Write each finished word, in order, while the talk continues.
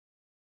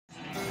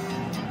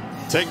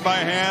Take my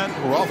hand,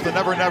 we're off the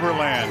Never Never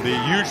Land. The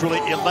usually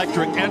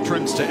electric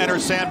entrance to Enter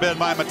Sandbed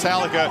by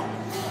Metallica.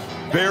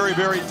 Very,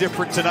 very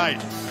different tonight.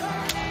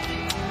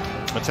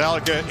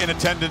 Metallica in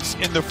attendance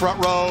in the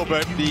front row,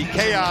 but the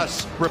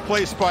chaos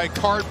replaced by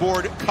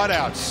cardboard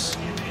cutouts.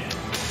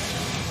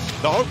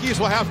 The Hokies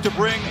will have to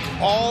bring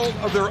all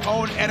of their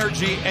own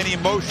energy and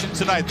emotion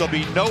tonight. There'll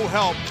be no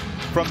help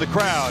from the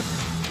crowd,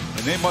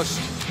 and they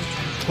must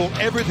pull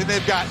everything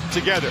they've got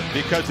together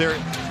because they're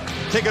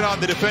taking on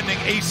the defending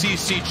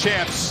ACC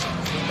champs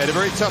at a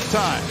very tough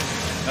time,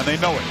 and they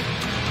know it.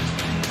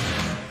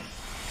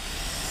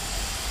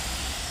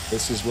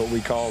 This is what we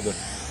call the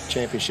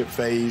championship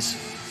phase.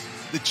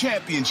 The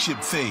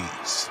championship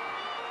phase.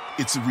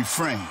 It's a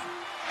refrain.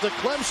 The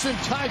Clemson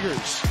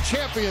Tigers,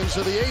 champions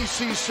of the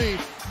ACC.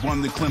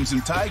 One the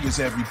Clemson Tigers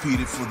have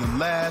repeated for the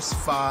last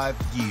 5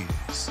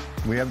 years.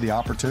 We have the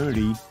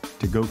opportunity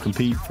to go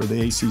compete for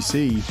the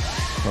ACC,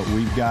 but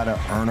we've got to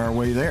earn our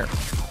way there.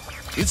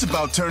 It's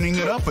about turning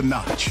it up a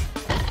notch.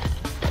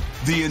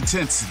 The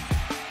intensity,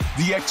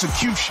 the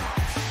execution,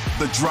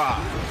 the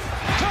drive.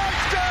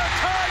 Touchdown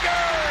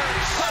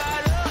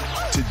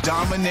Tigers! To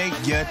dominate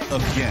yet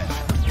again.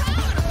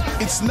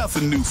 It's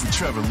nothing new for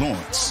Trevor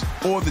Lawrence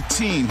or the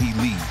team he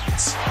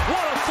leads.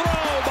 What a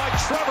throw by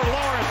Trevor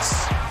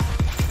Lawrence!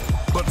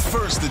 But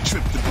first, the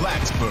trip to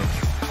Blacksburg,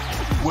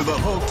 where the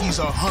Hokies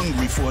are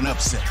hungry for an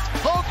upset.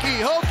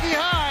 Hokie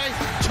high!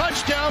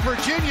 Touchdown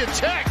Virginia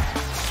Tech!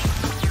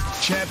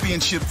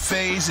 Championship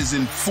phase is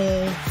in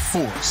full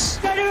force.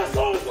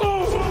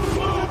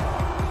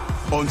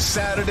 On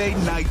Saturday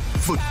Night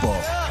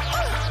Football.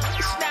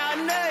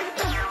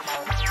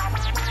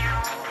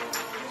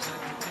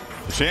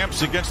 The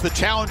champs against the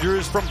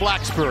challengers from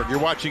Blacksburg. You're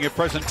watching a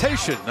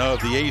presentation of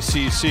the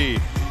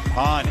ACC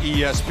on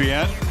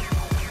ESPN.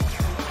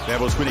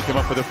 Dabo Swinney came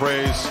up with the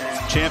phrase,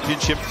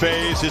 championship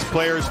phase. His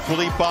players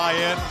fully buy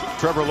in.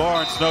 Trevor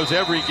Lawrence knows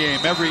every game,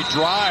 every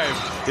drive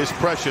is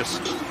precious.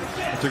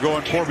 After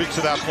going 4 weeks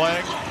without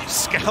playing,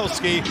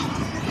 Skalski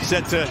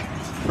set to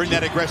bring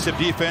that aggressive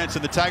defense,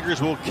 and the Tigers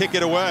will kick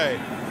it away.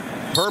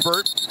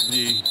 Herbert,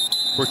 the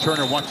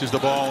returner, watches the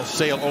ball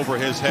sail over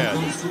his head.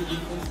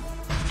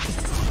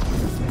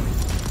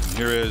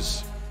 Here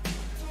is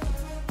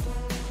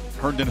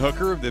Herndon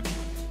Hooker. The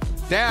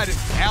dad,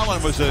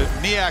 Allen, was a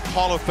MEAC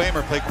Hall of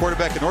Famer, played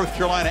quarterback at North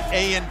Carolina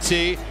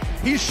A&T.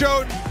 He's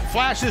shown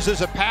flashes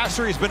as a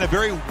passer. He's been a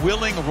very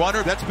willing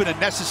runner. That's been a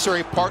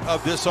necessary part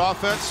of this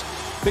offense.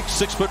 Big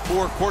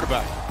 6'4"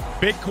 quarterback.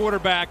 Big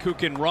quarterback who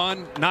can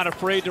run, not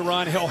afraid to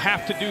run. He'll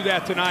have to do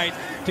that tonight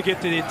to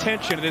get to the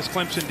attention of this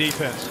Clemson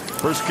defense.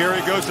 First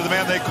carry goes to the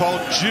man they call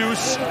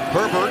Juice.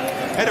 Herbert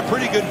had a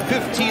pretty good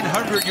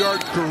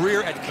 1,500-yard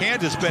career at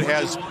Kansas, but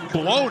has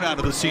blown out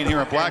of the scene here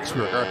at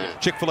Blacksburg. Our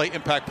Chick-fil-A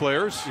impact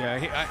players.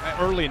 Yeah,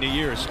 early in the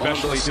year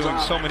especially, doing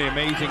so many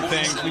amazing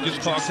things. We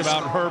just talked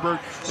about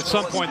Herbert. At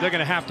some point, they're going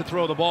to have to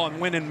throw the ball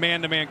and win in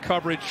man-to-man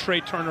coverage.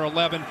 Trey Turner,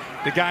 11,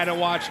 the guy to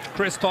watch.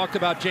 Chris talked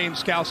about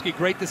James Skalski.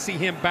 Great to see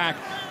him back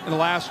in the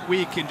last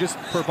week and just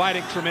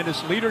providing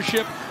tremendous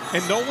leadership.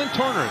 And Nolan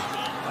Turner,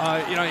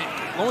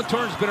 Nolan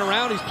Turner's been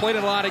around. He's played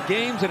in a lot of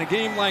games. In a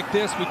game like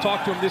this, we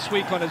talked to him this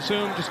week on a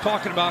Zoom, just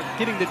talking about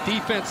getting the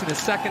defense in the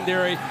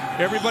secondary.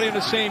 Everybody on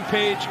the same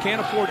page. Can't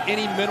afford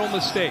any mental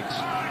mistakes.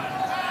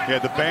 Yeah,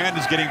 the band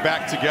is getting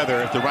back together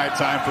at the right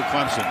time for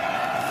Clemson.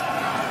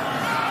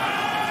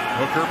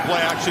 Hooker play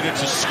action.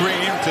 It's a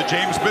screen to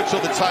James Mitchell,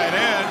 the tight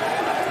end.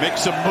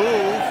 Makes a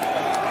move.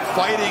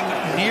 Fighting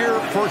near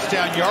first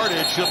down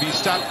yardage. He'll be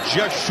stopped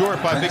just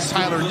short by big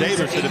Tyler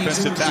Davis, the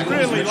defensive tackle.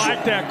 Really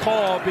like that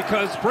call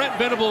because Brent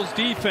Venables'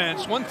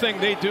 defense, one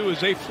thing they do is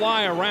they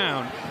fly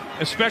around,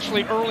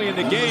 especially early in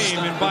the game,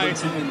 and by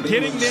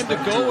getting them to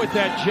go with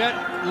that jet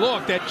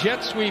look, that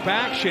jet sweep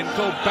action,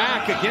 go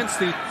back against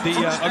the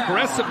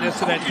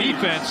aggressiveness of that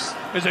defense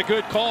is a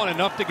good call and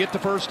enough to get the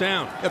first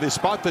down. Yeah, they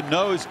spot the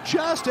nose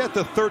just at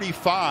the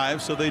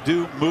 35, so they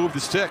do move the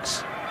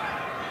sticks.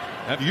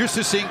 I'm used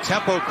to seeing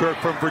tempo, Kirk,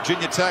 from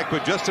Virginia Tech,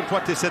 but Justin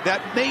Fuente said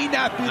that may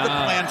not be the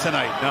plan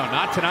tonight. No,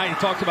 not tonight. He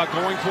talked about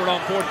going for it on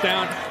fourth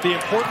down. The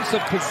importance of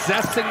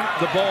possessing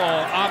the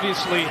ball,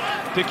 obviously,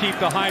 to keep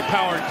the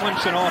high-powered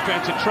Clemson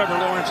offense and Trevor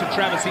Lawrence and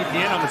Travis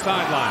Etienne on the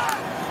sideline.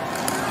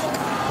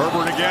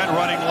 Herbert again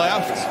running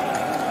left.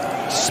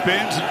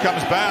 Spins and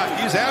comes back.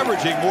 He's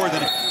averaging more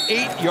than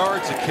 8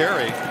 yards a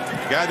carry.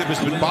 Guy that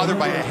has been bothered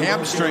by a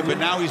hamstring, but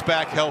now he's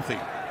back healthy.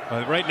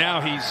 Right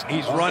now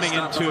he's running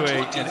into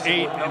an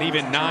 8 and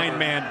even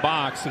 9-man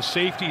box. The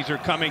safeties are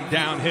coming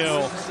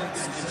downhill.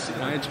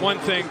 It's one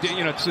thing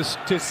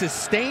to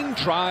sustain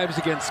drives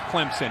against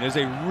Clemson is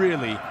a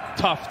really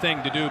tough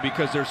thing to do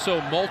because they're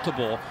so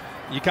multiple.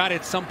 You got to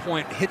at some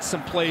point hit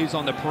some plays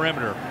on the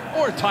perimeter,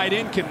 or a tight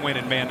end can win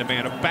in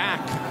man-to-man. A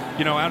back,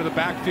 out of the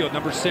backfield,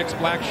 number 6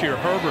 Blackshear,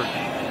 Herbert.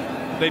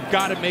 They've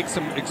got to make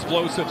some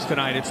explosives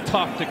tonight. It's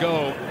tough to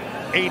go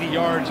 80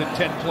 yards in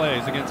 10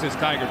 plays against this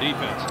Tiger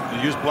defense. You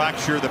use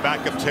Blackshear, the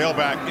backup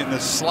tailback, in the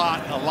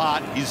slot a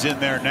lot. He's in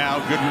there now.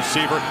 Good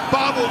receiver.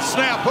 Bobbled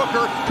snap.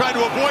 Hooker trying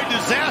to avoid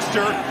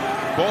disaster.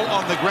 Ball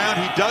on the ground.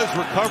 He does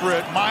recover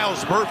it.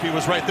 Miles Murphy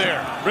was right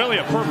there. Really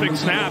a perfect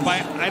snap.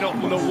 I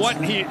don't know what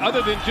he,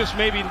 other than just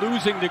maybe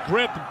losing the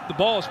grip, the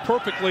ball is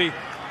perfectly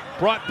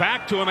brought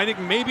back to him. I think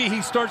maybe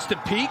he starts to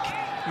peek.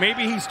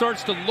 Maybe he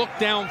starts to look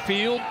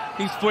downfield.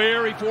 He's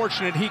very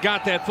fortunate he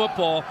got that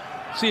football.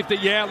 See if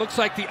it looks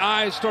like the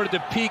eyes started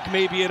to peek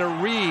maybe at a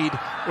read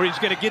where he's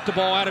going to get the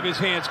ball out of his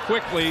hands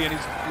quickly, and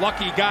he's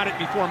lucky he got it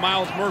before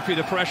Miles Murphy,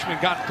 the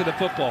freshman, got to the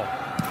football.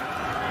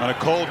 On a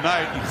cold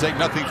night, you take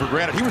nothing for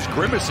granted. He was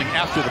grimacing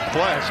after the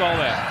play. I saw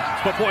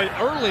that. But boy,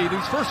 early,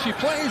 these first few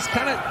plays,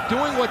 kind of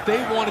doing what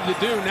they wanted to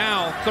do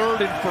now,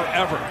 third and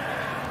forever.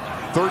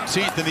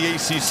 13th in the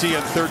ACC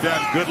on third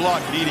down. Good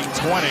luck, needing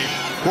 20.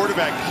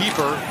 Quarterback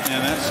keeper,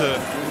 and that's a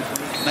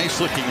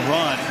nice-looking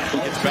run.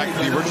 Gets back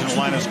to the original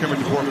line of scrimmage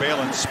before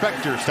Balin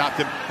Spector stopped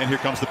him, and here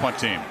comes the punt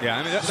team. Yeah,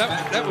 I mean,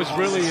 that was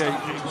really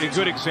a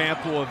good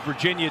example of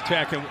Virginia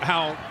Tech and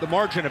how the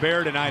margin of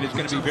error tonight is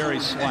going to be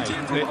very slight.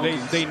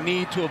 They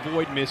need to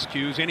avoid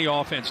miscues. Any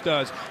offense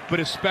does,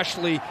 but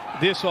especially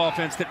this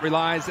offense that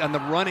relies on the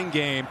running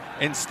game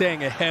and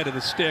staying ahead of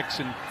the sticks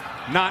and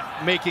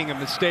not making a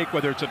mistake,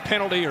 whether it's a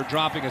penalty or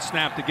dropping a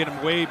snap to get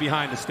them way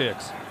behind the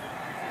sticks.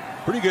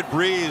 Pretty good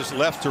breeze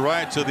left to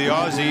right to the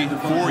Aussie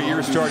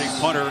 4-year starting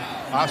punter.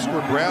 Oscar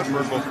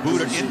Bradford will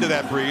boot it into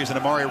that breeze, and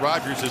Amari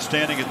Rogers is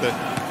standing at the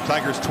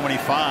Tigers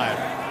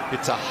 25.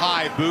 It's a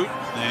high boot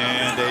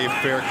and a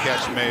fair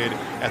catch made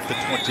at the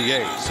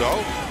 28.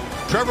 So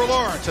Trevor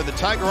Lawrence and the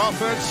Tiger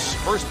offense,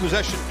 first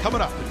possession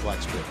coming up in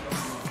Blacksburg.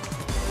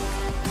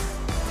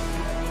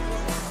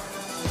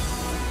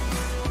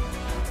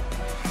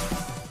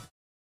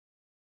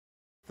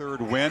 Third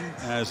win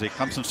as a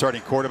Clemson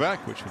starting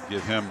quarterback, which would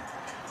give him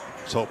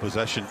sole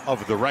possession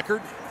of the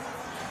record.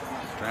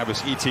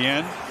 Travis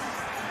Etienne,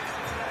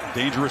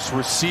 dangerous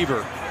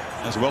receiver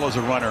as well as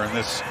a runner in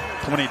this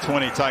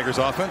 2020 Tigers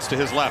offense. To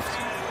his left.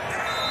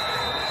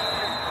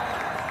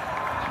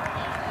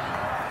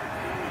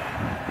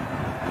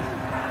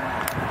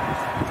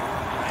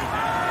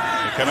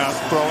 They come out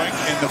throwing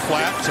in the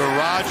flat to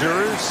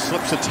Rogers.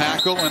 Slips a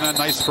tackle and a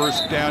nice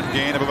first down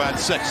gain of about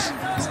 6.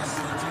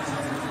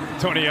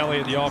 Tony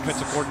Elliott, the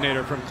offensive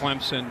coordinator from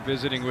Clemson,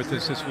 visiting with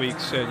us this week,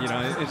 said, you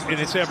know,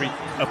 it's every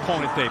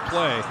opponent they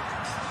play.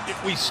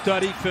 If we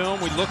study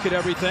film, we look at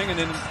everything, and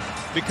then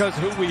because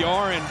of who we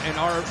are and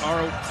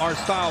our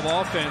style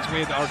of offense,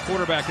 we have our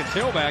quarterback and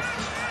tailback,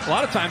 a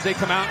lot of times they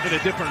come out in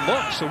a different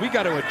look. So we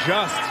got to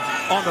adjust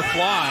on the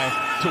fly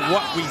to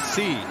what we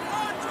see.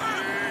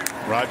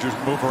 Rogers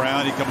move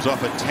around. He comes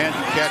off a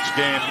 10-catch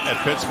game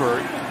at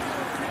Pittsburgh.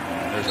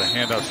 There's a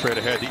handout straight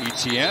ahead to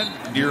Etienne,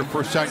 near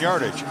first down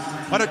yardage.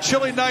 On a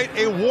chilly night,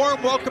 a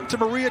warm welcome to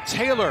Maria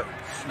Taylor.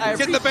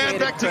 Get the band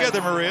back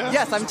together, Maria.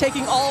 Yes, I'm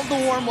taking all of the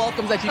warm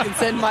welcomes that you can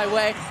send my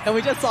way. And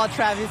we just saw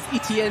Travis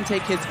Etienne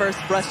take his first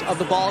brush of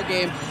the ball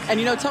game. And,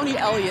 you know, Tony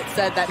Elliott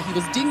said that he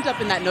was dinged up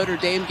in that Notre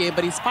Dame game,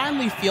 but he's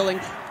finally feeling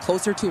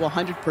closer to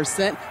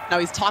 100%. Now,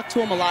 he's talked to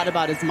him a lot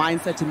about his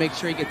mindset to make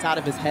sure he gets out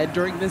of his head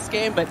during this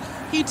game. But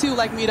he, too,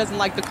 like me, doesn't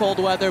like the cold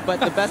weather. But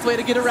the best way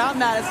to get around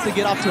that is to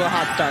get off to a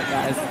hot start,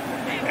 guys.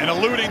 And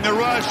eluding the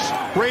rush,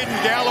 Braden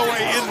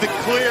Galloway in the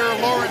clear.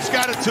 Lawrence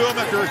got it to him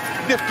after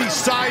a nifty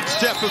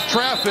sidestep of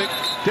traffic.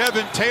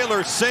 Devin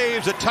Taylor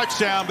saves a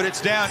touchdown, but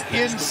it's down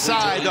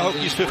inside the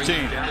Hokies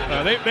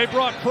 15. They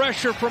brought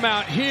pressure from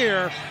out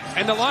here,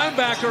 and the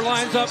linebacker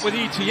lines up with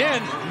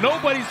Etienne.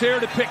 Nobody's there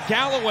to pick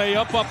Galloway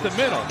up the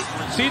middle.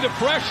 See the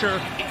pressure.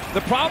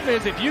 The problem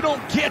is if you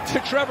don't get to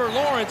Trevor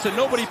Lawrence and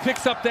nobody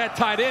picks up that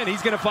tight end,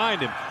 he's going to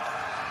find him.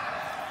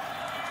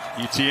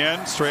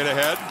 Etienne straight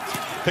ahead.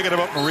 Picking up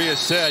what Maria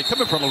said,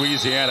 coming from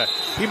Louisiana,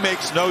 he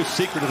makes no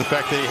secret of the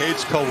fact that he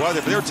hates cold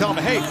weather. But they were telling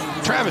him,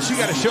 hey, Travis, you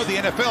got to show the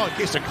NFL in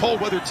case a cold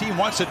weather team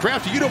wants to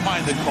draft you. You don't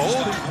mind the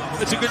cold.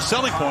 It's a good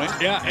selling point.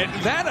 Yeah, and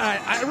that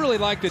I really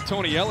like that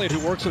Tony Elliott,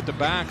 who works with the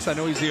backs, I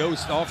know he's the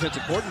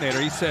offensive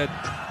coordinator, he said,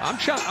 I'm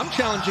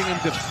challenging him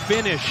to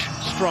finish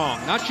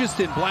strong, not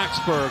just in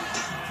Blacksburg,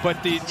 but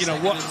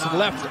what's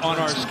left on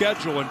our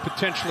schedule and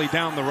potentially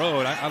down the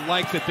road. I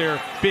like that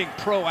they're being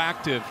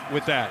proactive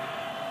with that.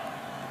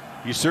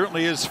 He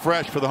certainly is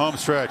fresh for the home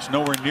stretch.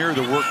 Nowhere near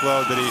the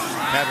workload that he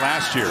had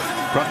last year.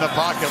 From the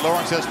pocket,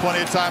 Lawrence has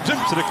plenty of time.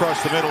 Zips it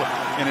across the middle,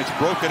 and it's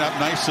broken up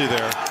nicely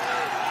there.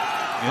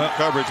 In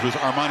coverage was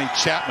Armani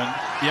Chapman.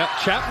 Yep,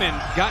 Chapman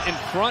got in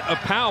front of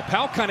Powell.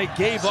 Powell kind of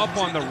gave up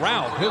on the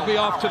route. He'll be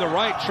off to the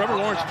right. Trevor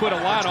Lawrence put a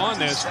lot on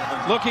this.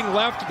 Looking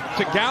left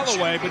to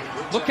Galloway, but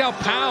look how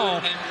Powell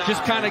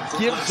just kind of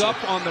gives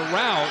up on the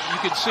route.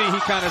 You could see he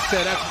kind of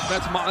said,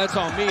 that's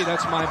on me,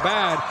 that's my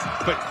bad.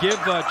 But give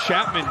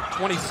Chapman,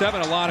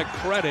 27, a lot of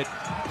credit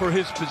for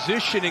his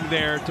positioning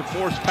there to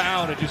force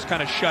Powell to just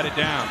kind of shut it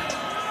down.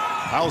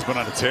 Powell's been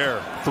on a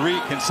tear. 3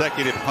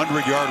 consecutive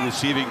 100-yard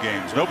receiving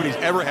games. Nobody's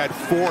ever had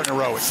 4 in a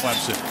row at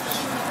Clemson.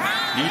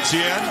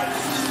 Etienne,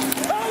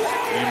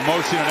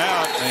 motioning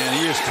out, and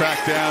he is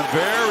tracked down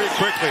very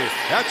quickly.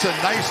 That's a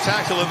nice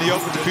tackle in the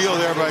open field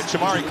there by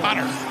Chamari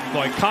Connor.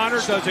 Boy,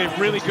 Connor does a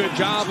really good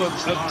job of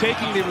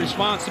taking the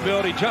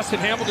responsibility. Justin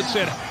Hamilton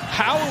said,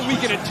 how are we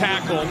going to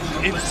tackle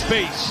in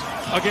space?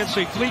 against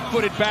a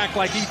fleet-footed back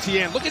like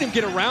Etienne. Look at him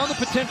get around the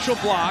potential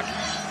block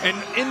and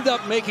end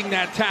up making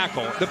that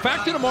tackle. The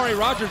fact that Amari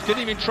Rodgers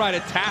didn't even try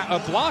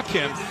to block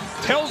him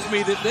tells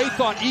me that they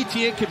thought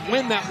Etienne could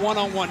win that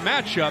one-on-one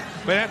matchup,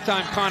 but that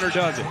time Connor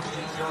does it.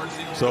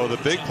 So the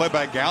big play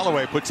by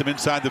Galloway puts him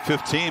inside the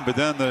 15, but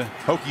then the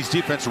Hokies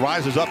defense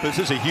rises up. This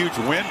is a huge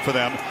win for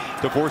them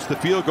to force the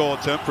field goal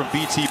attempt from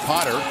B.T.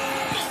 Potter.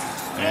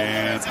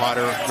 And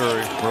Potter,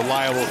 very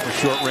reliable from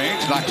short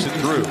range, knocks it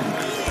through.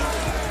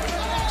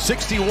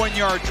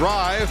 61-yard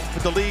drive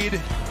with the lead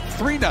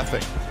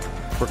 3-0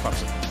 for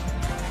Clemson.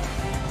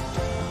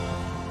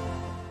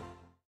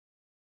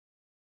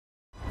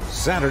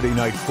 Saturday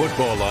Night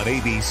Football on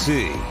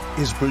ABC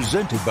is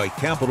presented by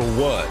Capital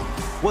One.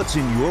 What's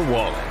in your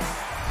wallet?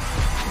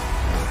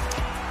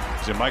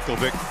 Michael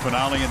Vick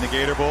finale in the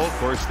Gator Bowl. Of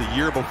course, the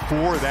year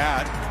before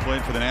that,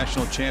 played for the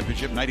national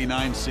championship,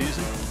 99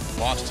 season.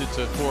 Lost it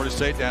to Florida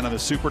State down in the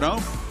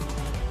Superdome.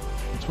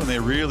 That's when they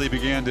really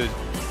began to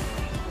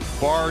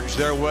barge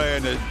their way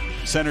into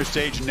center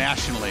stage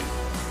nationally.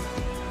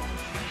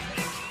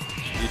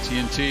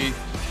 AT&T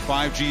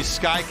 5G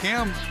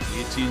Skycam,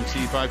 AT&T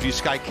 5G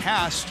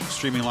Skycast,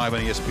 streaming live on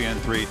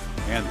ESPN3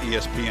 and the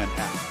ESPN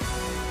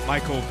app.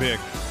 Michael Vick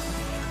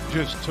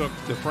just took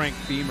the Frank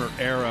Beamer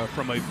era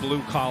from a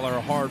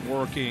blue-collar,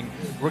 hard-working,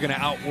 we're going to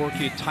outwork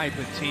you type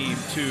of team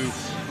to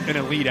an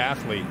elite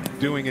athlete,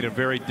 doing it a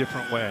very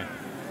different way.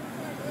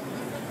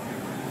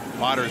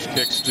 Potter's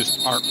kicks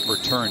just aren't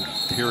returned,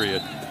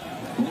 period.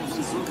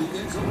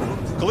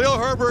 Khalil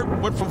Herbert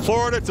went from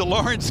Florida to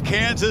Lawrence,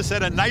 Kansas,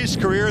 had a nice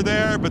career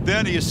there, but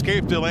then he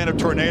escaped the land of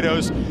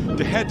tornadoes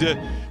to head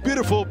to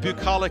beautiful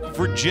bucolic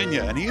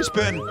Virginia, and he's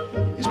been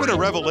a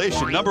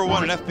revelation.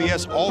 #1 in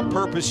FBS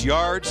all-purpose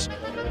yards,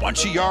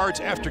 bunch of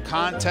yards after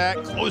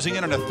contact, closing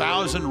in on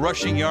 1,000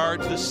 rushing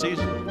yards this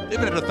season. They've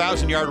been at a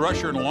 1,000-yard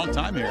rusher in a long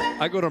time here.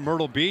 I go to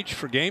Myrtle Beach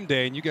for game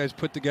day, and you guys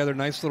put together a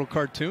nice little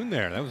cartoon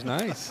there. That was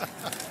nice.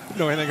 I didn't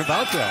know anything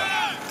about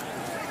that.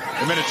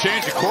 They made a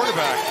change at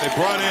quarterback. They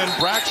brought in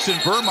Braxton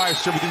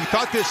Burmeister. We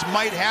thought this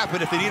might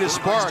happen if they need a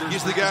spark.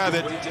 He's the guy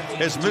that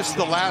has missed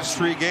the last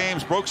 3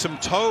 games, broke some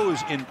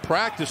toes in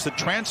practice. The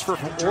transfer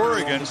from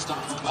Oregon,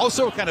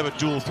 also kind of a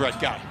dual threat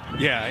guy.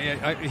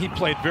 Yeah, he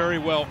played very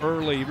well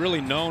early,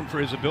 really known for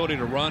his ability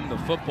to run the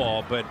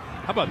football. But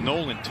how about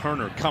Nolan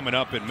Turner coming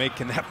up and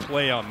making that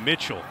play on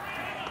Mitchell?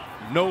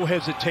 No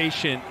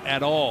hesitation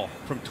at all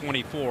from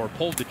 24.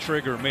 Pulled the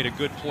trigger, made a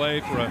good play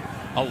for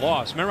a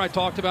loss. Remember I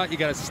talked about you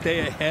got to stay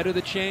ahead of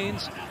the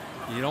chains?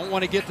 You don't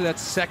want to get to that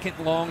second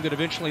long that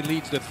eventually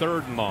leads to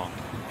third and long.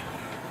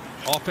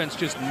 Offense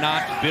just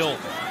not built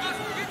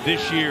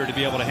this year to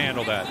be able to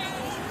handle that.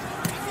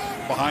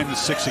 Behind the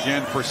 6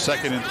 again for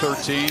 2nd and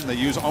 13. They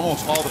use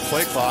almost all the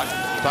play clock.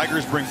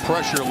 Tigers bring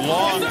pressure.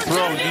 Long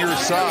throw near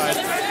side.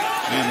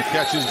 And the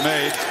catch is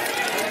made.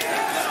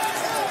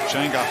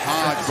 Changa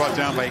Hodge brought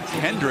down by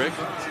Kendrick.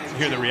 You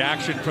hear the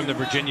reaction from the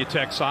Virginia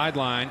Tech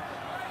sideline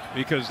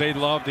because they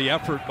love the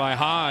effort by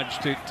Hodge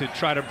to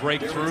try to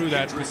break through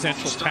that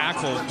potential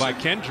tackle by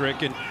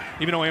Kendrick. And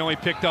even though he only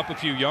picked up a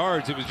few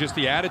yards, it was just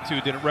the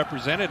attitude that it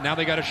represented. Now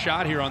they got a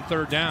shot here on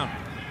 3rd down.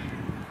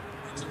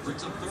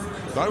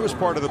 Thought it was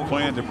part of the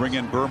plan to bring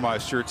in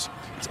Burmeister. It's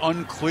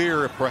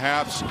unclear if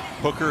perhaps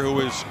Hooker, who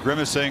was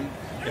grimacing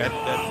at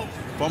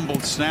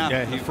fumbled snap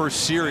in the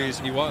first series.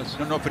 He was. I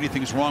don't know if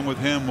anything's wrong with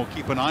him. We'll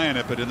keep an eye on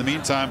it. But in the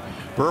meantime,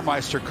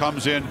 Burmeister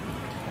comes in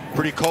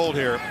pretty cold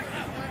here.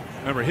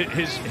 Remember,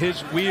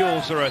 his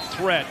wheels are a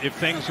threat. If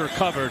things are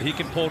covered, he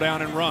can pull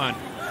down and run.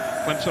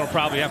 Clemson will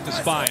probably have to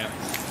spy him.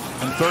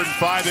 On 3rd and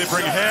 5, they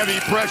bring heavy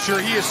pressure.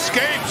 He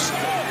escapes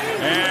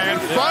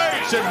and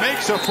fights and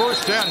makes a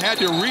 1st down. Had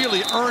to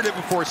really earn it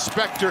before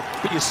Spector,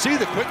 but you see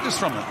the quickness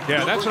from him.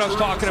 Yeah, that's what I was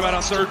talking about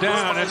on 3rd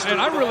down.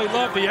 And I really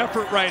love the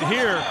effort right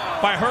here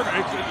by Herbert.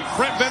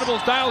 Brent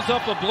Venables dials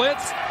up a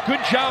blitz. Good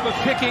job of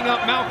picking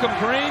up Malcolm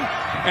Green.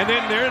 And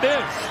then there it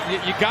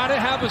is. You got to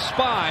have a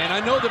spy. And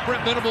I know that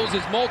Brent Venables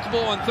is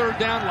multiple on 3rd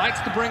down, likes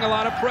to bring a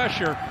lot of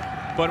pressure.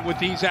 But with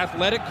these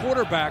athletic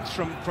quarterbacks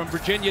from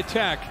Virginia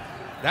Tech,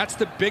 that's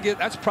the biggest.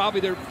 That's probably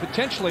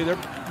potentially their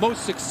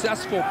most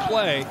successful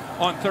play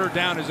on 3rd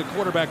down is a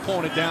quarterback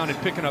pulling it down and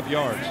picking up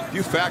yards.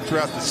 You factor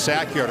out the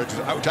sack yardage,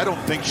 which I don't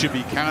think should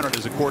be counted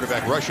as a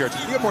quarterback rush yards.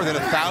 You have more than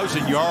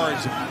 1,000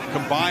 yards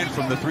combined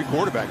from the 3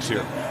 quarterbacks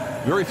here.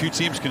 Very few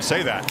teams can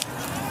say that.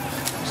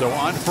 So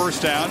on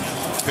 1st down,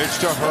 pitch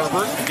to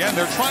Herbert. Again,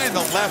 they're trying the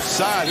left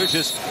side. There's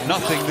just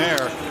nothing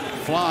there.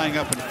 Flying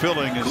up and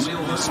filling is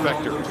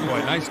Spector. Boy,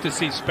 nice to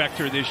see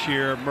Spector this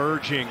year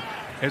emerging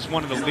as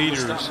one of the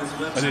leaders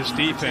of this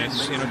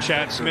defense. You know,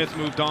 Chad Smith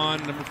moved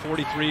on, number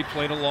 43,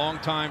 played a long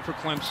time for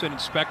Clemson. And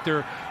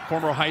Spector,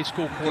 former high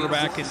school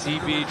quarterback and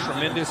DB,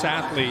 tremendous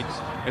athlete.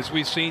 As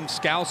we've seen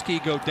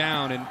Skalski go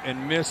down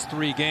and miss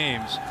 3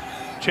 games.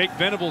 Jake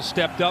Venables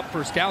stepped up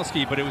for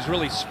Skalski, but it was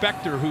really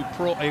Spector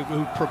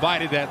who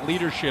provided that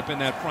leadership in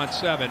that front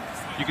 7.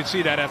 You can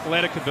see that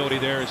athletic ability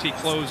there as he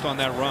closed on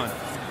that run.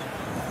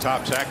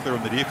 Top tackler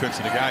in the defense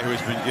and a guy who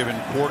has been giving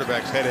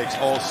quarterbacks headaches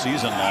all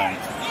season long.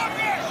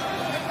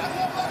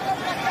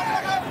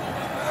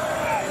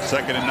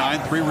 2nd and 9.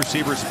 3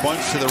 receivers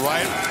bunch to the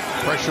right.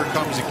 Pressure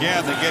comes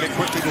again. They get it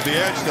quickly to the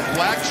edge to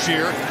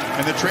Blacksburg.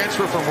 And the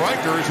transfer from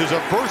Rikers is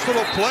a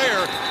versatile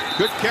player.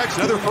 Good catch.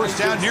 Another first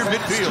down near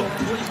midfield.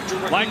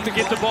 Like to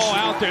get the ball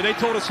out there. They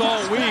told us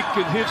all week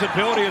his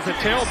ability as a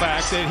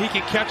tailback that he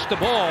can catch the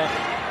ball.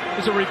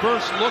 There's a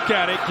reverse look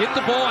at it. Get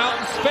the ball out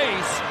in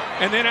space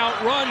and then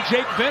outrun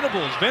Jake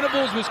Venables.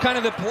 Venables was kind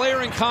of the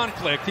player in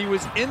conflict. He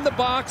was in the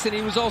box and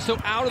he was also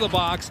out of the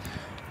box.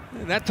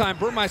 And that time,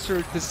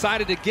 Burmeister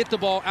decided to get the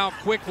ball out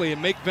quickly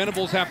and make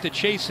Venables have to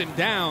chase him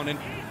down. And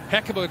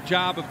heck of a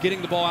job of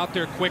getting the ball out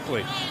there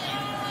quickly.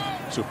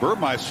 So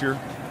Burmeister,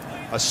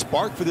 a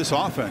spark for this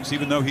offense,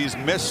 even though he's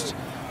missed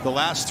the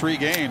last 3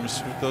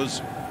 games with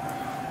those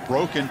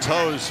broken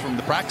toes from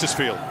the practice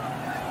field.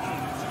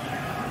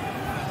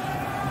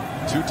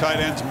 2 tight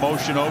ends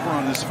motion over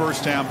on this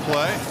first down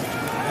play.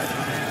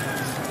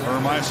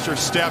 Burmeister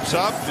steps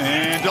up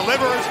and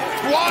delivers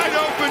wide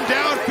open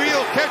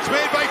downfield. Catch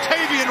made by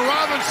Tavian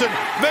Robinson.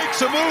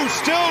 Makes a move,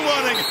 still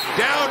running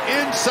down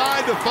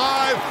inside the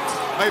 5.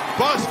 A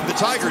bust for the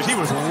Tigers. He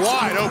was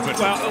wide open.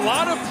 Well, a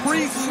lot of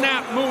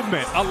pre-snap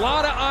movement, a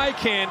lot of eye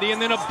candy,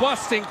 and then a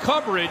bust in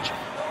coverage.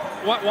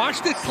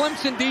 Watch the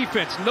Clemson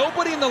defense.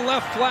 Nobody in the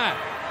left flat.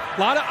 A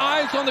lot of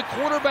eyes on the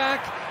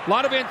quarterback. A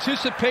lot of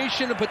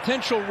anticipation, a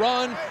potential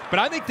run, but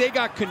I think they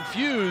got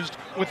confused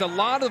with a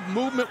lot of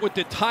movement with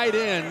the tight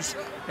ends,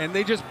 and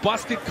they just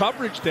busted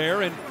coverage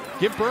there. And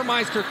give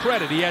Burmeister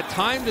credit. He had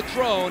time to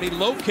throw, and he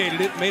located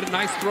it, made a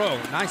nice throw,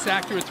 nice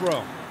accurate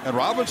throw. And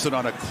Robinson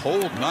on a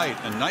cold night,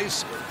 a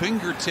nice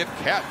fingertip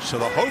catch. So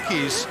the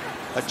Hokies,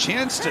 a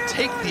chance to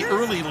take the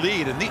early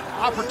lead, and the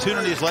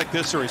opportunities like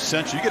this are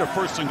essential. You get a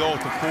first and goal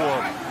at the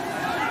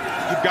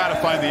 4. You've got to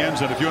find the end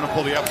zone if you want to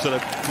pull the upset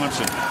of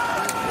Clemson.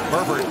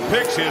 Herbert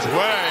picks his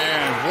way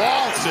and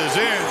waltzes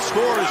in,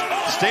 scores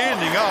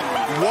standing up.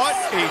 What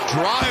a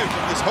drive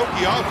from this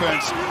Hokie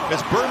offense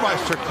as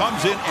Burmeister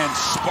comes in and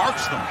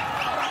sparks them.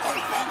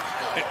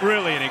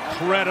 Really an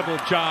incredible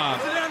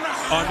job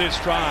on this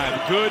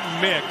drive. Good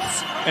mix.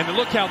 And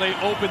look how they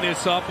open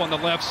this up on the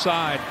left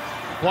side.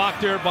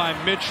 Blocked there by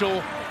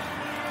Mitchell.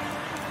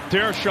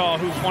 Dershaw,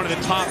 who's one of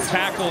the top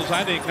tackles,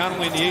 I think, not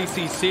only in the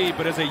ACC,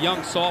 but as a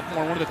young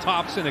sophomore, one of the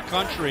tops in the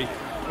country.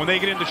 When they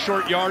get into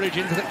short yardage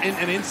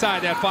and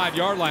inside that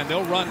 5-yard line,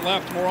 they'll run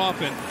left more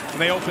often,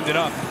 and they opened it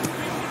up.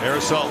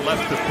 Aerosol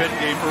left the Pitt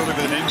game early with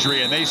an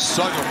injury, and they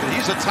sug him.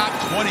 He's a top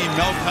 20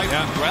 Mel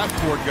Kiper draft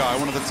board guy,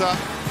 one of the top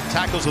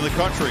tackles in the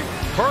country.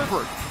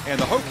 Herbert and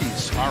the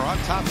Hokies are on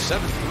top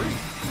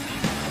 7-3.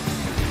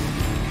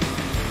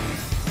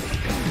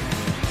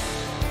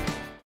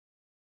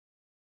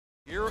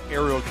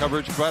 Aerial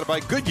coverage provided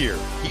by Goodyear.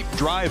 Keep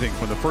driving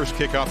from the first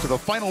kickoff to the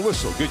final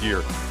whistle.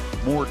 Goodyear,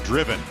 more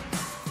driven.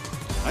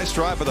 Nice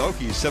drive by the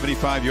Hokies,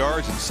 75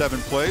 yards in 7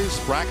 plays.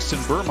 Braxton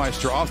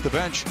Burmeister off the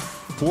bench,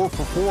 4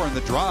 for 4 in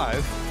the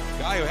drive.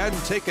 Guy who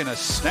hadn't taken a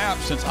snap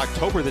since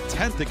October the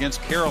 10th against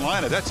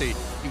Carolina. That's a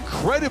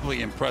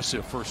incredibly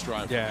impressive first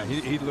drive. Yeah,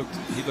 he looked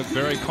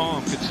very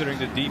calm considering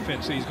the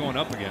defense that he's going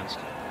up against.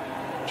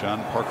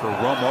 John Parker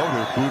Romo,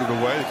 who booted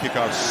away the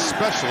kickoff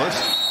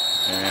specialist.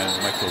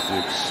 And Michael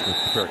Dukes with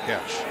the fair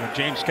catch.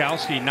 James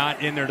Kowski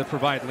not in there to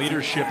provide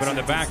leadership, but on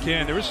the back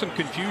end, there was some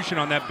confusion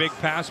on that big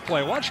pass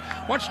play. Watch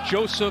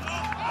Joseph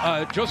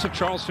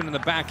Charleston in the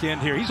back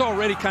end here. He's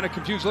already kind of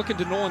confused, looking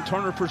to Nolan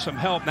Turner for some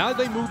help. Now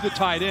they move the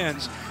tight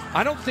ends.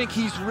 I don't think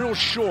he's real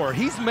sure.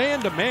 He's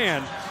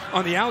man-to-man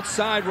on the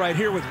outside right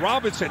here with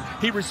Robinson.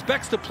 He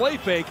respects the play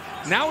fake.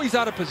 Now he's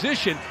out of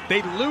position.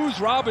 They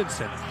lose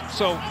Robinson.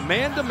 So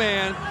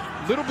man-to-man.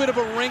 Little bit of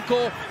a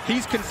wrinkle.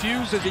 He's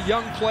confused as a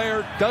young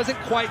player. Doesn't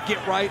quite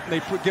get right, and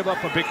they give up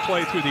a big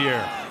play through the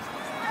air.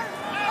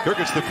 Kirk,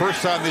 it's the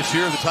first time this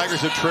year the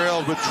Tigers have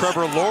trailed with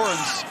Trevor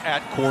Lawrence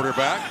at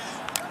quarterback.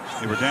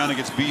 They were down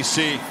against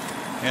BC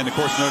and, of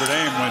course, Notre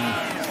Dame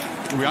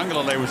when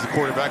Uiagalelei was the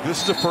quarterback.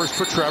 This is a first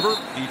for Trevor.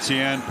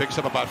 Etienne picks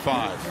up about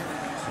 5.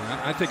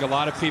 I think a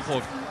lot of people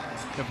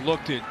have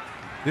looked at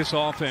this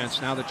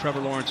offense now that Trevor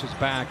Lawrence is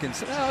back and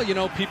said, well, you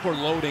know, people are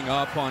loading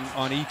up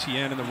on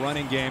Etienne in the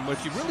running game. But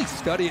if you really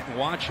study it and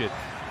watch it,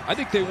 I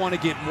think they want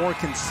to get more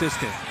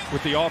consistent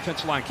with the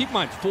offensive line. Keep in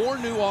mind, 4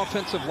 new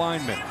offensive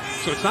linemen.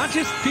 So it's not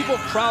just people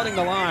crowding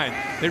the line.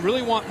 They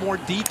really want more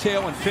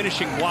detail and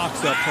finishing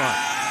blocks up front.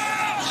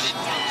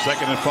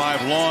 2nd and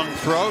 5, long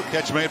throw.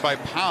 Catch made by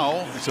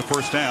Powell. It's a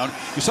first down.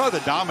 You saw the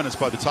dominance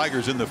by the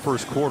Tigers in the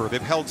first quarter.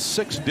 They've held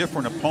 6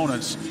 different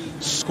opponents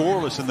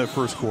scoreless in the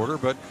first quarter,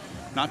 but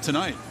not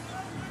tonight.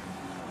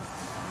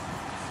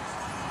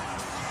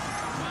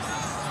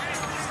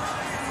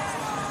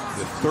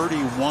 The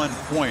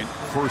 31-point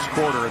first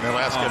quarter in their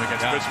last game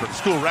against Pittsburgh.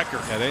 School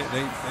record. Yeah, they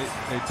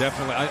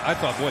definitely. I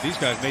thought, boy, these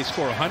guys may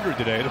score 100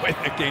 today the way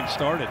that game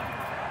started.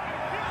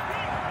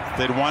 If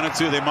they'd wanted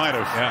to, they might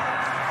have.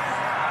 Yeah.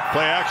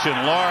 Play action.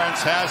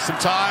 Lawrence has some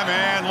time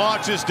and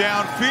launches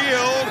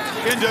downfield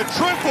into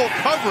triple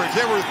coverage.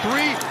 There were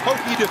 3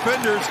 Hokie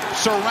defenders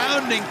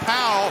surrounding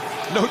Powell.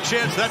 No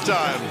chance that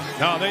time.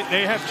 No,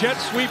 they have jet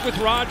sweep with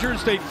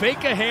Rodgers. They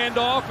fake a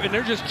handoff, and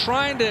they're just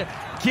trying to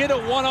get a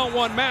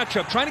one-on-one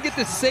matchup, trying to get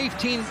the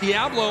safety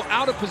Diablo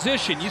out of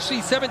position. You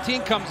see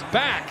 17 comes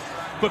back,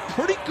 but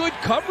pretty good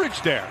coverage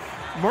there.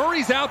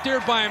 Murray's out there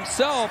by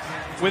himself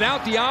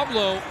without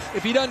Diablo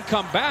if he doesn't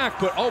come back.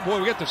 But, oh, boy,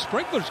 we got the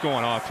sprinklers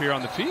going off here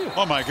on the field.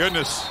 Oh, my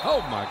goodness.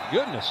 Oh, my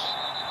goodness.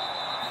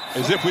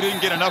 As if we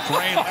didn't get enough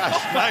rain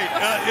last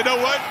night. You know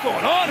what? What's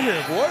going on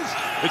here, boys?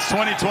 It's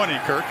 2020,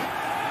 Kirk.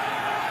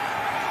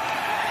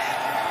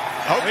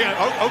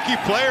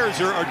 Hokie players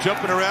are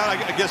jumping around,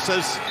 I guess,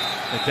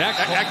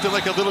 acting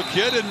like a little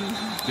kid, and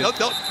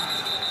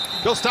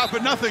they'll stop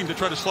at nothing to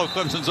try to slow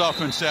Clemson's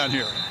offense down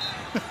here.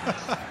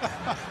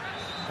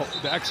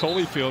 Dax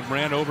Holyfield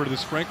ran over to the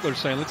sprinklers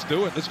saying, let's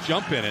do it. Let's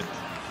jump in it.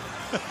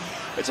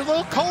 It's a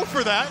little cold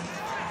for that.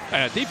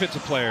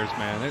 Defensive players,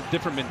 man, they're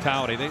different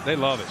mentality. They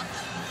love it.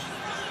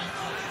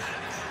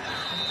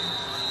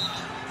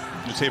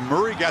 You say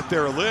Murray got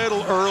there a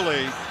little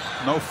early.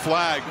 No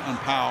flag on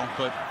Powell,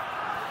 but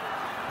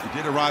he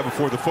did arrive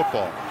before the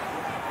football.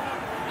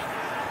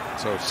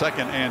 So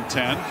 2nd and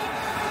 10.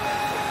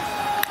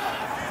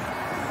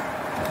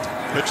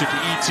 Pitch it to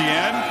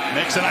Etienne,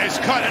 makes a nice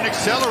cut and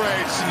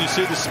accelerates, and you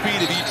see the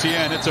speed of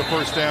Etienne. It's a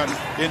first down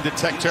into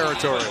Tech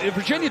territory.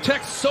 Virginia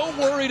Tech's so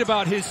worried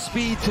about his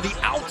speed to the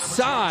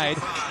outside.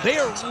 They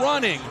are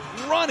running,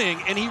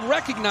 and he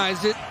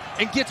recognizes it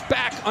and gets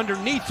back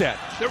underneath that.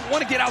 They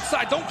want to get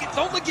outside. Don't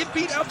get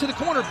beat out to the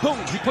corner. Boom!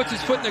 He puts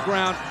his foot in the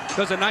ground.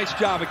 Does a nice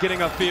job of getting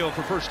upfield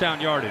for first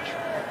down yardage.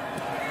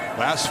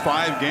 Last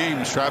 5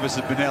 games, Travis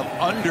has been held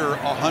under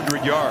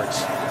 100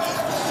 yards.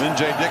 Then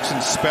Jay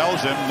Dixon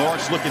spells him.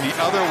 Lawrence looking the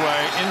other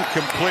way,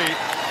 incomplete.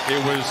 It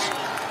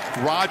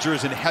was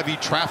Rodgers in heavy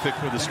traffic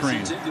for the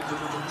screen.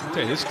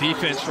 Okay, this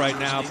defense right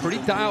now pretty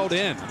dialed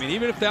in. I mean,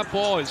 even if that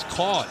ball is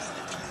caught,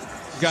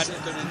 you got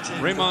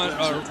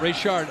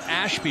Rayshard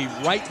Ashby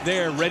right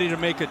there ready to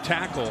make a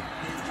tackle.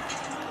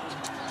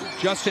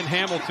 Justin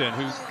Hamilton,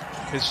 who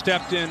has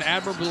stepped in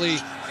admirably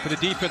for the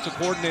defensive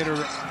coordinator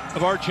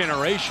of our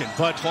generation,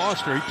 Bud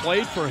Foster. He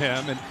played for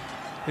him and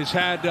has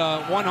had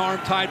one arm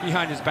tied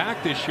behind his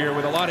back this year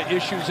with a lot of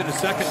issues in the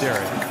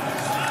secondary.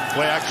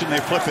 Play action,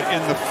 they flip it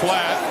in the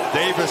flat.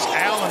 Davis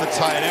Allen, the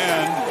tight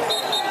end,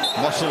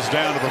 muscles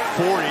down to the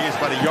 40. He's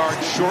about a yard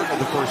short of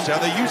the first down.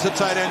 They use the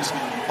tight ends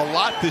a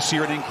lot this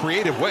year and in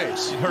creative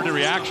ways. You heard the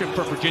reaction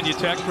from Virginia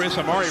Tech, Chris.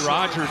 Amari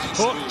Rodgers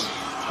hooked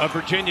a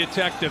Virginia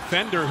Tech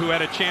defender who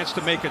had a chance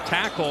to make a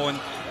tackle, and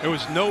there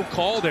was no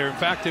call there. In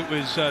fact, it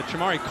was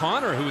Chamari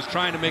Connor who was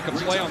trying to make a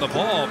play on the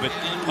ball, but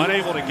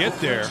unable to get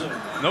there.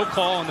 No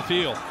call on the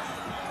field.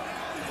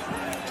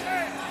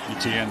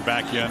 Etienne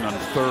back in on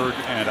 3rd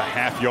and a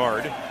half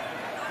yard.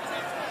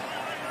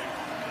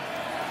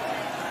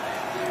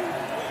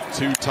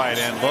 2 tight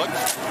end look.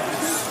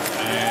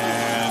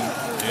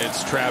 And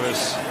it's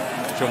Travis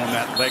showing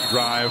that leg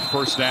drive.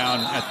 First down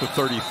at the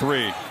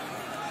 33.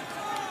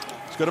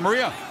 Let's go to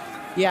Maria.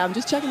 Yeah, I'm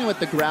just checking in with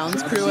the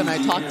grounds crew, and I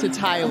talked to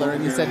Tyler,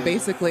 and he said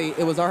basically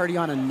it was already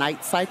on a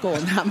night cycle,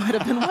 and that might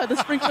have been why the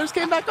sprinklers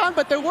came back on,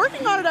 but they're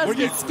working on it as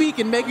we speak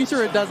and making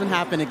sure it doesn't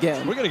happen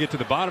again. We're going to get to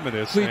the bottom of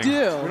this. We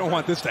do. We don't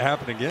want this to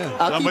happen again.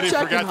 Somebody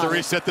forgot to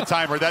reset the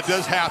timer. That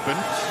does happen.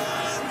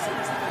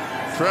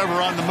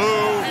 Trevor on the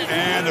move,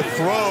 and a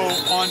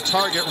throw on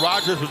target.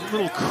 Rodgers with a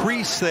little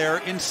crease there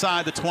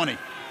inside the 20.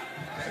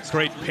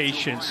 Great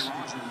patience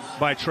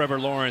by Trevor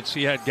Lawrence.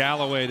 He had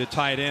Galloway, the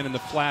tight end, in the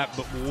flat,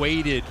 but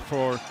waited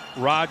for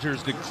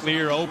Rodgers to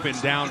clear open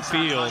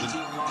downfield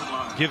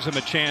and gives him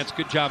a chance.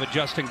 Good job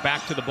adjusting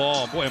back to the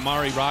ball. Boy,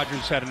 Amari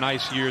Rodgers had a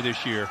nice year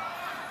this year.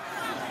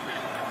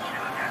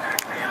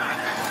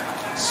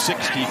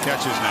 60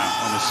 catches now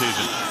on the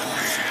season.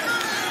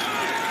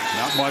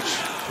 Not much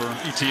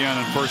for Etienne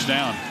on first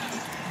down.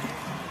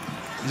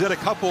 He's had a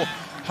couple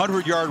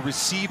 100-yard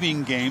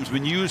receiving games,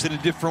 been used in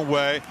a different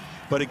way,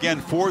 but again,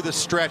 for the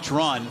stretch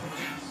run,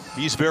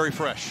 he's very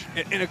fresh.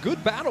 And a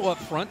good battle up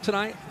front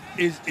tonight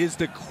is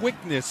the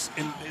quickness.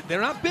 And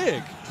they're not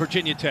big,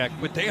 Virginia Tech,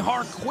 but they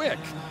are quick.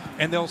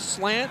 And they'll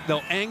slant,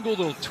 they'll angle,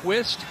 they'll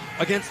twist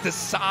against the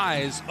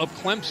size of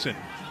Clemson.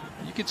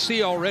 You can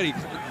see already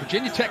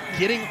Virginia Tech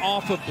getting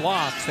off of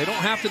blocks. They don't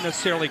have to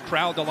necessarily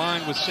crowd the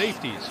line with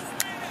safeties.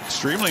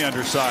 Extremely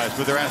undersized,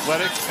 but they're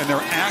athletic and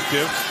they're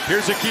active.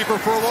 Here's a keeper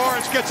for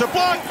Lawrence. Gets a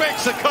block,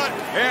 makes a cut,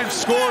 and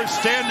scores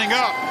standing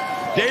up.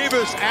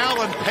 Davis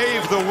Allen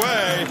paved the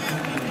way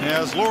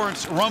as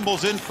Lawrence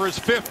rumbles in for his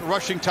 5th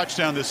rushing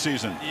touchdown this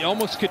season. You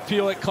almost could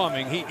feel it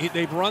coming.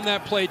 They've run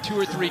that play 2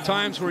 or 3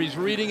 times where he's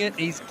reading it,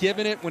 he's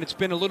given it when it's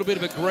been a little bit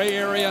of a gray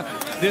area.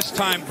 This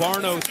time,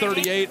 Barno,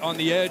 38 on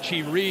the edge,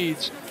 he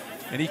reads,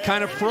 and he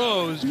kind of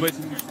froze, but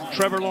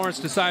Trevor Lawrence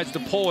decides to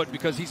pull it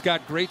because he's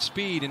got great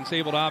speed and is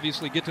able to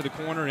obviously get to the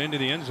corner and into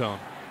the end zone.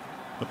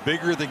 The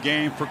bigger the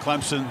game for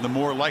Clemson, the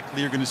more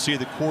likely you're going to see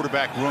the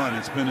quarterback run.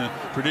 It's been a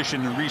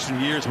tradition in recent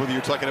years, whether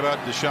you're talking about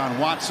Deshaun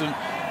Watson,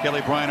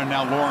 Kelly Bryant and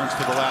now Lawrence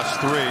for the last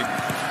 3.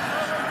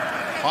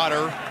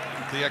 Potter,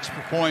 the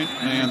extra point,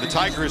 and the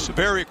Tigers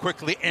very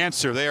quickly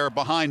answer. They are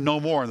behind no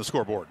more on the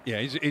scoreboard. Yeah,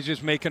 he's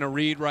just making a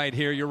read right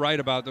here. You're right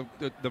about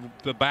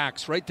the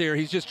backs right there.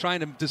 He's just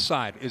trying to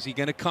decide, is he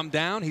going to come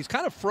down? He's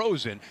kind of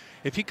frozen.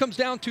 If he comes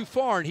down too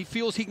far and he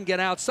feels he can get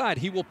outside,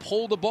 he will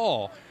pull the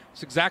ball.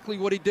 It's exactly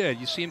what he did.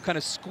 You see him kind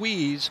of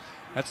squeeze.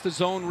 That's the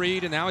zone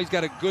read, and now he's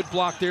got a good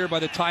block there by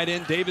the tight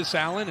end, Davis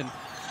Allen. And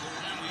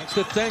that's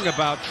the thing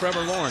about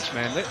Trevor Lawrence,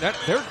 man.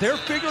 They're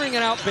figuring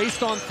it out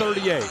based on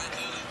 38.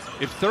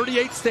 If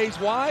 38 stays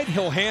wide,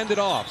 he'll hand it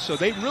off. So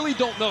they really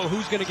don't know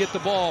who's going to get the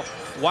ball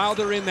while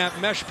they're in that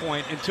mesh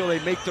point until they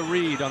make the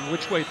read on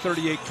which way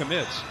 38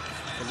 commits.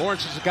 But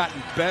Lawrence has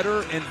gotten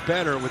better and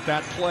better with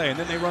that play, and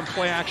then they run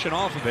play action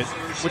off of it,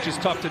 which is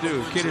tough to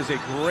do. Kid is a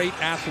great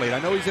athlete. I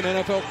know he's an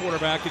NFL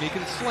quarterback and he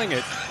can sling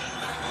it,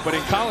 but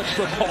in college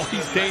football,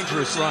 he's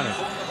dangerous running.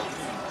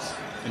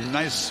 A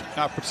nice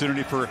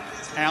opportunity for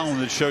Allen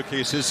to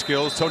showcase his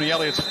skills. Tony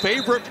Elliott's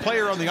favorite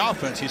player on the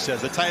offense, he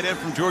says. The tight end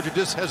from Georgia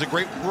just has a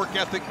great work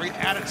ethic, great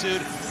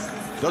attitude,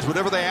 does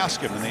whatever they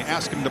ask him, and they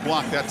ask him to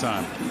block that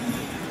time.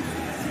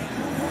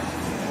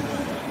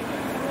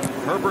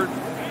 Herbert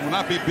will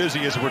not be busy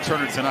as a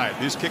returner tonight.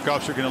 These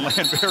kickoffs are going to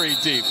land very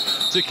deep.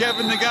 So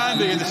Kevin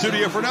Nagandi in the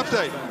studio for an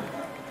update.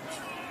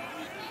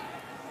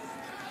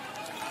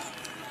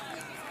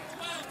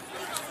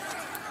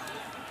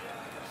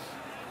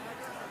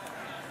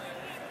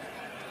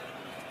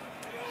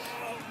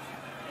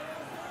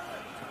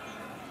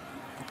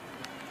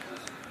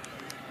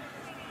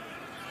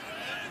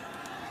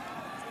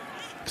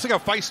 It's like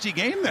a feisty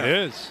game there. It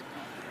is.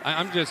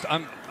 I'm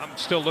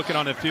still looking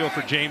on the field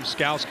for James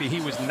Skalski.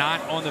 He was not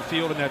on the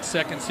field in that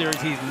second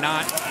series. He's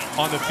not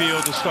on the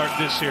field to start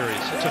this series.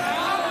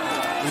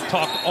 We've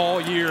talked all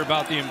year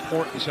about the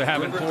importance of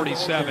having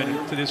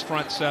 47 to this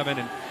front seven,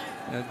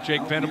 and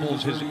Jake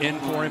Venables is in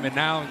for him, and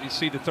now you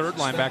see the third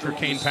linebacker,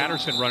 Kane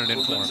Patterson, running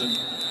in for him.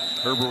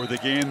 Herbert with the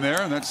gain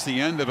there, and that's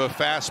the end of a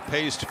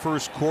fast-paced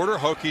first quarter.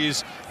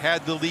 Hokies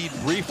had the lead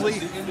briefly,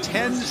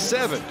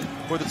 10-7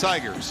 for the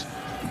Tigers.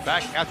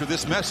 Back after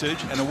this message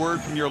and a word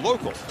from your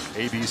local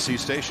ABC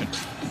station.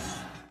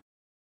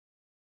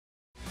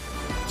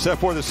 Set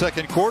for the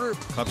second quarter.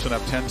 Clemson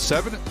up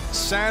 10-7.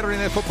 Saturday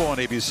Night Football on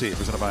ABC,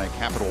 presented by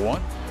Capital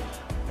One.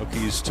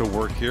 Hokies to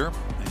work here.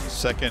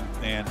 2nd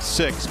and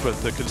 6. But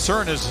the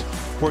concern is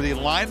for the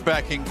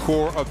linebacking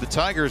core of the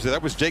Tigers.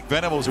 That was Jake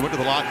Venables who went to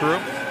the locker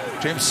room.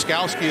 James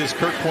Skalski, as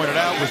Kirk pointed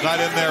out, was not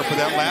in there for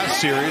that last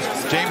series.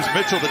 James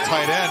Mitchell, the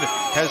tight end,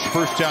 has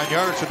first down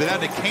yardage. So they down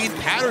to Kane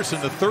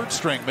Patterson, the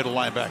third-string middle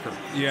linebacker.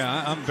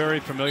 Yeah, I'm very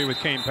familiar with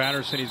Kane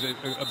Patterson. He's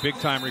a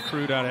big-time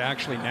recruit out of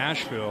actually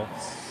Nashville.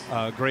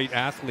 Great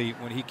athlete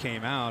when he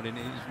came out, and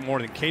he's more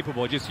than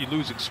capable. Just you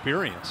lose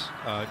experience.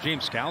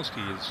 James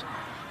Skalski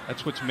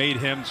that's what's made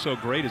him so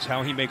great, is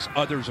how he makes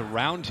others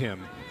around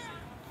him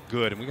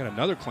good. And we got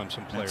another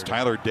Clemson player. It's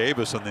Tyler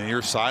Davis on the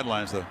near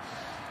sidelines, the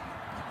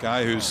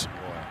guy who's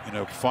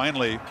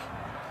finally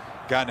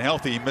gotten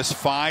healthy. He missed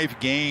 5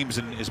 games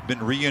and has been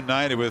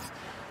reunited with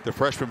the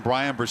freshman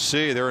Brian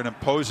Bresee. They're an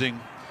imposing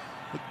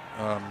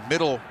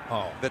middle.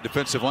 That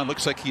defensive line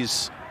looks like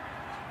he's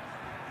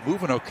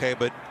moving okay,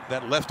 but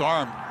that left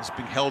arm is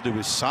being held to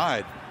his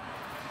side.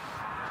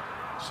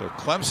 So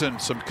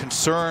Clemson, some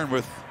concern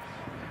with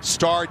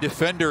star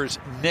defenders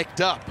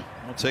nicked up.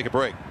 We'll take a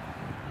break.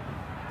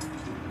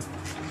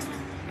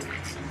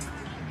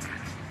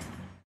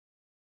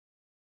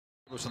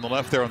 Was on the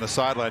left there on the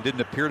sideline,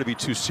 didn't appear to be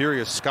too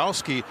serious.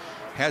 Skalski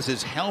has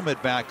his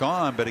helmet back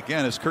on, but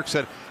again, as Kirk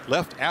said,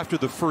 left after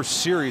the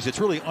first series. It's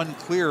really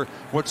unclear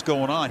what's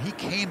going on. He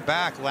came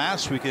back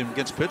last weekend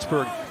against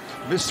Pittsburgh,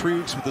 missed 3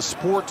 weeks with a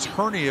sports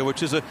hernia,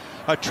 which is a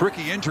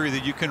tricky injury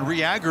that you can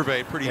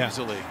re-aggravate pretty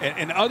easily.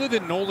 And other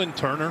than Nolan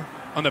Turner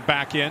on the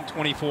back end,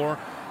 24,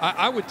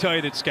 I would tell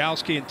you that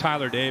Skalski and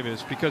Tyler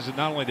Davis, because of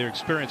not only their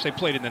experience, they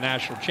played in the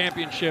national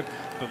championship,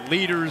 the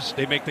leaders,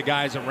 they make the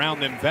guys around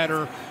them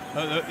better.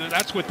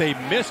 That's what they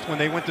missed when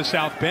they went to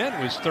South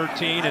Bend, was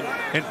 13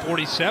 and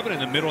 47 in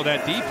the middle of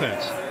that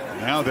defense.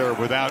 Now they're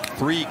without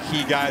 3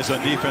 key guys on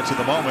defense at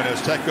the moment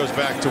as Tech goes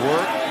back to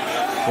work.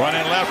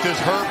 Running left is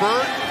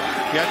Herbert.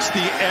 Gets the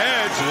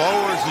edge,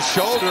 lowers the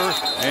shoulder,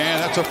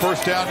 and that's a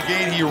first down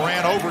gain. He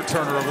ran over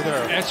Turner over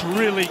there. That's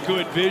really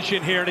good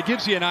vision here, and it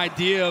gives you an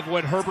idea of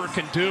what Herbert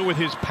can do with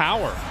his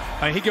power.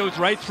 He goes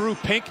right through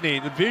Pinckney.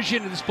 The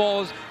vision of this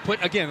ball is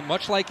put, again,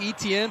 much like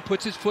Etienne,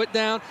 puts his foot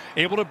down,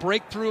 able to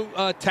break through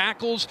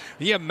tackles.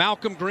 You have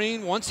Malcolm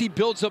Green. Once he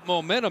builds up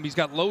momentum, he's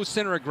got low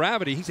center of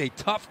gravity. He's a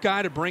tough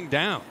guy to bring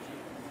down.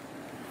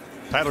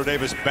 Tyler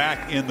Davis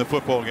back in the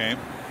football game.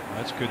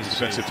 That's good to see.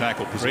 Defensive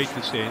tackle position.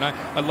 Great to see. And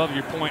I love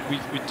your point.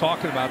 We're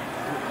talking about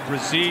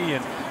Bresee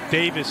and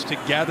Davis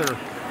together.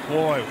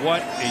 Boy,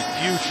 what a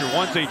future.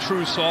 One's a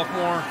true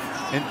sophomore,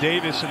 and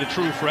Davis and a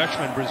true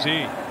freshman,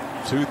 Bresee.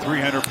 2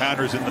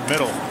 300-pounders in the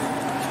middle.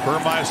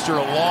 Burmeister,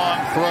 a long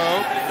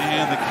throw,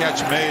 And the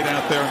catch made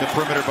out there in the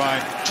perimeter by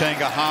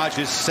Changa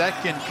Hodges'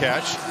 second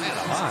catch.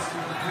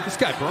 This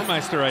guy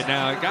Burmeister right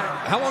now,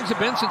 how long has it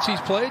been since he's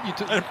played?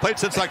 Hasn't played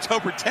since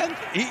October 10th.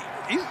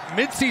 He's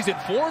mid-season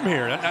form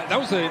here. That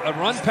was a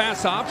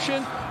run-pass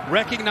option.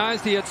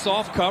 Recognized he had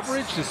soft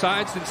coverage.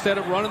 Decides instead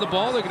of running the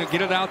ball, they're going to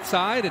get it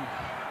outside and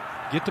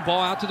get the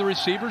ball out to the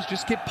receivers.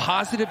 Just get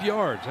positive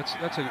yards.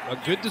 That's a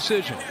good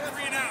decision.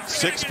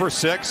 6 for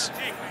 6.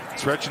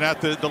 Stretching out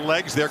the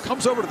legs there.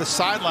 Comes over to the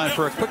sideline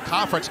for a quick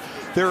conference.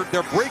 They're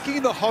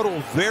breaking the huddle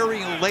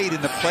very late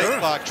in the play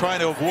clock, trying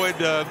to avoid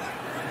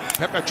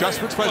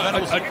adjustments by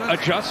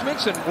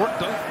adjustments and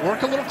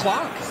work a little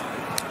clock.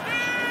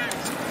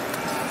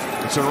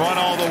 It's a run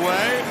all the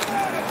way,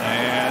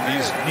 and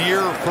he's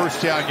near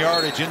first down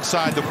yardage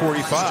inside the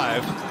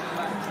 45.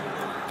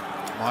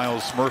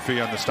 Miles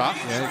Murphy on the stop.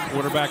 Yeah,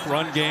 quarterback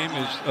run game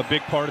is a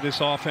big part of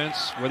this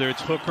offense. Whether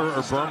it's Hooker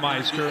or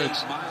Burmeister, it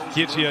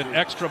gives you an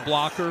extra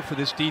blocker for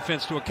this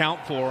defense to account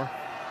for.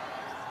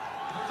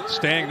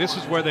 This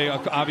is where they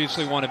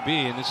obviously want to be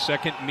in this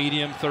second,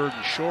 medium, third,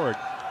 and short.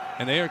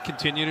 And they are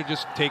continuing to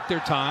just take their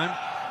time.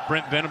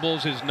 Brent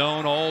Venables is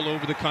known all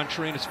over the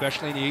country, and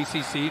especially in the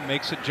ACC,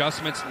 makes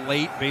adjustments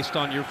late based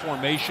on your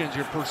formations,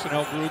 your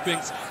personnel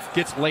groupings,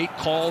 gets late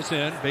calls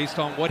in based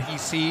on what he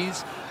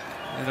sees.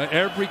 And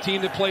every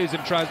team that plays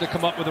him tries to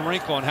come up with a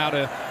wrinkle on how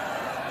to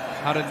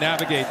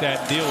navigate that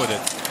and deal with it.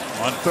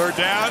 On third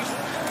down,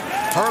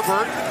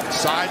 Herbert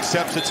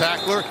sidesteps the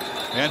tackler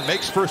and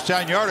makes first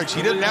down yardage.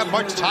 He didn't have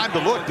much time to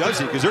look, does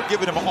he? Because they're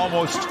giving him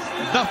almost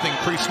nothing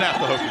pre-snap,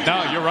 the Hokies.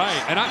 No, you're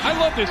right. And I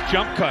love this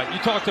jump cut. You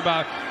talked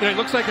about, it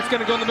looks like it's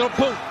going to go in the middle.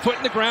 Boom, foot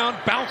in the ground,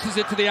 bounces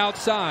it to the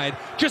outside.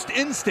 Just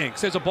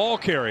instincts as a ball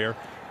carrier.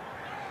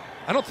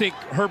 I don't think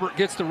Herbert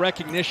gets the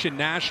recognition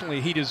nationally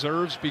he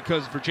deserves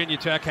because Virginia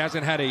Tech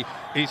hasn't had a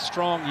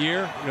strong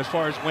year as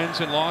far as wins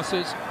and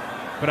losses.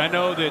 But I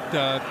know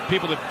that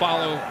people that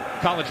follow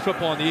college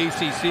football in the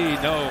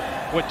ACC know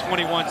what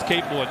 21's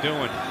capable of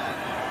doing.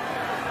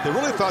 They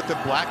really thought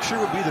that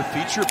Blacksburg would be the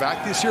feature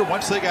back this year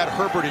once they got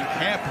Herbert in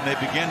camp and they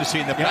began to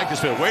see in the practice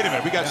field, wait a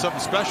minute, we got something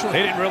special.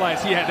 They didn't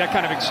realize he had that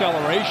kind of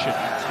acceleration.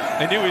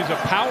 They knew he was a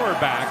power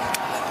back.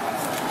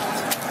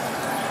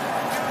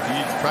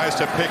 He tries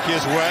to pick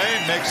his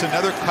way, makes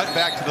another cut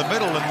back to the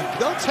middle, and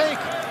they'll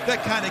take that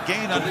kind of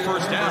gain on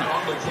first down.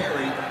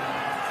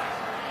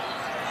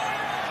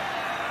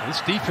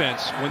 This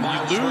defense, when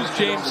you lose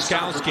James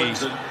Skalski,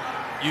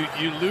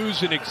 you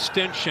lose an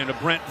extension of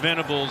Brent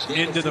Venables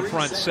into the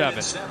front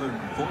seven.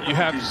 You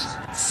have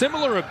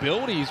similar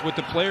abilities with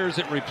the players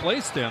that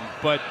replaced them,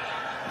 but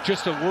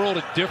just a world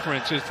of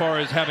difference as far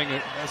as having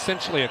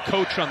essentially a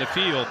coach on the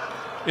field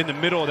in the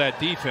middle of that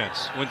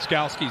defense when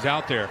Skalski's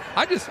out there.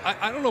 I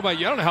don't know about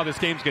you. I don't know how this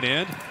game's going to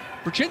end.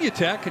 Virginia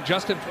Tech and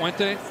Justin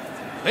Fuente,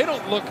 they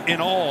don't look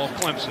in awe of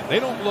Clemson. They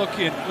don't look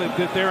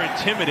that they're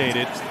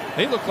intimidated.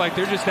 They look like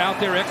they're just out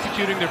there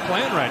executing their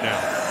plan right now.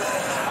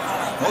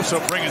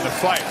 Also bringing the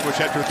fight, which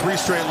after 3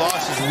 straight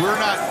losses, we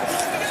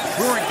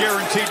weren't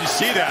guaranteed to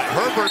see that.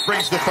 Herbert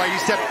brings the fight. He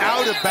stepped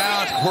out of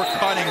bounds before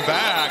cutting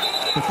back.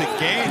 But the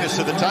gain is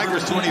to the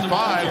Tigers 25,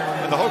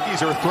 and the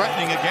Hokies are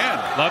threatening again.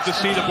 Love to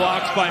see the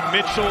blocks by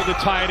Mitchell, the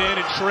tight end,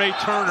 and Trey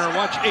Turner.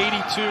 Watch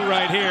 82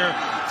 right here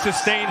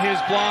sustain his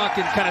block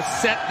and kind of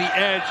set the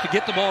edge to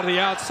get the ball to the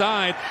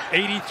outside.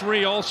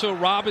 83 also,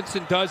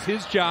 Robinson does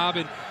his job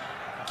and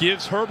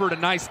gives Herbert a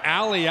nice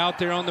alley out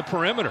there on the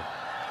perimeter.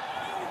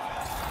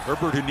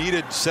 Herbert, who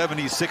needed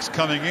 76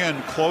 coming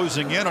in,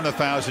 closing in on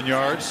 1,000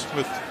 yards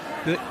with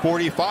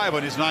 45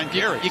 on his 9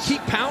 carries. You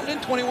keep pounding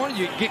 21.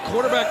 You get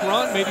quarterback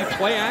run, maybe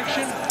play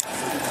action.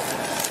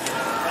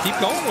 Keep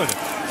going with it.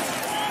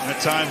 That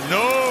time,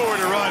 nowhere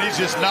to run. He's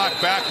just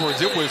knocked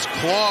backwards. It was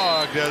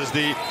clogged as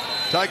the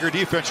Tiger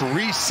defense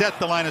reset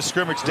the line of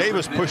scrimmage.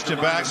 Davis pushed him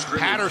back.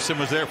 Patterson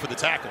was there for the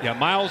tackle. Yeah,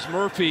 Miles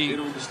Murphy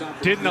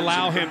didn't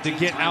allow him to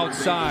get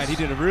outside. He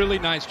did a really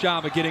nice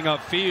job of getting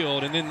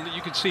upfield, and then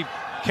you can see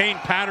Kane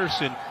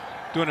Patterson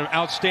doing an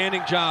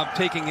outstanding job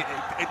taking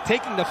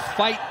the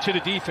fight to the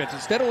defense.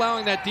 Instead of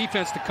allowing that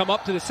defense to come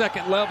up to the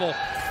second level,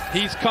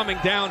 he's coming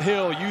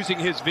downhill using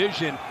his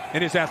vision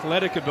and his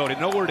athletic ability.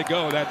 Nowhere to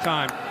go that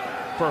time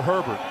for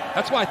Herbert.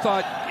 That's why I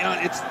thought,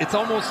 it's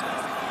almost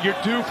you're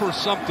due for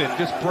something.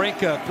 Just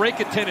break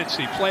a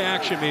tendency, play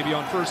action maybe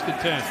on 1st and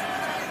 10.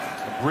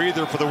 A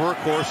breather for the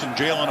workhorse and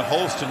Jalen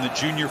Holston, the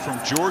junior from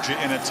Georgia,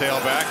 in a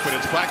tailback, but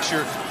it's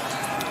Blacksburg.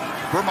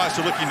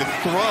 Burmeister looking to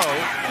throw,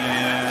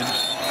 and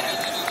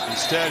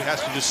instead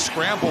has to just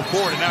scramble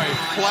forward, and now a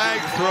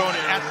flag thrown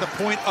at the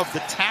point of the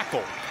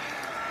tackle.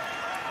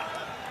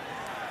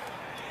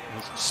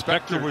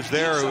 Spector was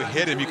there who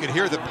hit him. You could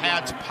hear the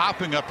pads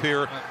popping up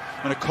here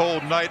on a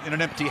cold night in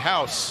an empty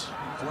house.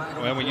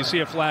 Well, when you see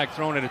a flag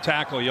thrown at a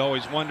tackle, you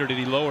always wonder, did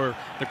he lower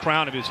the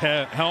crown of his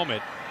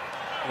helmet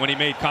when he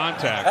made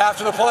contact?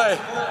 After the play,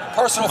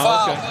 personal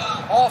foul. Okay.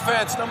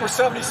 Offense, number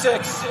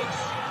 76,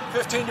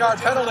 15-yard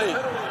penalty.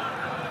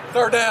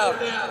 3rd down.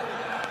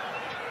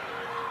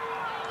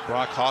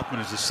 Brock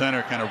Hoffman is the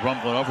center, kind of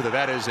rumbling over there.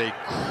 That is a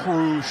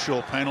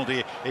crucial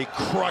penalty, a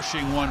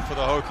crushing one for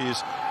the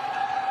Hokies.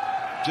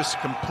 just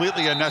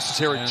completely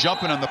unnecessary. Yeah.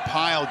 Jumping on the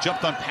pile,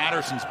 jumped on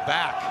Patterson's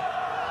back.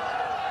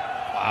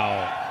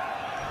 Wow.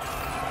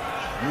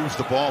 Moves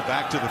the ball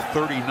back to the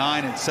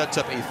 39 and sets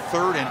up a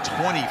 3rd and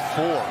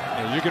 24.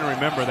 Yeah, you're going to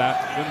remember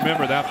that. You'll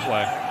remember that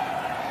play.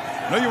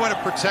 I know you want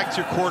to protect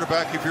your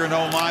quarterback if you're an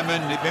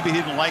O-lineman. Maybe he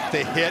didn't like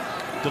the hit,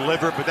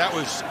 deliver, but that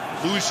was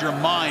lose your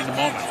mind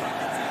moment.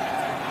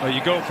 Well,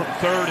 you go from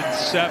 3rd and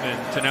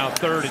 7 to now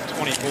 3rd and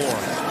 24.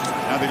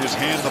 Now they just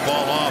hand the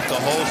ball off to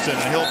Holston,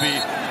 and he'll be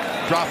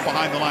dropped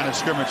behind the line of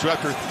scrimmage. So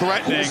after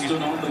threatening,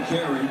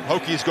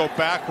 Hokies go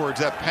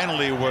backwards. That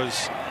penalty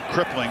was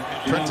crippling.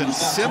 Trenton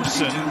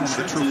Simpson,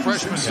 the true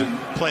freshman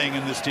playing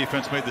in this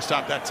defense, made the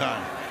stop that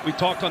time. We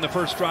talked on the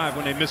first drive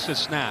when they missed a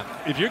snap.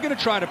 If you're going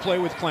to try to play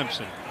with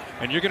Clemson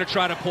and you're going to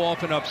try to pull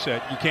off an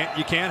upset, you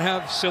can't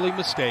have silly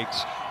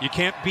mistakes. You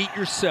can't beat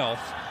yourself.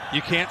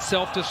 You can't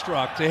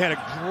self-destruct. They had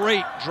a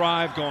great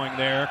drive going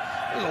there.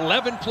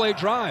 11-play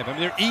drive. I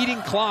mean, they're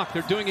eating clock.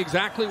 They're doing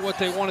exactly what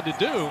they wanted to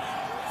do.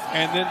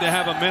 And then to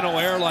have a mental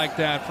error like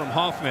that from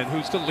Hoffman,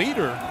 who's the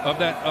leader of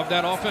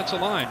that offensive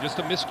line, just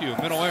a miscue,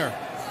 mental error.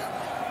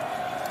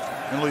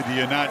 Not only do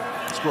you not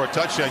score a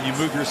touchdown, you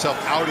move yourself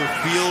out of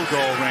field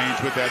goal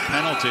range with that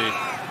penalty.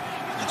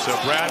 And so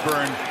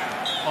Bradburn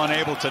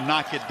unable to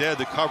knock it dead.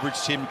 The coverage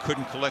team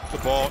couldn't collect the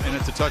ball, and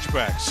it's a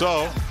touchback.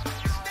 So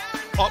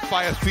up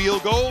by a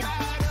field goal.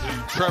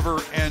 The Trevor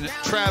and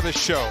Travis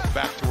show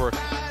back to work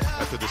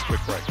after this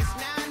quick break.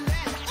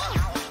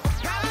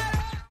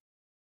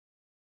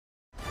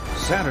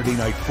 Saturday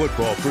Night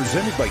Football,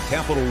 presented by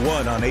Capital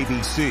One on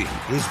ABC,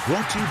 is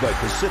brought to you by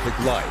Pacific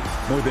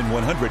Life. More than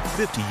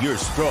 150 years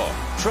strong.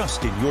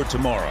 Trust in your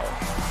tomorrow.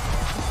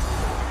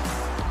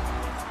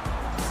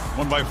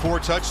 Won by 4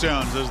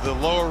 touchdowns as the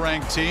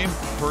lower-ranked team.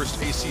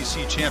 First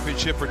ACC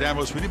championship for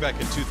Dabo Swinney back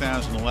in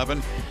 2011,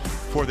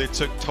 before they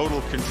took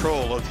total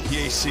control of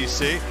the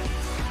ACC.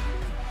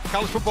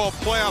 College Football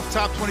Playoff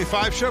Top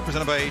 25 show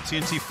presented by AT&T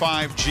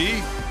 5G.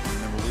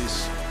 And the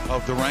release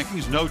of the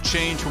rankings. No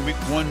change from week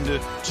 1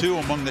 to 2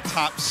 among the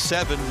top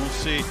 7. We'll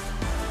see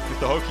if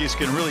the Hokies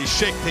can really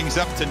shake things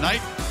up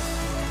tonight.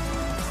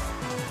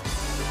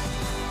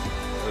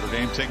 Notre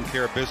Dame taking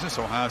care of business.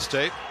 Ohio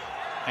State,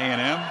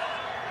 A&M,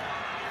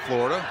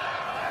 Florida.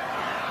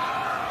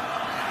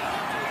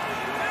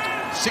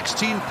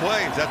 16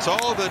 plays. That's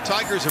all the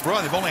Tigers have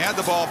run. They've only had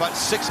the ball about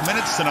 6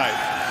 minutes tonight.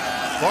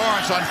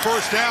 Lawrence on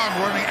first down,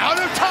 running out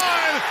of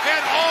time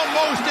and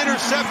almost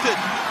intercepted.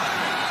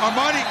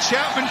 Armani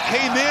Chapman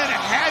came in,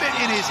 had it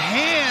in his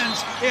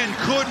hands, and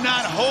could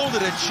not hold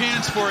it. A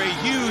chance for a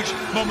huge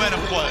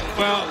momentum play.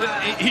 Well,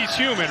 he's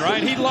human,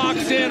 right? He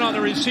locks in on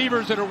the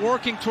receivers that are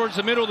working towards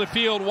the middle of the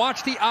field.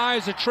 Watch the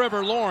eyes of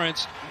Trevor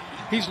Lawrence.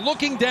 He's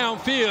looking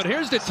downfield.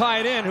 Here's the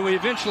tight end who he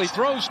eventually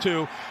throws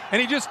to, and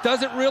he just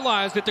doesn't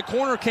realize that the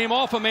corner came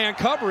off a man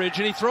coverage,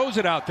 and he throws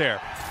it out there.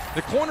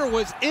 The corner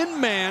was in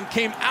man,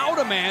 came out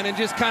of man, and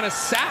just kind of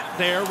sat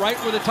there right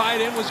where the tight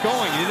end was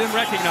going. He didn't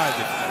recognize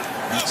it.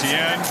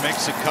 Etienne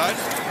makes a cut,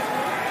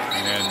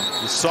 and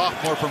the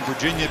sophomore from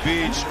Virginia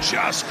Beach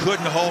just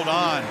couldn't hold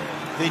on.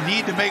 They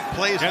need to make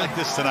plays like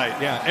this tonight.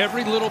 Yeah,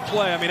 every little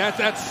play. I mean,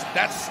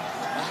 that's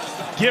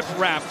gift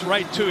wrapped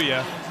right to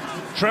you.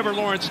 Trevor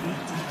Lawrence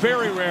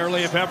very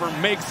rarely, if ever,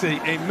 makes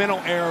a mental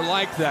error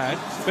like that.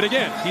 But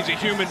again, he's a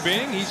human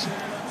being.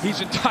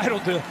 He's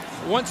entitled to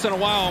once in a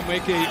while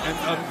make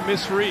a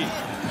misread.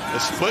 A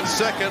split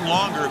second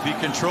longer if he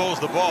controls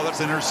the ball. That's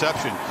an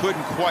interception.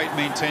 Couldn't quite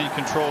maintain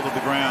control of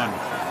the ground.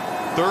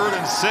 3rd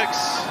and 6.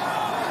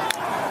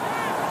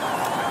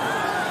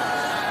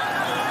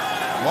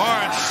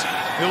 Lawrence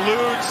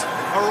eludes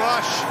a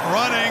rush,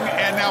 running,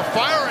 and now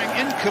firing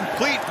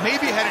incomplete.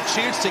 Maybe had a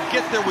chance to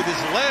get there with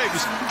his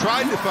legs.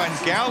 Tried to find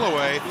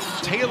Galloway.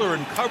 Taylor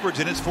in coverage,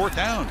 and it's 4th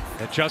down.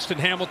 And Justin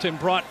Hamilton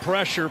brought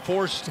pressure,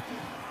 forced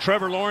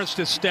Trevor Lawrence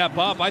to step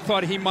up. I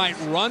thought he might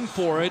run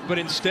for it, but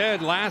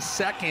instead, last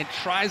second,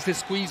 tries to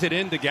squeeze it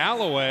into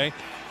Galloway.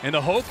 And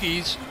the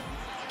Hokies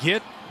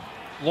get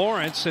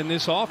Lawrence and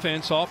this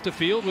offense off the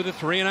field with a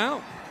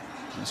 3-and-out.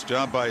 Nice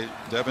job by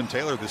Devin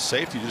Taylor, the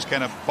safety, just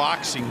kind of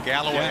boxing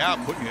Galloway out,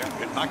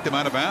 it knocked him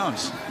out of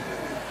bounds.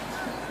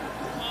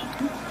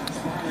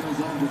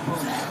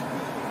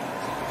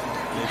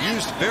 They've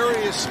used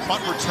various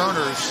punt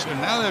returners, and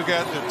now they've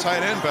got the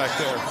tight end back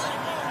there.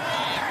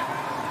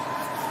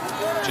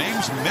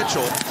 James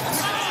Mitchell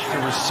to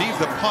receive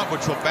the punt,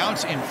 which will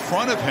bounce in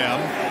front of him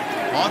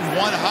on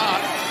one hop.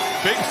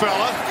 Big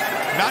fella,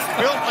 not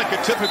built like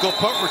a typical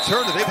punt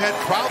returner. They've had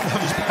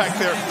problems back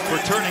there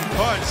returning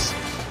punts.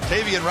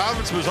 Tavian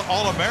Robinson was an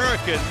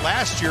All-American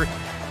last year.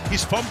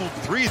 He's fumbled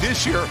 3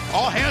 this year.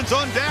 All hands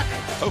on deck.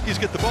 Hokies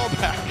get the ball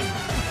back.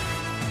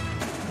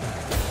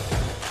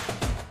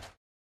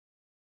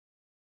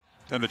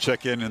 Time to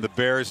check in the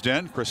Bears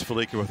den. Chris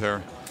Fallica with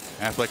our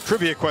Affleck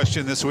trivia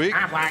question this week.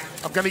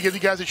 I'm going to give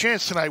you guys a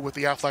chance tonight with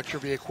the Affleck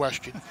trivia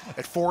question.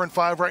 At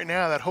 4-5 right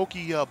now, that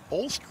Hokie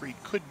bowl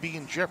streak could be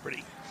in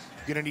jeopardy.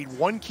 You're going to need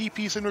one key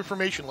piece of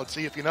information. Let's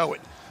see if you know it.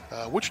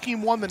 Which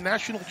team won the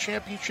national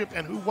championship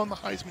and who won the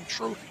Heisman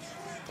Trophy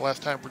the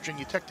last time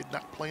Virginia Tech did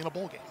not play in a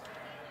bowl game?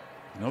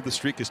 I know the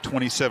streak is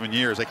 27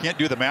 years. I can't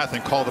do the math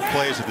and call the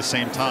plays at the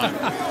same time.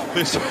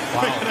 This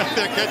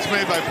catch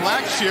made by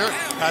Blacksburg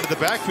out of the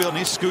backfield, and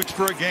he scoots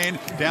for a gain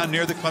down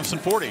near the Clemson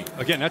 40.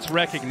 Again, that's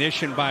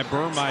recognition by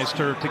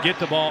Burmeister to get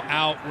the ball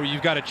out where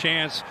you've got a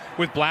chance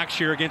with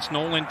Blacksburg against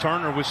Nolan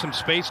Turner with some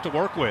space to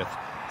work with.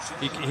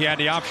 He had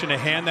the option to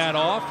hand that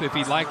off if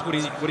he liked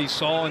what he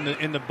saw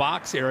in the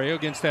box area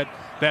against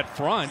that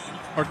front,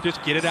 or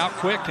just get it out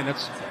quick. And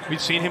we've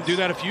seen him do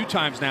that a few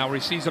times now, where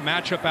he sees a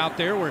matchup out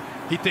there where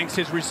he thinks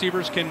his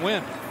receivers can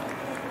win.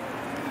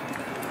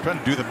 I'm trying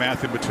to do the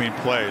math in between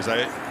plays.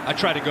 I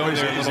try to go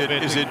there a little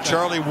bit. Is it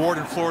Charlie Ward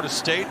in Florida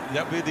State?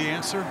 That would be the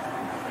answer.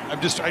 I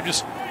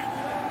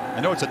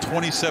know it's a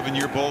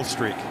 27-year bowl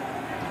streak.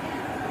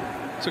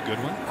 It's a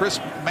good one. Chris,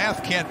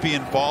 math can't be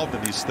involved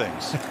in these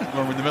things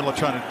when we're in the middle of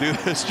trying to do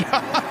this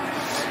job.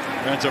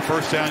 And it's a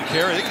first down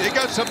carry. They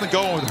got something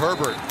going with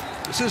Herbert.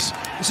 This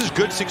is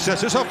good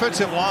success. This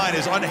offensive line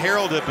is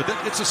unheralded, but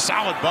it's a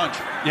solid bunch.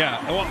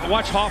 Yeah,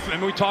 watch Hoffman. I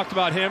mean, we talked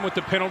about him with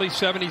the penalty,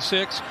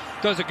 76.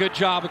 Does a good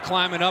job of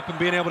climbing up and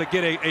being able to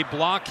get a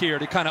block here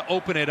to kind of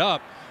open it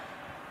up.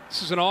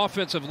 This is an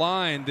offensive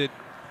line that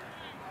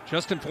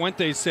Justin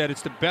Fuentes said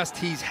it's the best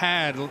he's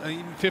had.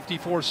 Even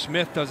 54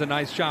 Smith does a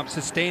nice job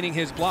sustaining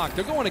his block.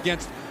 They're going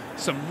against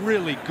some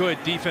really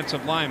good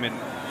defensive linemen.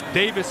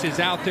 Davis is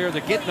out there.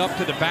 They're getting up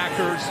to the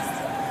backers.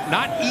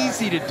 Not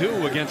easy to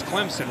do against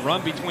Clemson.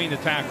 Run between the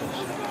tackles.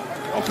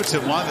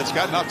 Offensive line that's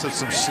gotten up to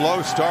some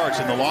slow starts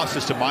in the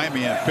losses to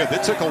Miami and Pitt.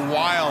 It took a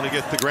while to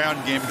get the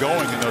ground game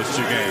going in those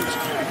two games.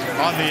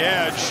 On the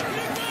edge,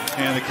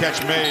 and the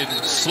catch made,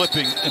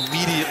 slipping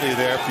immediately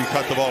there after you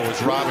cut the ball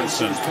was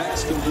Robinson.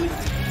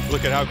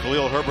 Look at how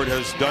Khalil Herbert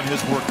has done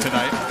his work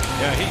tonight.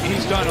 Yeah,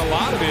 he's done a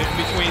lot of it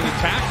between the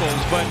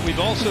tackles, but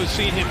we've also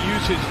seen him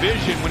use his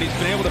vision when he's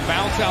been able to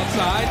bounce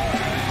outside,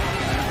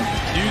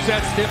 use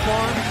that stiff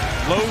arm,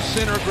 low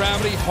center of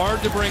gravity,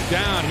 hard to bring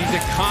down. He's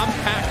a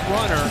compact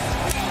runner,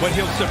 but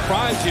he'll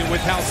surprise you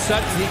with how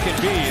sudden he can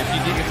be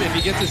if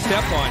he gets a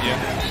step on you.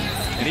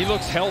 And he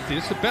looks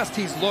healthy. It's the best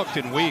he's looked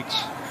in weeks.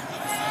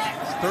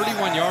 It's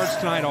 31 yards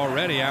tonight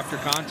already after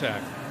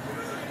contact.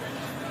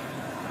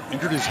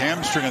 Injured his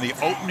hamstring on the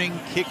opening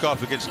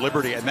kickoff against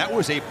Liberty, and that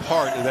was a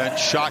part of that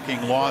shocking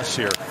loss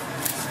here.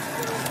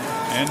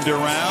 End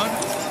around,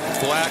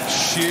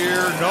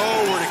 Blacksburg,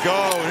 nowhere to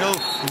go.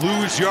 He'll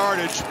lose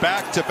yardage,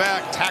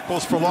 back-to-back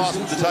tackles for loss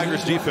with the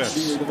Tigers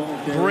defense.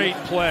 Great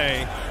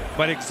play,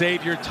 but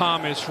Xavier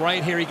Thomas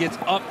right here, he gets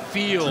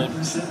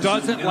upfield,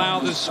 doesn't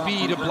allow the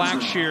speed of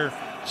Blacksburg.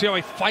 See how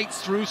he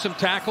fights through some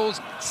tackles,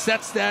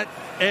 sets that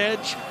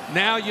edge.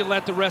 Now you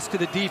let the rest of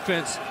the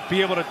defense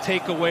be able to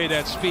take away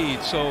that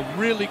speed. So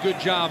really good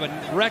job in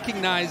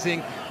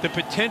recognizing the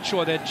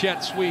potential of that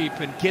jet sweep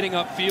and getting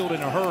upfield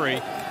in a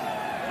hurry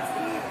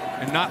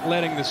and not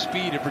letting the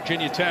speed of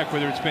Virginia Tech,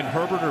 whether it's been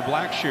Herbert or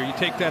Blacksburg, you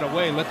take that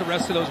away. Let the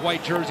rest of those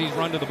white jerseys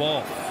run to the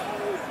ball.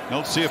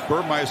 Let's see if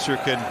Burmeister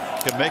can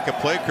make a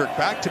play. Kirk,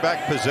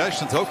 back-to-back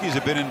possessions. Hokies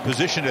have been in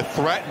position to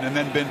threaten and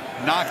then been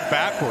knocked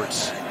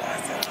backwards.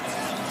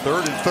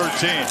 3rd and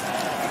 13.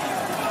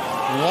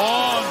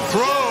 Long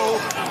throw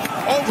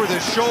over the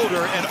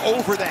shoulder and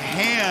over the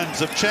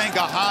hands of Changa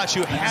Hodge,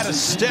 who had a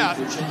step.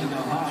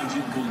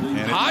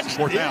 And Hodge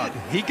did.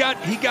 He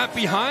got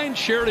behind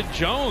Sheridan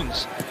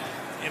Jones.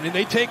 I mean,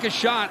 they take a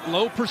shot,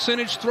 low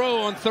percentage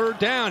throw on 3rd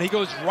down. He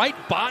goes right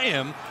by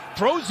him,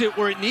 throws it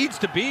where it needs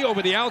to be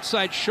over the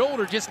outside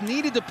shoulder. Just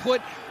needed to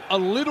put a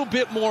little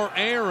bit more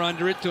air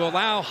under it to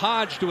allow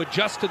Hodge to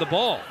adjust to the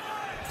ball.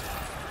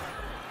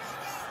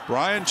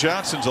 Brian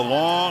Johnson's a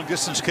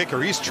long-distance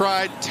kicker. He's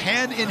tried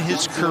 10 in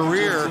his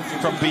career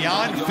from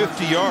beyond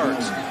 50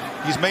 yards.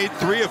 He's made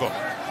 3 of them.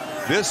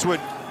 This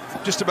would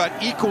just about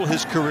equal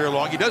his career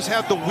long. He does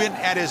have the win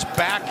at his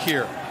back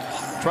here,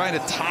 trying to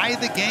tie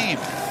the game.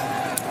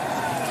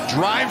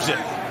 Drives it.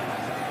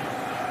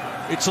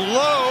 It's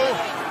low,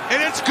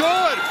 and it's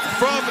good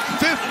from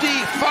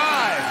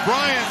 55.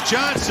 Brian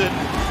Johnson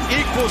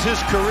equals his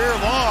career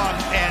long,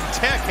 and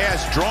Tech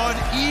has drawn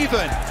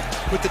even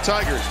with the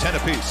Tigers, 10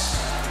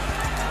 apiece.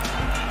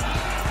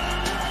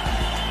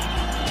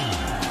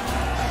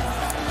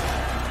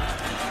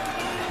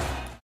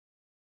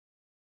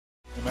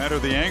 No matter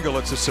the angle,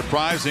 it's a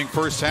surprising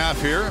first half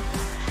here.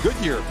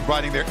 Goodyear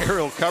providing their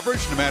aerial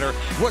coverage. No matter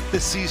what the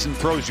season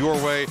throws your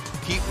way,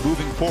 keep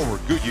moving forward.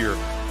 Goodyear,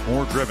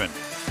 more driven.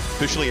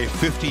 Officially a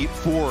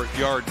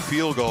 54-yard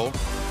field goal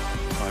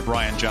by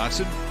Brian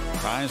Johnson.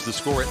 Ties the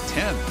score at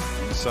 10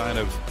 inside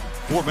of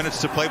 4 minutes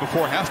to play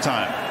before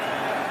halftime.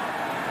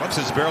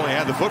 Clemson's barely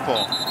had the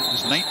football.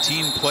 Just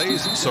 19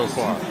 plays so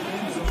far.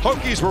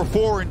 Hokies were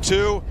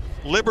 4-2.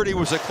 Liberty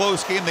was a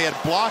close game. They had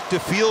blocked a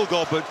field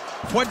goal, but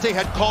Fuente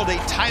had called a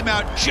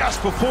timeout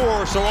just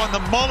before, so on the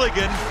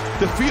mulligan,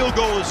 the field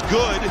goal is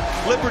good.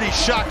 Liberty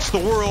shocks the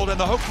world, and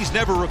the Hokies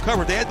never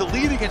recovered. They had the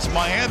lead against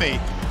Miami,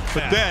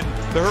 but then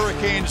the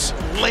Hurricanes'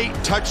 late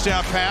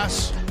touchdown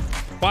pass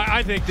Well,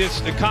 I think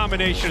the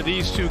combination of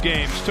these two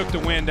games took the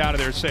wind out of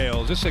their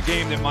sails. This is a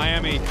game that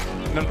Miami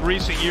in the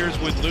recent years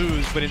would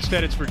lose, but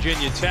instead it's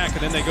Virginia Tech,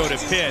 and then they go to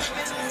Pitt,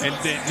 and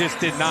they just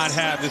did not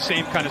have the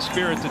same kind of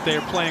spirit that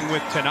they're playing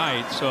with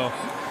tonight. So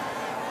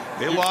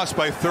they lost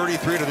by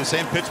 33 to the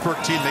same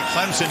Pittsburgh team that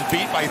Clemson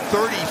beat by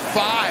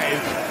 35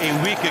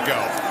 a week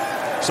ago.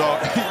 So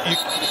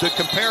the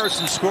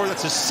comparison score,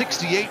 that's a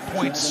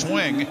 68-point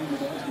swing.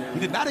 We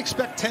did not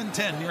expect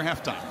 10-10 near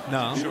halftime.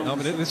 No,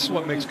 but this is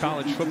what makes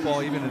college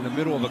football, even in the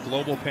middle of a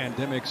global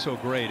pandemic, so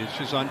great. It's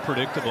just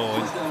unpredictable.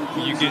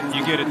 And you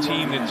get a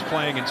team that's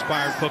playing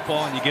inspired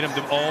football, and you get them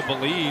to all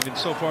believe. And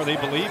so far, they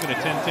believe in a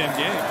 10-10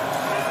 game.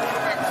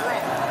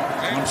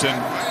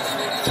 Clemson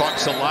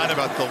talks a lot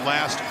about the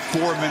last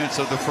 4 minutes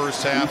of the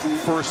first half,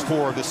 first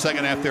 4 of the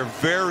second half. They're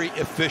very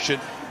efficient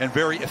and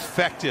very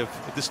effective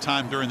at this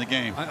time during the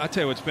game. I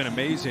tell you what's been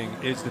amazing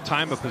is the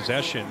time of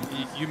possession.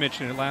 You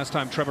mentioned it last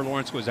time Trevor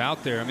Lawrence was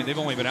out there. I mean, they've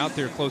only been out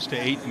there close to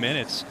 8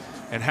 minutes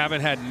and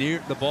haven't had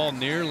the ball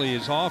nearly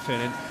as often.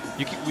 And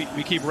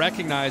we keep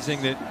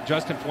recognizing that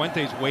Justin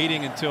Fuente's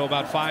waiting until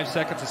about 5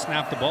 seconds to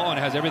snap the ball, and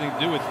it has everything to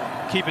do with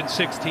keeping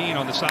 16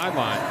 on the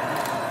sideline.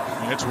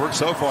 And it's worked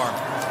so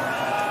far.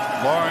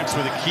 Lawrence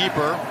with a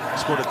keeper,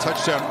 scored a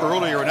touchdown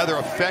earlier, another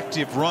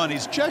effective run.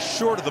 He's just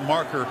short of the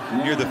marker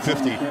near the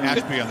 50.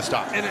 Ashby on the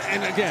stop.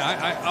 And again,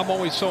 I'm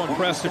always so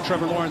impressed that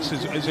Trevor Lawrence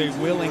is a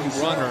willing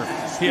runner.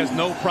 He has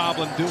no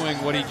problem doing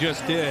what he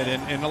just did.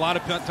 And a lot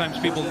of times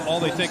people,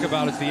 all they think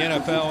about is the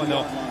NFL,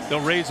 and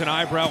they'll raise an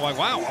eyebrow like,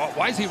 wow,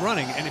 why is he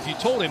running? And if you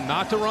told him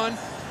not to run,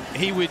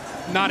 he would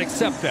not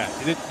accept that.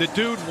 The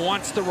dude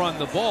wants to run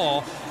the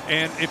ball.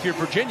 And if you're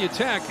Virginia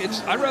Tech,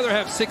 I'd rather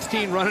have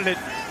 16 running it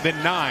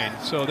than 9.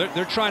 So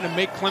they're trying to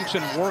make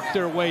Clemson work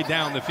their way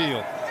down the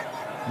field.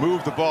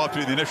 Move the ball to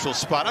the initial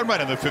spot. I'm right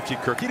on the 50,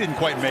 Kirk. He didn't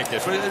quite make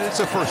it, but it's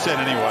a first in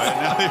anyway.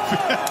 Now they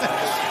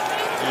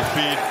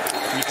feed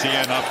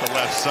Etienne off the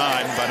left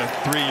side, about a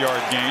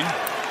 3-yard gain.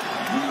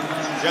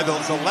 Yeah,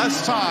 the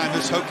less time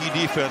this Hokie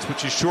defense,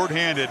 which is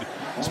shorthanded,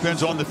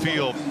 spends on the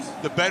field,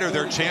 the better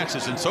their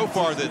chances. And so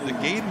far, the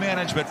game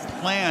management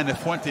plan of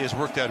Fuente has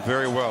worked out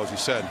very well, as you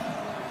said.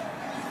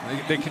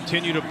 They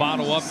continue to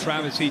bottle up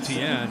Travis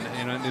Etienne,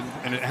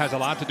 and it has a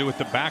lot to do with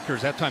the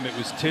backers. That time it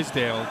was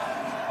Tisdale.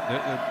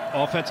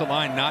 The offensive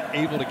line not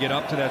able to get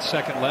up to that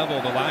second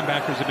level. The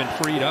linebackers have been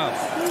freed up.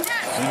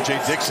 N.J.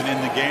 Dixon in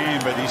the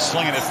game, but he's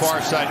slinging it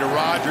far side to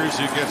Rogers,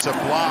 who gets a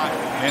block,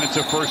 and it's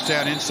a first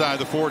down inside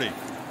the 40.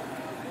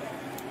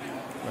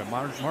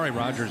 Mari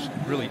Rogers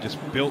really just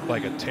built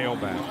like a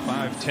tailback.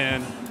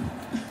 5'10",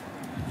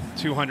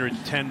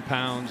 210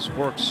 pounds,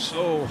 worked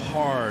so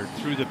hard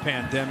through the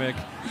pandemic.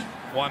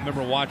 Well, I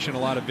remember watching a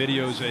lot of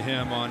videos of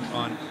him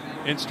on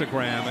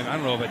Instagram, and I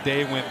don't know if a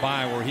day went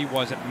by where he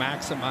wasn't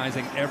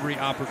maximizing every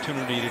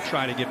opportunity to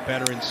try to get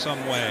better in some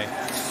way.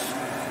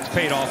 It's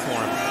paid off for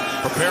him.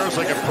 Prepares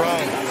like a pro.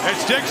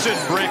 It's Dixon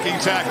breaking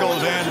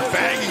tackles and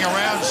banging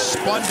around,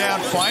 spun down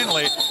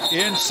finally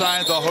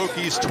inside the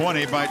Hokies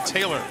 20 by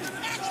Taylor.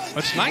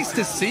 It's nice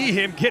to see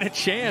him get a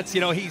chance.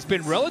 You know, he's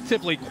been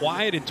relatively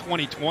quiet in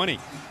 2020.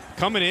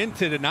 Coming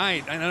into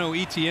tonight, I know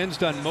Etienne's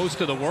done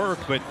most of the work,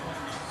 but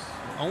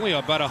only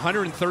about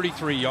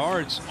 133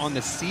 yards on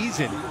the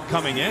season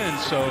coming in.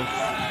 So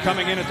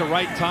coming in at the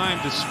right time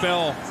to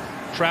spell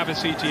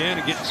Travis Etienne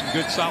and getting some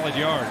good solid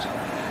yards.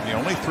 Yeah,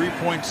 only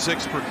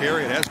 3.6 per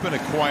carry. It has been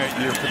a quiet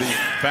year for the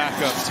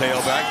backup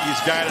tailback.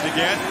 He's got it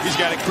again. He's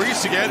got a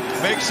crease again.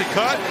 Makes a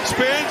cut,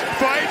 spins,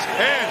 fights,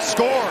 and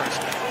scores.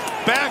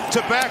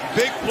 Back-to-back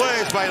big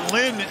plays by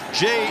Lynn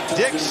J.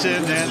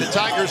 Dixon, and the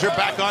Tigers are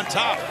back on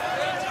top.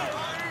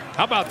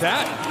 How about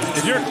that?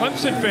 If you're a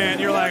Clemson fan,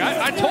 you're like,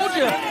 I told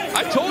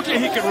you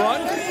he could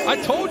run. I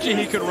told you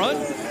he could run.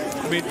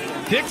 I mean,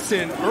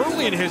 Dixon,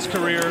 early in his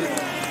career,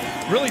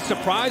 really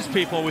surprised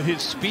people with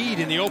his speed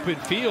in the open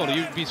field.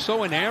 You'd be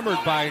so enamored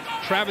by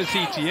Travis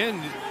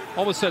Etienne.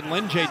 All of a sudden,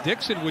 Lynn J.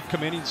 Dixon would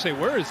come in and say,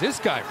 where is this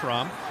guy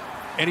from?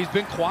 And he's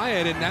been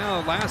quiet, and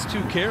now last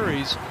 2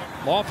 carries,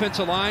 the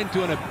offensive line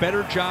doing a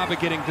better job of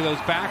getting to those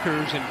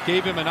backers and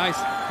gave him a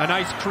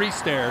nice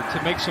crease there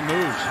to make some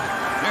moves.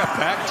 Yeah,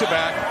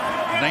 back-to-back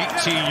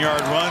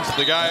 19-yard runs.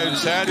 The guy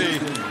who's had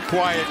a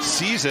quiet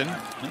season.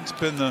 It's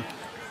been the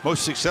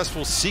most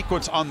successful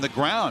sequence on the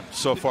ground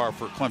so far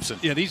for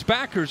Clemson. Yeah, these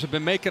backers have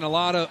been making a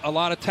lot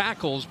of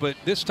tackles, but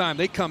this time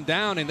they come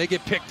down and they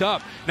get picked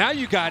up. Now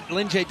you got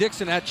Lynn J.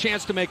 Dixon had a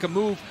chance to make a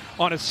move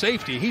on a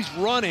safety. He's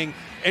running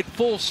at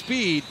full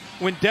speed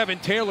when Devin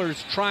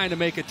Taylor's trying to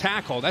make a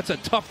tackle. That's a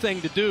tough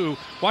thing to do.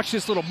 Watch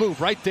this little move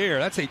right there.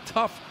 That's a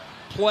tough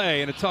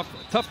play and a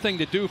tough thing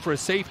to do for a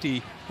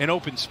safety in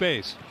open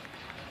space.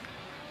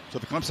 So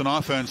the Clemson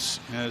offense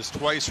has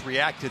twice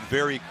reacted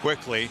very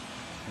quickly.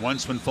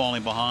 Once when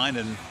falling behind,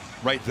 and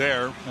right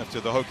there after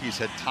the Hokies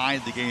had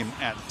tied the game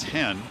at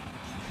 10.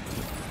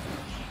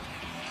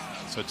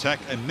 So Tech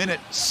a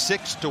minute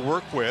 6 to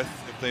work with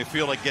if they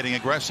feel like getting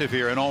aggressive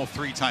here in all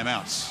 3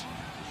 timeouts.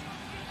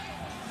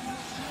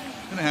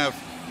 Going to have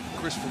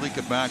Chris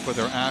Felica back with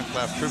our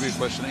AFLAF trivia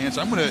question and answer.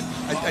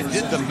 I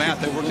did the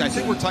math. I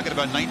think we're talking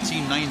about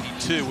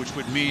 1992, which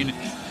would mean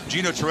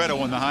Gino Toretto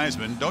won the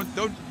Heisman.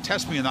 Don't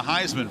test me in the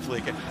Heisman,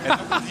 Felica.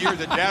 And the year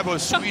that Dabo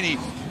Swinney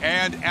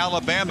and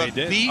Alabama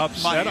beat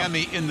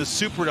Miami in the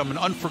Superdome, an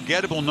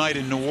unforgettable night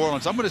in New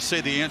Orleans. I'm going to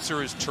say the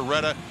answer is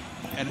Toretto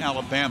and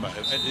Alabama.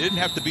 It didn't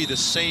have to be the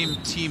same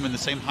team and the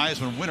same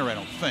Heisman winner, I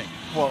don't think.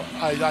 Well,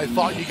 I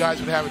thought you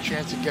guys would have a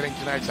chance at getting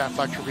tonight's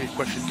AFLAF trivia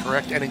question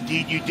correct, and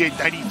indeed you did.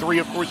 93,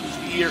 of course, was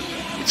the year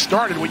it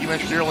started, what you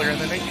mentioned earlier,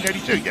 and then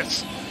 1992,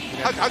 yes.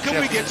 How come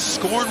we get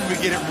scorned when we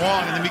get it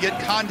wrong, and then we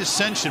get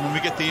condescension when we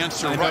get the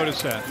answer right? I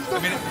noticed that. I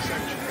mean,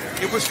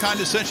 it was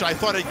condescension. I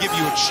thought I'd give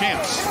you a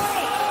chance.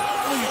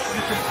 Well,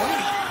 you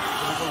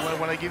complain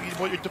when I give you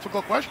a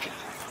difficult question.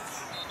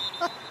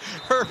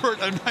 Herbert,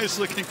 a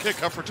nice-looking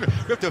kickoff for two.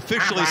 We have to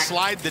officially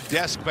slide the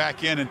desk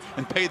back in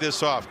and pay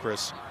this off,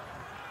 Chris.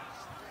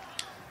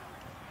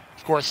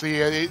 Of course,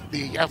 the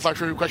AFLAF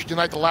trivia question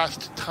tonight, the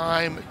last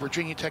time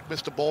Virginia Tech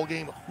missed a bowl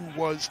game, who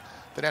was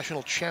the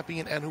national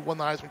champion and who won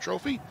the Heisman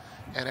Trophy?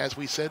 And as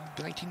we said,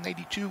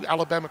 1992,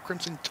 Alabama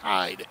Crimson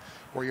tied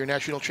for your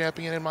national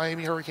champion and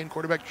Miami Hurricane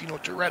quarterback Gino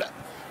Toretto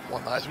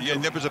won the Heisman Trophy.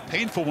 And there was a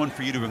painful one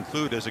for you to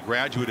include as a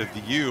graduate of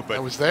the U, but I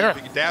was there.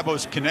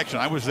 Dabo's connection,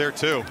 I was there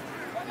too.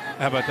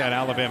 How about that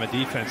Alabama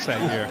defense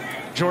that year?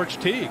 George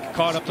Teague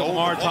caught up to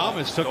Lamar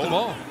Thomas, took the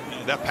ball.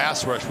 That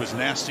pass rush was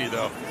nasty,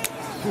 though.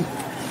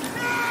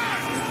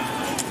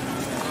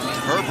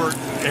 Herbert,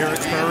 Eric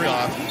Curry.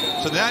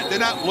 So they're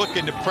not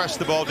looking to press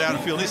the ball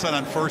downfield, at least not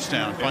on first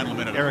down. Final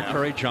minute. Eric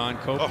Curry, John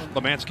Copeland,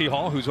 Lemansky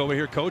Hall, who's over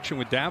here coaching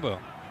with Dabo.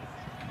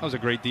 That was a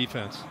great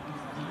defense.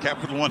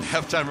 Capital One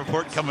halftime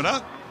report coming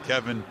up.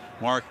 Kevin,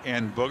 Mark,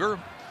 and Booger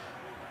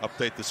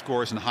update the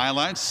scores and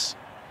highlights.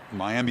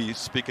 Miami,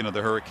 speaking of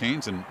the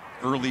Hurricanes, an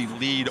early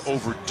lead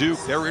over Duke.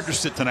 They're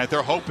interested tonight.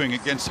 They're hoping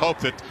against hope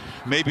that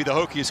maybe the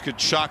Hokies could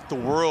shock the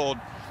world,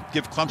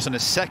 give Clemson a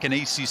second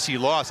ACC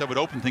loss. That would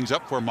open things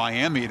up for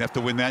Miami. You'd have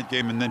to win that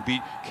game and then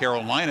beat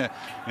Carolina,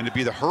 and it'd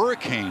be the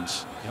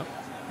Hurricanes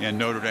and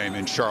Notre Dame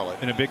in Charlotte.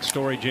 And a big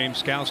story,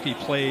 James Skowski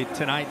played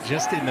tonight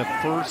just in the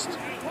first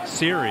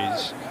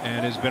series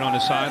and has been on the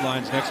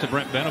sidelines next to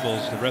Brent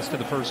Venables the rest of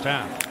the first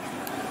half.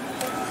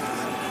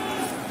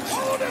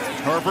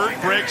 Herbert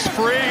breaks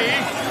free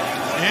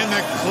in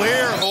the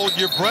clear. Hold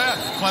your breath,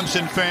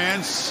 Clemson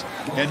fans.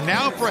 And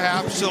now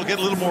perhaps they'll get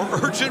a little more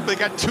urgent. They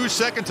got 2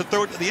 seconds to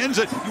throw it to the end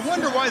zone. You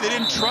wonder why they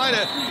didn't try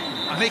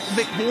to make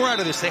more out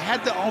of this. They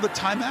had all the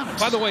timeouts.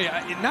 By the way,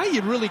 now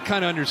you really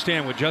kind of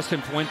understand what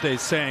Justin Fuente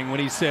is saying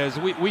when he says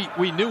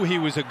we knew he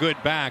was a good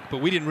back,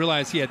 but we didn't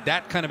realize he had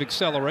that kind of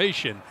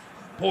acceleration.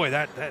 Boy,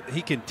 that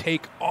he can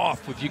take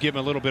off if you give him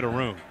a little bit of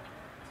room.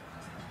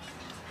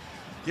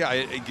 Yeah,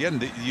 again,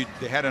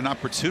 they had an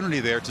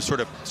opportunity there to sort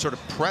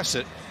of press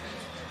it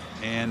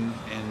and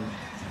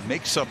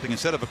make something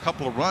instead of a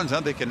couple of runs.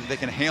 Now they can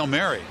Hail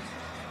Mary.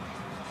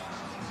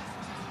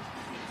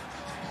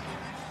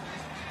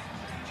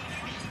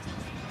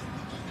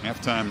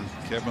 Halftime,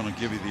 Kevin will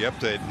give you the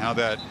update and how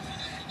that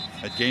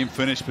game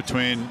finished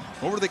between,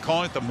 what were they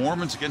calling it, the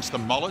Mormons against the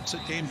Mullets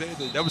at game day?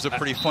 That was a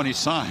pretty funny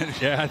sign.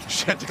 Yeah,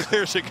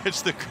 Chanticleers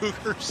against the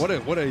Cougars. What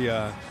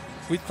a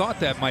we thought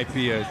that might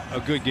be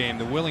a good game.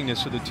 The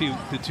willingness of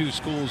the two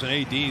schools and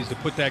ADs to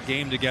put that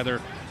game together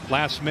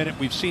last minute.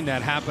 We've seen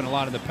that happen a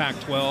lot in the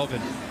Pac-12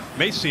 and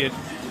may see it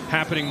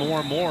happening more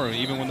and more,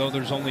 even though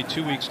there's only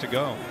 2 weeks to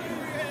go.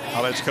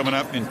 Highlights coming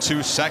up in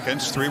 2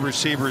 seconds. 3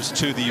 receivers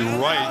to the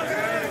right.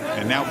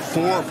 And now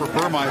 4 for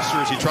Burmeister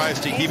as he tries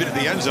to heave it to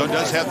the end zone.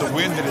 Does have the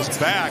wind at his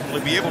back. Will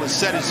he be able to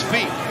set his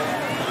feet?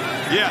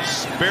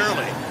 Yes,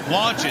 barely.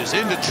 Launches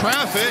into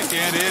traffic,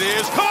 and it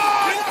is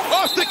caught!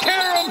 Off the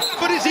carom,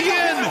 but is he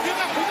in?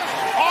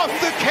 Off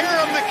the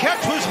carom, the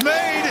catch was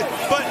made,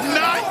 but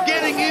not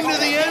getting into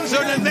the end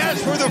zone, and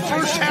that's where the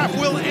first half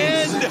will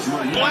end.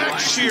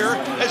 Blackshear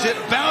as it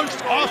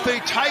bounced off a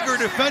Tiger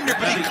defender,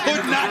 but he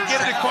could not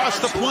get it across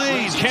the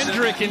plains.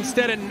 Kendrick,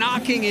 instead of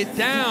knocking it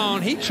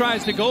down, he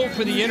tries to go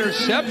for the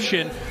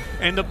interception,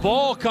 and the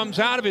ball comes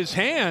out of his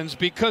hands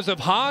because of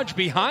Hodge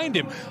behind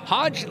him.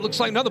 Hodge looks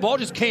like the ball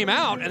just came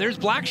out, and there's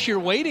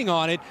Blackshear waiting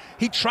on it.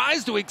 He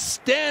tries to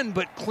extend,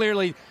 but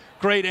clearly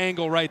great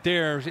angle right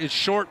there. It's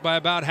short by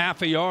about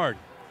half a yard.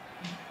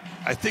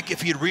 I think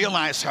if you'd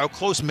realize how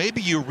close,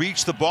 maybe you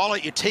reach the ball,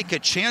 you take a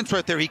chance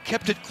right there. He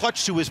kept it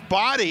clutched to his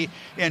body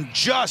and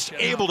just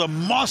able to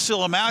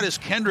muscle him out as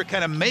Kendrick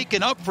kind of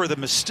making up for the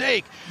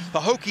mistake. The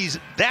Hokies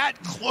that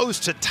close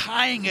to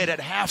tying it at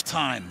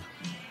halftime.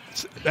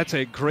 That's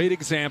a great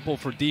example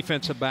for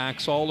defensive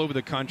backs all over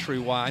the country.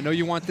 Why? I know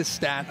you want the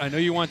stat. I know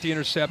you want the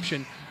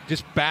interception.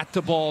 Just bat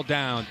the ball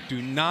down.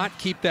 Do not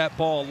keep that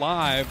ball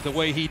live the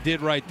way he did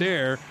right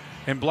there.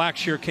 And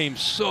Blackshear came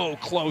so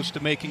close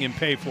to making him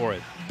pay for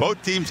it.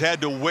 Both teams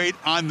had to wait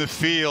on the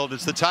field.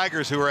 It's the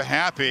Tigers who are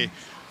happy.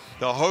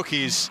 The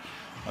Hokies,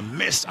 a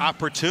missed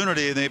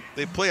opportunity. And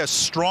they play a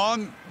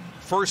strong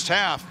first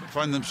half,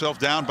 find themselves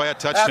down by a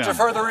touchdown. After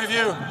further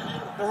review,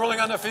 the ruling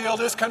on the field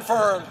is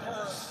confirmed.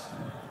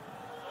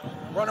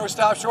 Runner was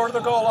stopped short of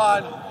the goal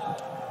line.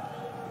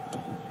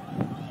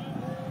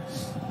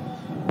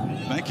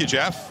 you,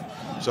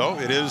 Jeff. So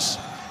it is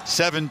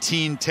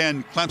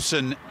 17-10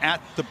 Clemson at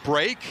the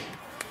break.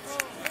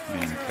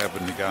 And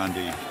Kevin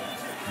Nagandi,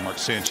 Mark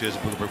Sanchez,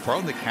 from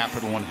the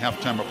Capital One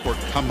halftime report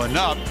coming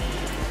up.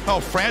 Oh,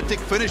 frantic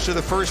finish to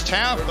the first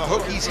half. The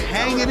Hokies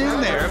hanging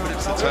in there, but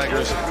it's the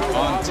Tigers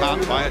on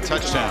top by a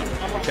touchdown.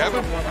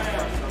 Kevin?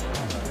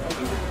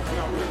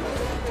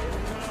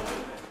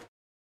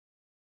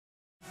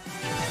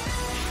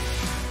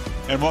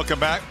 And welcome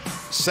back.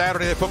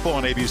 Saturday Night Football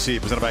on ABC,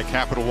 presented by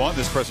Capital One.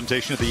 This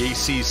presentation of the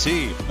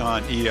ACC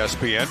on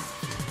ESPN.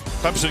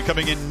 Clemson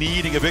coming in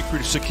needing a victory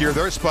to secure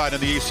their spot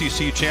in the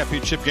ACC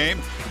championship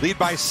game. Lead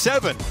by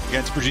 7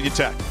 against Virginia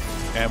Tech.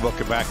 And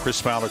welcome back, Chris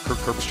Fowler, Kirk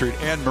Herbstreit,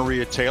 and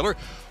Maria Taylor.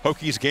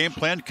 Hokies game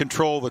plan,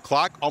 control the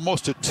clock,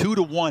 almost a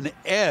 2-1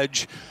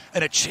 edge,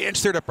 and a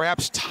chance there to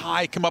perhaps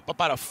tie, come up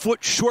about a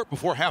foot short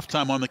before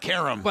halftime on the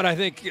Carum. But I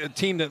think a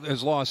team that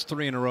has lost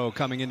 3 in a row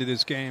coming into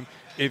this game,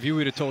 if you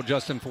would have told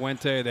Justin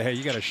Fuente that, hey,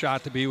 you got a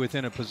shot to be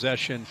within a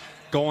possession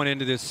going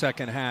into this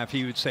second half,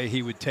 he would say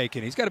he would take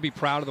it. He's got to be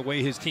proud of the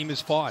way his team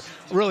has fought,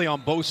 really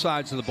on both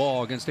sides of the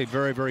ball against a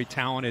very, very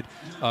talented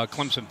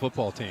Clemson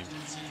football team.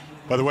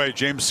 By the way,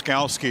 James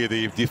Skalski,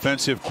 the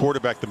defensive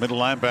quarterback, the middle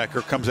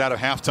linebacker, comes out of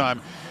halftime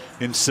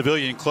in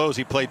civilian clothes.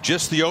 He played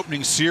just the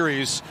opening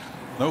series.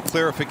 No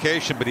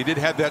clarification, but he did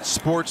have that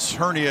sports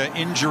hernia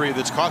injury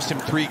that's cost him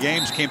 3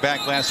 games, came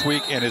back last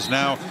week, and is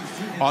now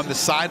on the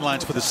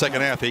sidelines for the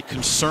second half. A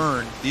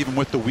concern, even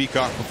with the week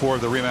off before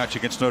the rematch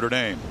against Notre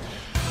Dame.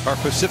 Our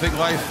Pacific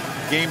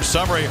Life game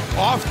summary.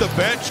 Off the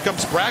bench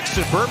comes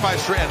Braxton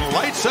Burmeister and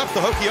lights up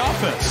the Hokie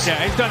offense.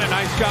 Yeah, he's done a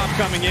nice job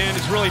coming in.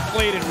 He's really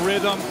played in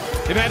rhythm.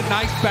 They've had a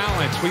nice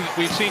balance.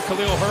 We've seen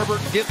Khalil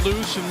Herbert get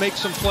loose and make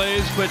some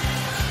plays, but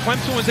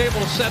Clemson was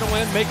able to settle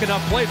in, make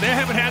enough plays. They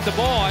haven't had the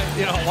ball,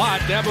 a lot.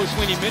 Dabo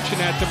Swinney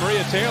mentioned that to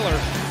Maria Taylor.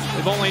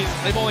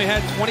 They've only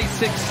had 26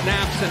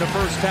 snaps in the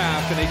first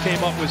half, and they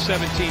came up with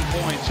 17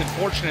 points. And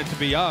fortunate to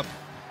be up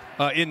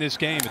in this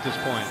game at this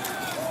point.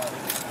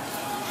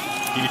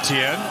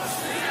 Etienne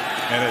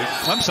and a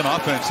Clemson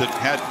offense that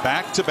had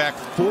back-to-back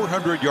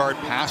 400-yard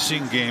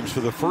passing games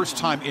for the first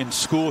time in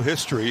school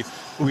history.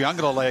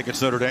 Uiagalelei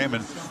against Notre Dame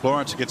and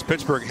Lawrence against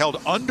Pittsburgh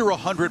held under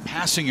 100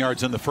 passing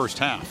yards in the first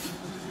half.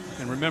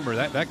 And remember,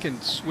 that can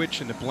switch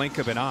in the blink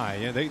of an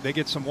eye. They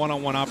get some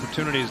one-on-one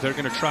opportunities. They're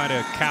going to try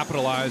to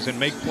capitalize and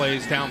make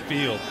plays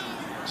downfield.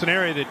 It's an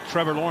area that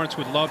Trevor Lawrence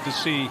would love to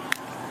see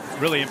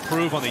really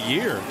improve on the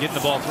year, getting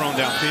the ball thrown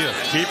downfield.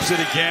 Keeps it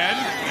again,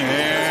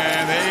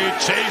 and they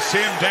chase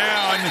him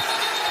down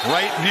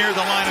right near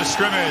the line of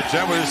scrimmage.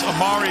 That was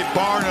Amari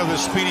Barno, the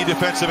speedy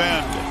defensive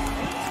end.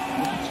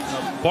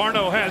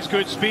 Barno has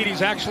good speed.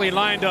 He's actually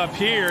lined up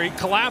here. He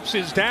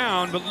collapses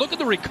down, but look at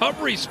the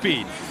recovery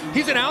speed.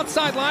 He's an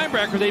outside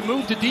linebacker. They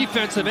moved to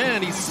defensive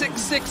end. He's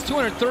 6'6",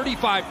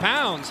 235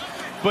 pounds.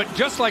 But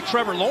just like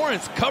Trevor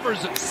Lawrence, covers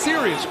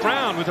serious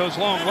ground with those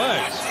long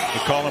legs. They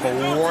call him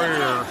a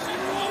warrior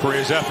for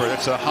his effort.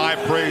 It's a high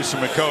praise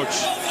from the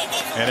coach.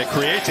 And it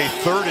creates a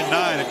 3rd and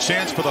 9, a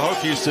chance for the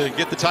Hokies to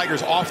get the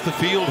Tigers off the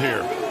field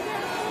here.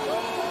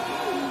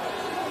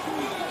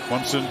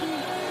 Clemson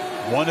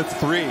 1 of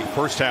 3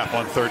 first half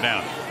on 3rd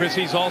down. Chris,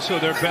 he's also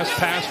their best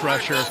pass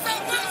rusher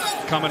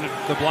coming to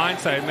the blind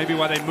side. Maybe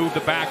why they moved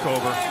the back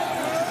over.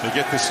 They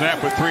get the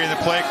snap with 3 in the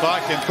play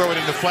clock and throw it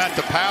in the flat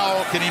to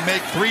Powell. Can he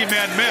make 3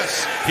 men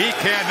miss? He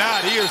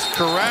cannot. He is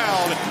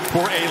corralled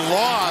for a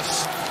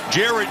loss.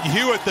 Jared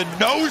Hewitt, the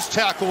nose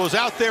tackle, was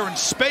out there in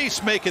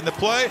space making the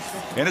play,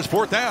 and it's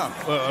 4th down.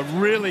 A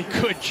really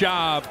good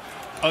job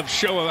of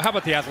show. How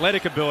about the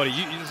athletic ability?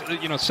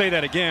 You know, say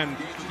that again.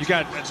 You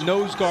got a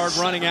nose guard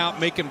running out,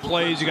 making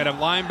plays. You got a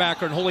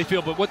linebacker in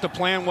Holyfield. But what the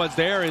plan was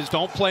there is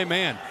don't play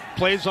man.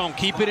 Play zone.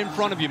 Keep it in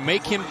front of you.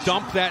 Make him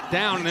dump that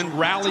down and then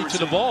rally to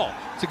the ball.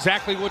 It's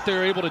exactly what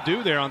they're able to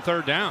do there on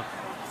 3rd down.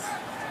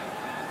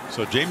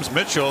 So James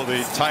Mitchell,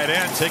 the tight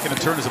end, taking a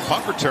turn as a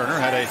punt returner,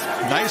 had a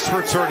nice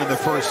return in the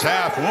first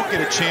half. Won't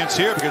get a chance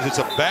here because it's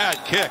a bad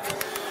kick.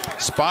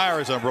 Spire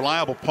is a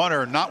reliable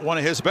punter, not one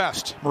of his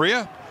best.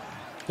 Maria?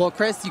 Well,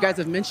 Chris, you guys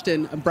have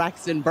mentioned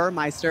Braxton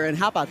Burmeister, and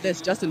how about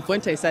this? Justin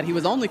Fuente said he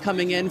was only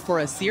coming in for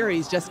a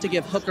series just to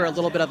give Hooker a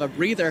little bit of a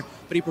breather,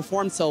 but he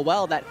performed so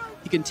well that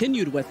he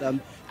continued with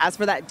them. As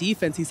for that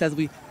defense, he says,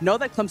 we know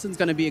that Clemson's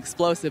going to be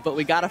explosive, but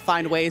we got to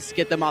find ways to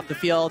get them off the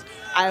field.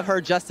 I have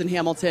heard Justin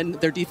Hamilton,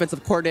 their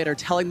defensive coordinator,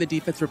 telling the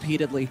defense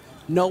repeatedly,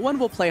 no one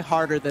will play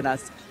harder than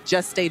us.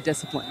 Just stay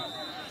disciplined.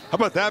 How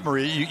about that,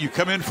 Maria? You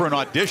come in for an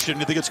audition.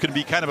 You think it's going to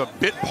be kind of a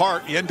bit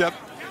part. You end up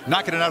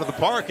knocking it out of the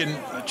park and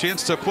a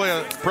chance to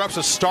play perhaps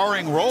a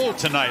starring role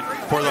tonight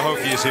for the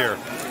Hokies here.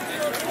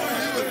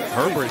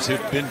 Herbert's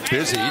been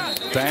busy,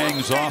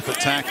 bangs off a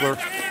tackler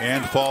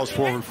and falls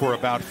forward for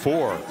about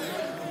 4.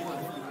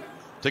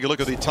 Take a look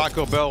at the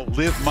Taco Bell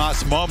Liv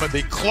Moss moment.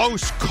 The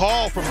close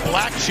call from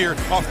Blackshear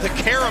off the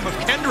carom of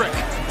Kendrick.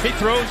 He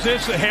throws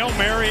this a Hail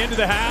Mary into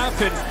the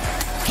half, and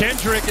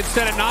Kendrick,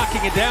 instead of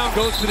knocking it down,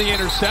 goes for the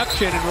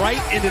interception and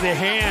right into the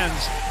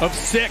hands of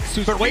Six,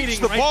 who's waiting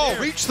right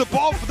there. Reach the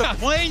ball for the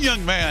playing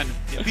young man.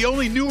 If he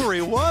only knew where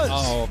he was.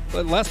 Oh,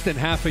 less than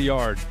half a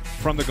yard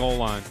from the goal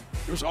line.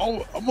 There was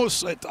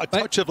almost a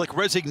touch of like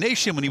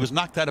resignation when he was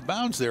knocked out of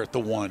bounds there at the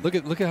 1. Look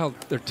at how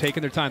they're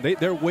taking their time.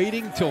 They're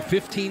waiting till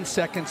 15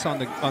 seconds on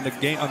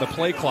the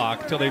play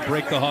clock till they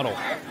break the huddle.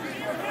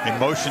 In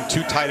motion,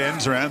 2 tight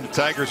ends around. The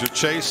Tigers are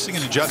chasing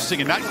and adjusting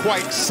and not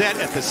quite set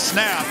at the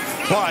snap,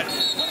 but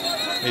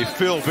they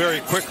fill very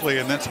quickly,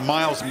 and that's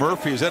Miles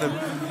Murphy. Is that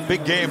a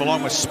big game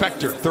along with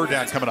Spector? 3rd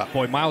down coming up.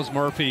 Boy, Miles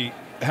Murphy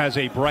has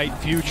a bright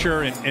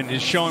future and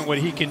is showing what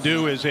he can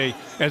do as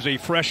a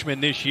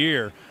freshman this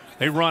year.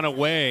 They run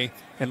away,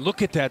 and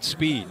look at that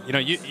speed. You know,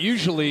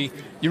 usually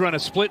you run a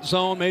split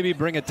zone, maybe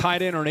bring a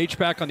tight end or an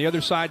H-back on the other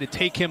side to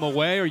take him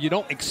away, or you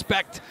don't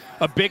expect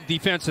a big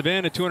defensive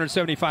end at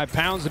 275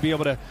 pounds to be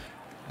able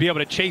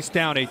to chase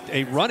down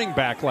a running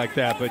back like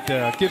that,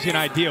 but gives you an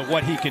idea of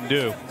what he can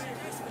do.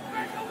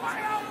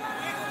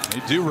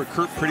 They do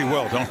recruit pretty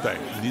well, don't they?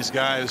 And these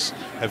guys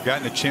have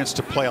gotten a chance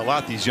to play a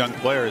lot, these young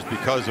players,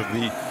 because of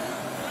the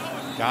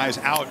guys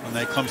out in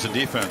that Clemson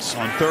defense.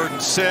 On 3rd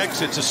and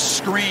 6, it's a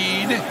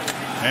screen,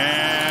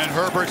 and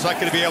Herbert's not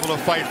going to be able to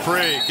fight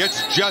free.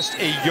 Gets just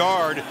a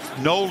yard.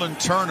 Nolan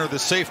Turner, the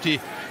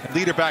safety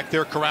leader back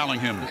there, corralling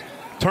him.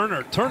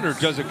 Turner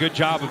does a good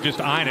job of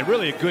just eyeing it.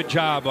 Really a good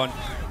job on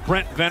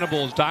Brent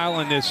Venables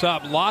dialing this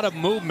up. A lot of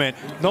movement.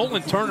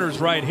 Nolan Turner's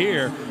right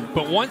here.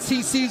 But once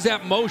he sees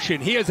that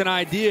motion, he has an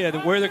idea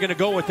of where they're going to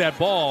go with that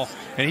ball,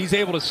 and he's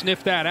able to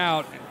sniff that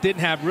out.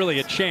 Didn't have really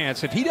a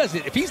chance.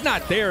 If he's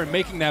not there and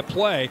making that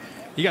play,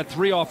 you got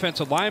 3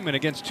 offensive linemen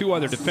against 2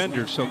 other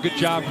defenders. So good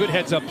job, good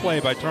heads-up play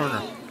by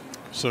Turner.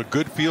 So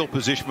good field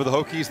position for the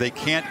Hokies. They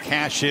can't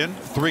cash in.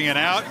 3 and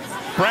out.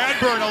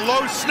 Bradburn, a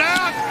low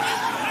snap.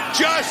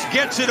 Just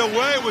gets it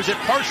away. Was it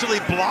partially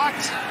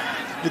blocked?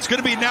 It's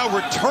going to be now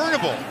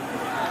returnable.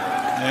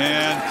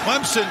 And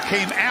Clemson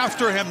came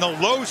after him. The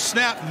low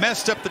snap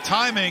messed up the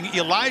timing.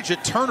 Elijah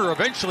Turner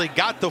eventually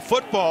got the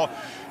football,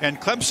 and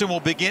Clemson will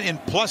begin in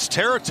plus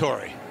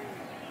territory.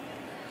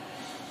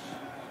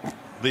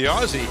 The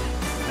Aussie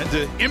had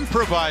to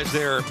improvise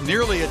there.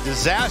 Nearly a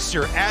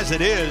disaster as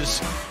it is.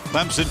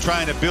 Clemson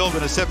trying to build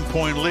in a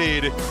 7-point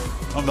lead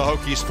on the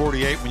Hokies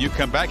 48 when you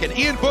come back. And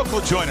Ian Book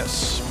will join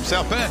us from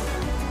South Bend.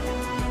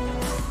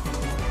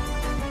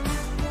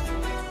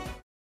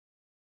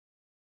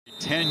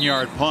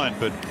 Ten-yard punt,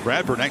 but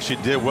Bradburn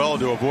actually did well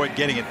to avoid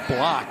getting it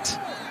blocked.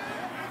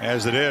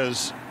 As it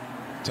is,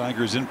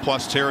 Tigers in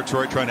plus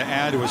territory, trying to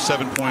add to a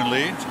 7-point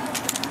lead.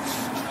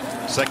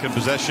 Second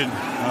possession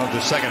of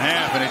the second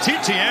half, and it's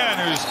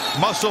Etienne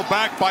who's muscled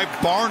back by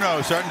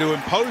Barno, starting to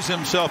impose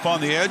himself on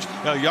the edge.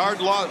 A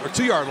yard loss or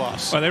 2-yard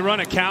loss. Well, they run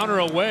a counter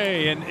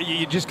away, and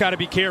you just got to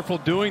be careful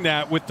doing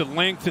that with the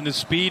length and the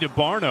speed of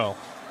Barno.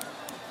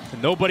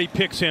 And nobody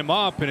picks him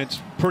up, and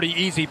it's pretty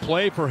easy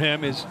play for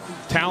him. As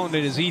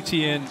talented as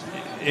Etienne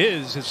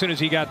is, as soon as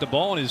he got the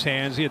ball in his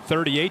hands, he had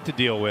 38 to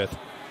deal with.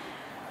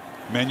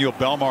 Manuel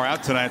Belmar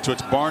out tonight, so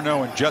it's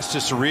Barno and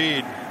Justice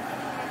Reed,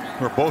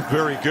 who are both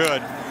very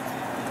good,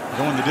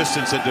 going the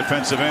distance at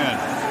defensive end.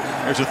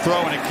 There's a throw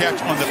and a catch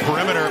on the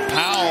perimeter.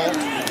 Powell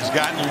has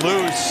gotten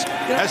loose.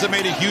 Hasn't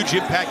made a huge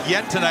impact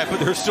yet tonight, but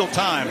there's still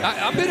time.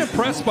 I've been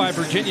impressed by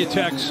Virginia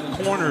Tech's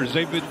corners.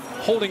 They've been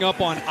holding up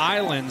on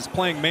islands,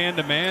 playing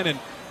man-to-man, and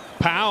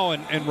Powell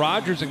and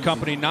Rogers and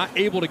company not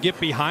able to get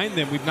behind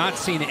them. We've not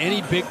seen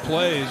any big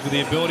plays with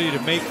the ability to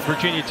make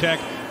Virginia Tech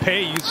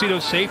pay. You see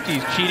those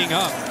safeties cheating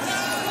up.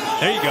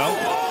 There you go.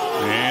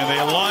 And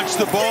they launched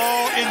the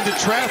ball into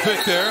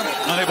traffic there.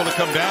 Unable to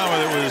come down,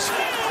 whether it was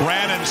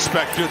Brannon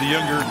Spector,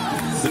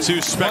 the 2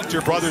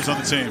 Spector brothers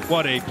on the team.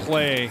 What a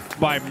play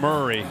by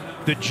Murray,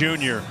 the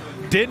junior.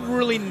 Didn't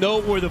really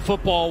know where the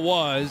football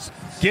was.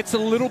 Gets a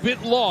little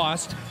bit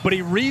lost, but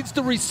he reads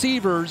the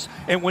receivers,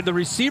 and when the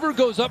receiver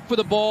goes up for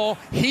the ball,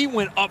 he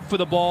went up for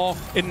the ball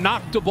and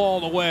knocked the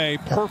ball away.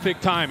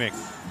 Perfect timing.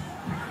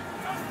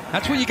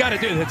 That's what you got to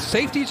do. The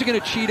safeties are going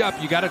to cheat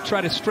up. You got to try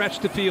to stretch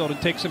the field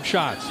and take some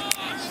shots.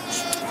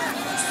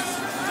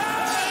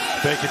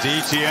 Fake it to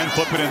Etienne,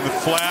 flip it in the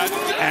flat.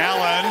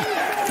 Allen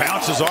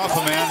bounces off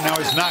a man. Now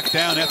he's knocked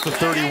down at the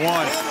 31.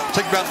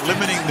 Talk about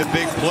limiting the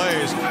big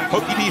plays.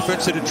 Hokie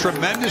defense did a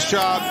tremendous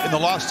job in the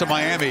loss to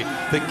Miami.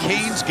 The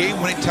Canes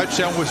game-winning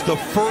touchdown was the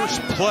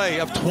first play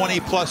of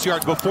 20-plus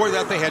yards. Before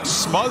that, they had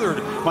smothered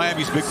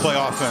Miami's big play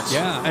offense.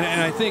 Yeah,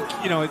 and I think,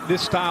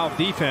 this style of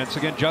defense,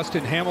 again,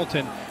 Justin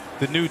Hamilton,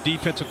 the new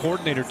defensive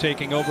coordinator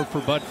taking over for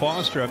Bud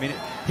Foster. I mean,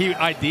 he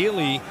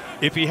ideally,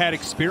 if he had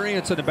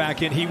experience in the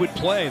back end, he would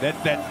play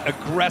that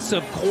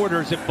aggressive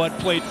quarters that Bud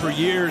played for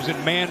years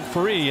and man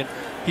free. And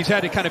he's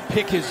had to kind of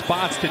pick his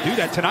spots to do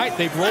that. Tonight,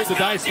 they've rolled the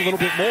dice a little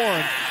bit more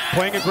and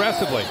playing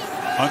aggressively.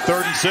 On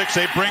 3rd and 6,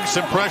 they bring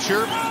some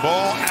pressure.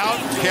 Ball out,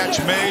 catch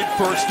made,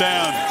 first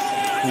down.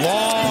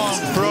 Long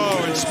throw,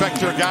 and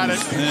Spector got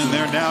it, and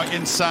they're now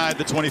inside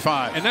the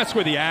 25. And that's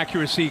where the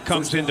accuracy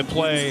comes into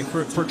play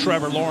for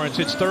Trevor Lawrence.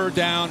 It's 3rd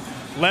down,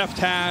 left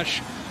hash,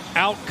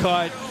 out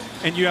cut,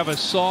 and you have a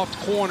soft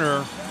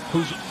corner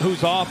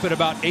who's off at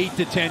about 8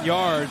 to 10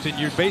 yards, and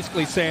you're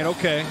basically saying,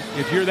 okay,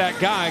 if you're that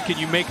guy, can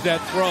you make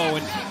that throw?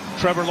 And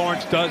Trevor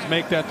Lawrence does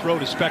make that throw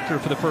to Spector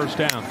for the first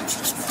down.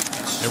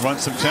 They run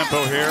some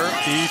tempo here.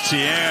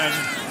 Etienne,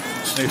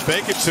 they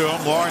fake it to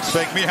him. Lawrence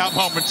fake me out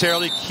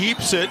momentarily,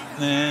 keeps it,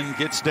 and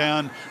gets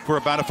down for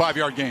about a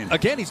 5-yard gain.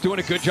 Again, he's doing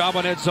a good job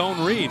on that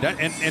zone read.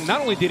 And not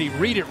only did he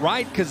read it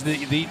right because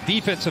the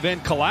defensive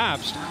end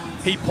collapsed,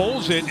 he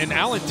pulls it, and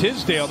Alan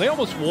Tisdale, they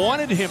almost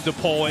wanted him to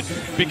pull it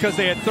because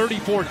they had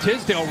 34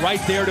 Tisdale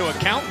right there to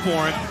account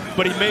for him,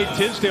 but he made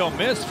Tisdale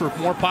miss for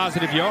more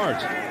positive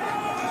yards.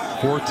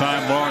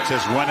 4-time Lawrence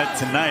has run it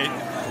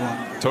tonight.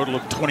 Total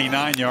of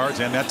 29 yards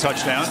and that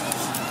touchdown.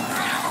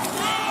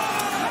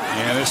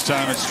 And this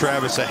time it's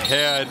Travis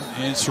ahead.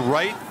 It's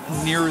right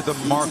near the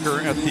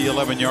marker at the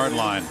 11-yard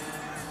line.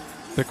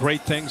 The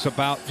great things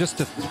about just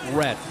the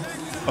threat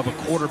of a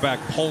quarterback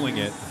pulling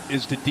it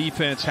is the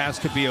defense has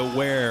to be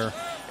aware,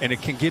 and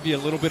it can give you a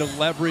little bit of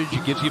leverage.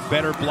 It gives you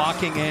better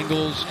blocking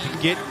angles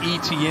to get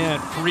Etienne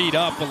freed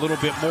up a little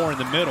bit more in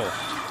the middle.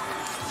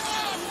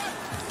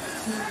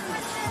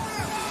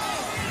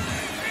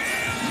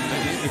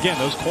 Again,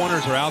 those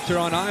corners are out there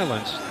on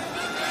islands.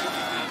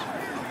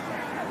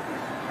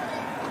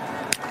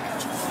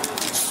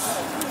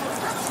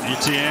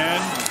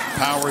 Etienne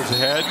powers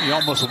ahead. You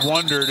almost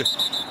wondered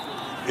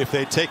if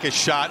they take a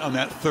shot on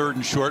that 3rd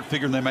and short,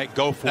 figuring they might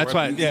go for that's it.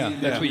 Right, yeah,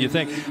 that's what you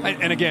think.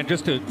 And again,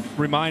 just to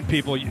remind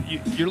people,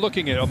 you're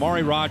looking at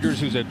Amari Rodgers,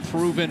 who's a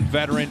proven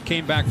veteran,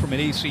 came back from an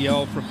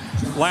ACL. From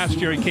last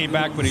year he came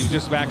back, but he's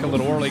just back a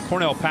little early.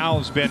 Cornell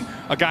Powell's been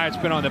a guy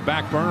that's been on the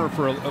back burner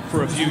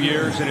for a few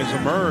years and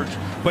has emerged.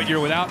 But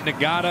you're without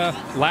Nagata,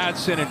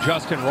 Ladson, and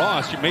Justin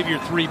Ross. Maybe your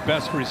 3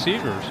 best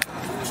receivers.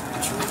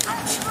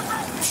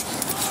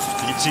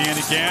 Etienne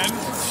again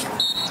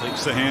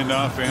takes the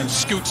handoff and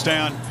scoots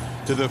down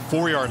to the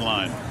 4-yard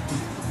line.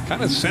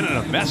 Kind of sending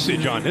a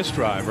message on this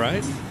drive,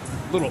 right?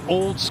 A little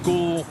old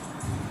school,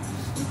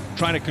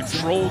 trying to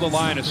control the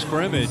line of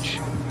scrimmage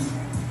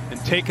and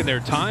taking their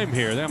time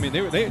here. I mean,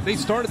 they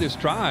started this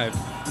drive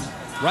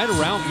right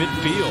around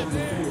midfield.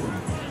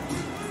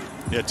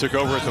 Yeah, took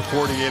over at the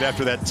 48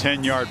 after that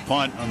 10-yard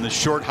punt on the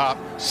short hop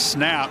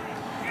snap,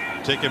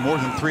 taking more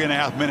than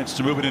 3.5 minutes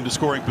to move it into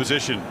scoring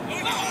position.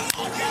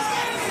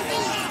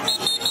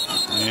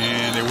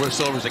 And they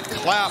whistle. There was a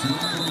clap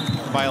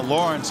by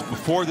Lawrence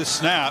before the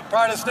snap.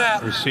 Right, a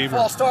snap. Receiver.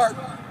 Ball start.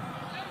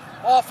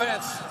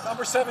 Offense,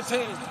 number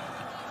 17.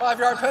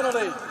 5-yard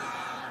penalty.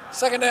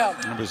 2nd down.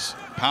 It was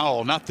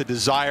Powell, not the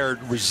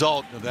desired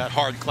result of that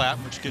hard clap,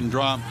 which can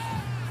draw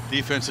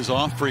defenses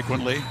off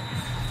frequently.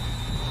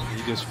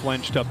 He just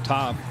flinched up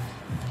top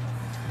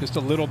just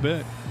a little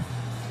bit.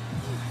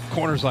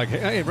 Corner's like,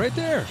 hey, right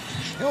there,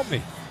 help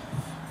me.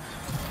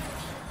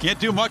 Can't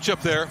do much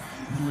up there.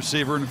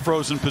 Receiver in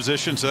frozen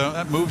position, so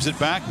that moves it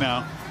back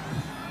now.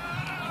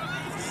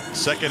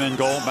 2nd and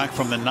goal, back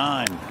from the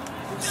 9.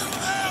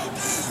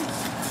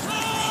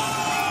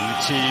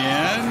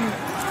 Etienne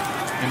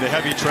into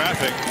heavy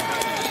traffic.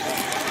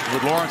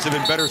 Would Lawrence have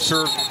been better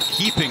served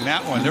keeping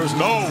that one? There was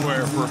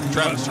nowhere for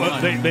Travis to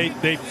run.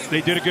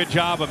 They did a good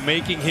job of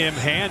making him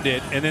hand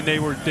it, and then they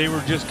were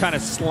just kind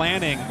of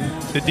slanting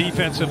the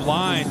defensive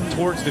line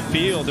towards the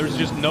field. There's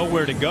just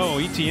nowhere to go.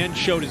 Etienne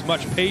showed as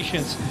much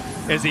patience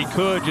as he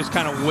could, just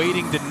kind of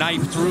waiting to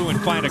knife through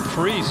and find a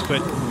crease.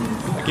 But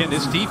again,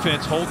 this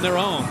defense holding their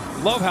own.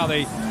 Love how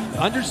they,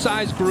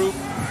 undersized group,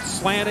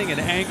 slanting and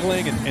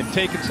angling and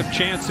taking some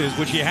chances,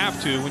 which you have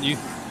to when you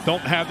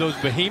don't have those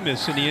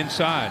behemoths in the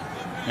inside.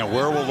 Now,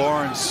 where will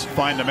Lawrence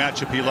find the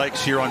matchup he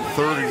likes here on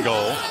 3rd and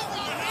goal?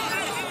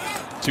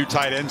 2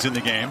 tight ends in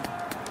the game.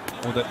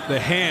 Well, the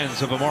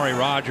hands of Amari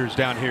Rodgers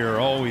down here are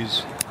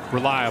always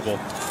reliable.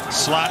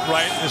 Slot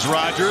right is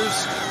Rodgers.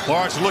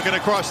 Lawrence looking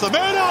across the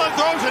middle and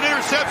throws an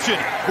interception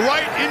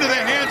right into the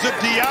hands of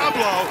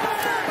Diablo.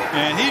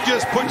 And he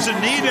just puts a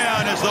knee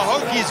down as the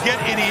Hokies get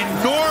an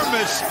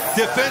enormous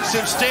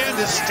defensive stand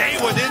to stay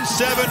within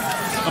 7.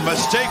 A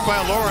mistake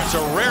by Lawrence, a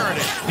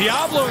rarity.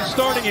 Diablo is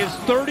starting his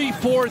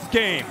 34th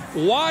game.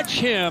 Watch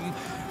him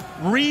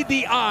read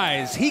the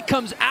eyes. He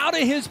comes out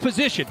of his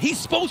position. He's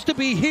supposed to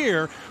be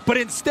here, but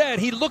instead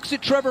he looks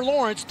at Trevor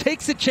Lawrence,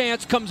 takes a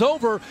chance, comes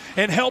over,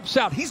 and helps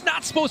out. He's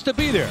not supposed to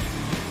be there.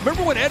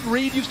 Remember when Ed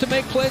Reed used to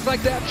make plays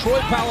like that? Troy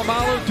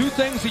Polamalu do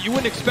things that you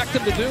wouldn't expect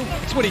him to do?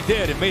 That's what he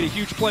did and made a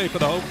huge play for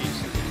the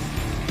Hokies.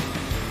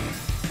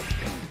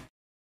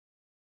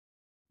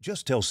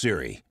 Just tell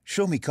Siri,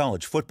 show me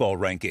college football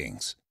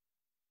rankings.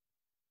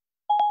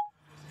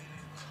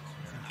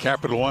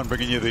 Capital One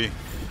bringing you the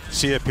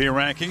CFP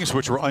rankings,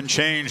 which were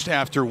unchanged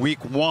after week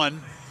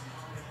 1.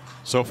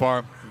 So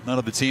far, none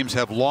of the teams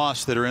have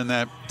lost that are in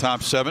that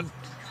top 7.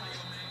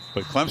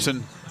 But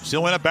Clemson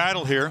still in a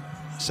battle here.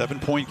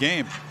 7-point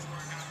game.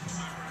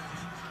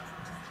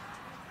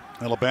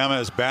 Alabama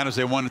as bad as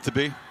they want it to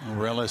be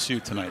over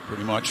LSU tonight,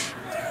 pretty much.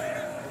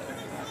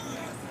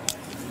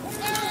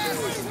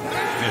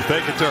 They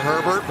fake it to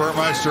Herbert.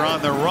 Burmeister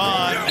on the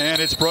run, and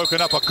it's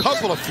broken up. A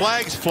couple of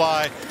flags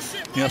fly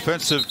in the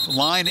offensive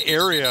line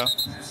area.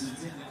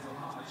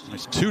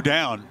 It's 2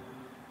 down.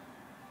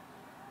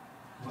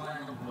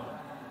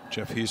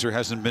 Jeff Heiser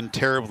hasn't been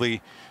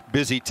terribly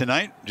busy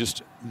tonight.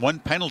 Just 1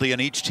 penalty on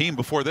each team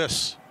before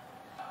this.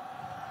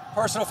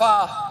 Personal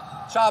foul.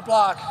 Shot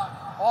block.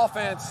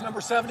 Offense,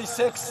 number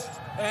 76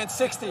 and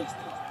 60.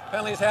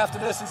 Penalty is half the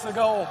distance to the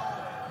goal.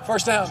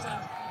 First down.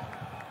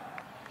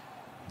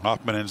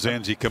 Hoffman and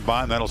Zanzi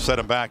combined. That'll set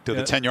him back to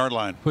the 10-yard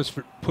line.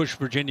 Push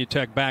Virginia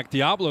Tech back.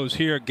 Diablo's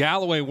here.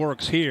 Galloway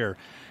works here.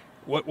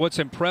 What's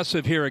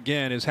impressive here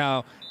again is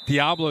how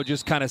Diablo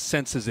just kind of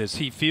senses this.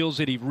 He feels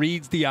it. He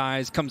reads the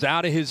eyes, comes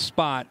out of his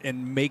spot,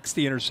 and makes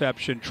the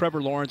interception.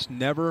 Trevor Lawrence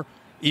never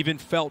even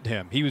felt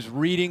him. He was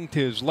reading to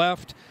his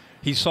left.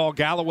 He saw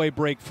Galloway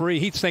break free.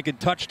 He's thinking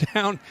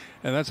touchdown,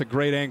 and that's a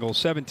great angle.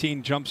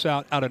 17 jumps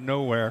out of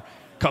nowhere,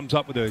 comes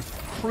up with a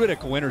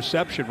critical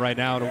interception right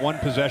now in a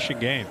one-possession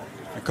game.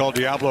 I call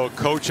Diablo a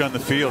coach on the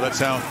field. That's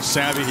how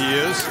savvy he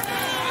is.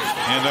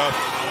 And up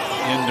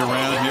and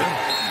around here.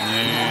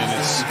 And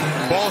it's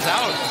ball's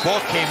out. Ball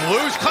came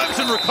loose.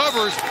 Clemson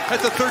recovers at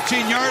the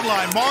 13-yard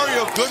line.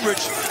 Mario Goodrich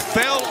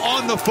fell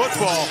on the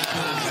football.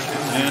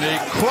 And a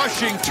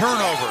crushing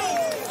turnover.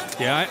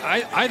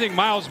 Yeah, I think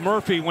Miles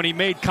Murphy, when he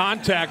made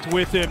contact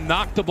with him,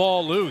 knocked the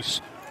ball loose.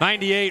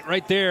 98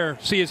 right there.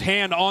 See his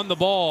hand on the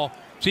ball.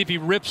 See if he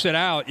rips it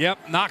out.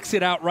 Yep, knocks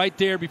it out right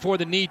there before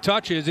the knee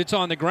touches. It's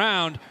on the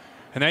ground.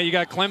 And now you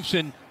got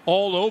Clemson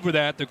all over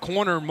that. The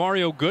corner,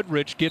 Mario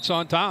Goodrich, gets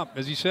on top,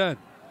 as he said.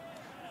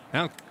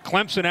 Now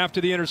Clemson,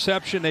 after the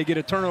interception, they get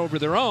a turnover of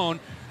their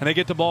own, and they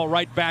get the ball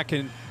right back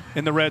in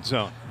the red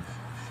zone.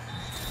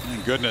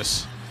 Thank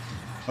goodness.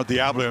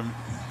 Diablo,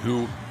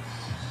 who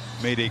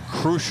made a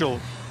crucial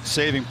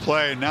saving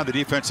play. Now the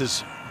defense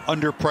is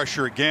under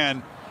pressure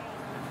again.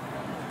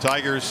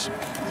 Tigers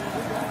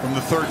from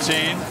the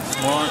 13.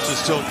 Lawrence has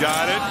still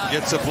got it.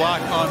 Gets a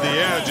block on the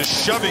edge,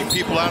 just shoving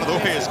people out of the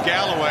way as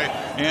Galloway,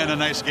 and a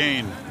nice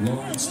gain.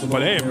 But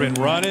they have been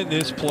running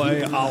this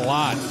play a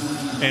lot.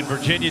 And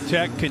Virginia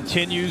Tech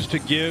continues to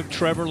give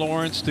Trevor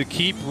Lawrence the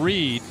keep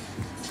read,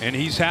 and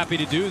he's happy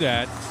to do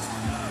that.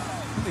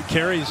 He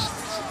carries.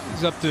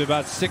 He's up to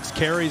about 6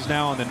 carries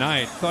now on the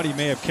night. Thought he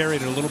may have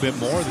carried it a little bit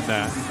more than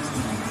that.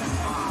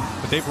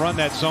 But they've run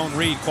that zone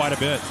read quite a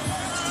bit.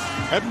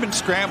 Haven't been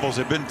scrambles.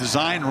 They've been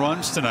design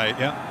runs tonight.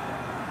 Yeah.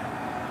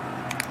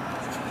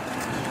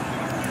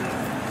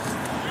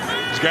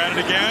 He's got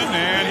it again,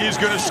 and he's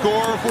going to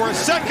score for a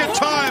second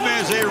time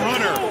as a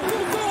runner.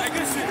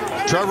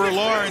 Trevor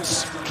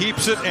Lawrence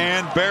keeps it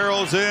and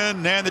barrels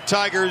in, and the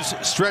Tigers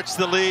stretch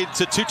the lead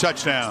to 2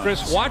 touchdowns.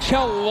 Chris, watch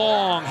how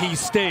long he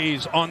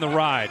stays on the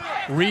ride.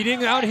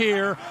 Reading out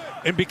here,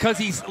 and because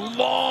he's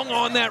long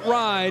on that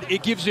ride,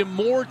 it gives him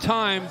more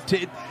time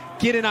to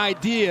get an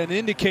idea, an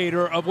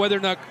indicator of whether or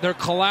not they're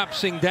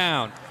collapsing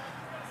down.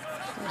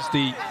 There's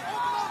the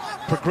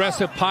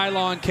progressive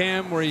pylon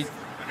cam where he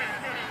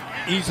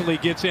easily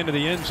gets into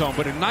the end zone,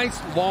 but a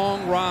nice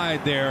long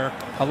ride there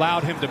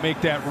allowed him to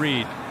make that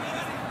read.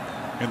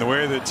 In the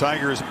way the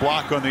Tigers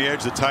block on the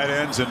edge, the tight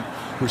ends and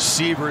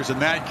receivers in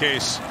that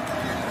case,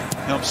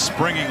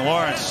 springing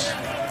Lawrence.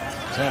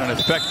 He's had an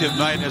effective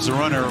night as a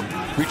runner,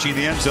 reaching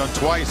the end zone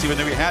twice, even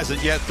though he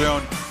hasn't yet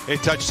thrown a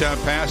touchdown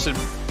pass, and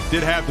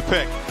did have the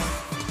pick.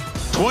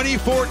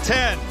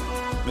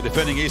 24-10, the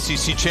defending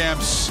ACC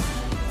champs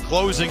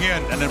closing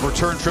in, and a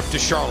return trip to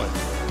Charlotte.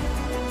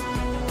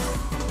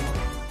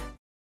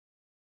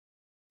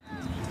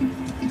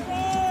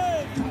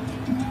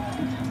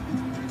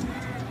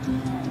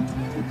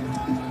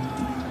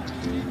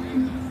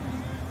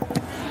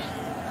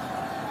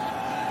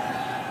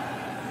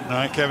 All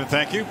right, Kevin,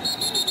 thank you.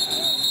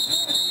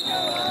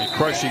 A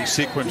crushing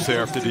sequence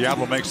there after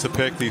Diablo makes the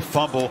pick. The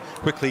fumble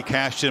quickly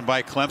cashed in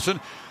by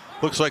Clemson.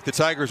 Looks like the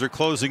Tigers are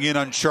closing in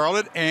on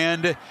Charlotte,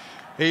 and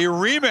a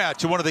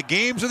rematch of one of the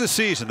games of the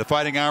season. The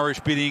Fighting Irish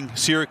beating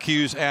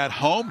Syracuse at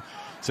home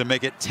to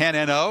make it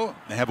 10-0.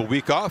 They have a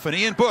week off, and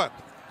Ian Book,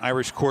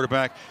 Irish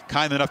quarterback,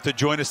 kind enough to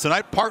join us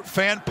tonight. Part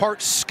fan,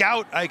 part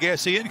scout, I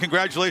guess. Ian,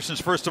 congratulations,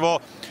 first of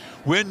all.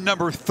 Win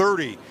number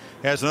 30.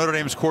 As Notre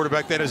Dame's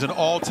quarterback, that is an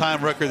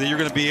all-time record that you're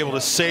going to be able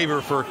to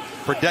savor for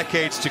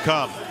decades to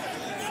come.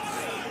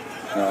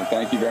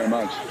 Thank you very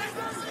much.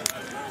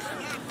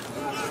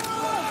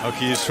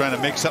 Okay, he's trying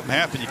to make something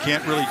happen. You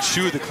can't really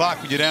chew the clock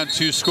when you're down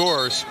 2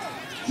 scores.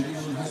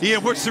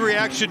 Ian, what's the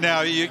reaction now?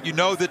 You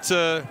know that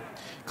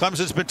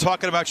Clemson's been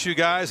talking about you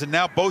guys, and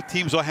now both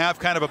teams will have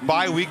kind of a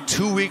bye week,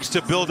 2 weeks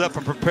to build up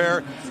and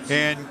prepare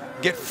and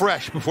get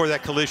fresh before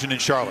that collision in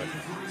Charlotte.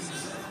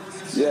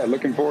 Yeah,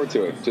 looking forward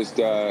to it. Just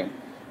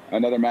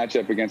another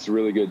matchup against a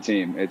really good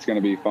team. It's going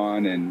to be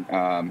fun, and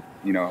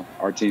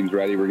our team's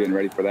ready. We're getting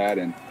ready for that,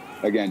 and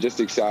again, just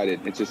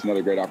excited. It's just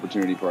another great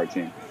opportunity for our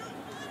team.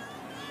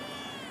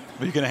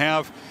 You're going to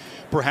have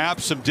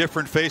perhaps some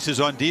different faces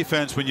on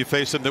defense when you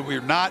face them that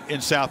we're not in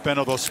South Bend,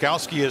 although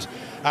Skowski is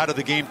out of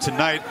the game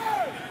tonight.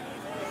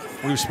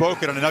 We've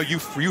spoken, and I know you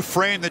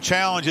framed the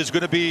challenge is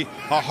going to be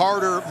a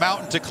harder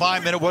mountain to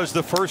climb than it was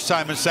the first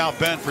time in South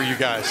Bend for you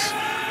guys.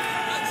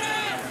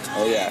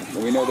 Oh yeah,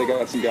 we know they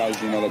got some guys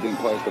that didn't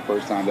play us the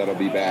first time that'll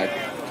be back.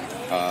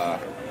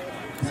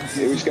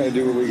 We just got to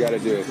do what we got to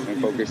do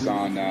and focus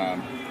on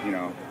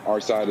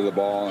our side of the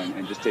ball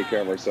and just take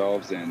care of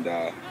ourselves, and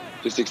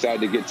just excited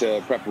to get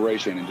to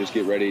preparation and just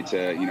get ready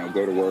to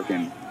go to work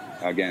and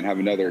again, have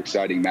another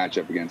exciting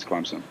matchup against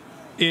Clemson.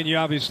 Ian, you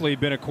obviously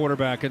been a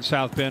quarterback in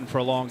South Bend for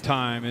a long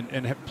time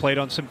and have played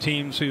on some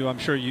teams who I'm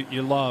sure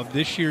you love.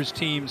 This year's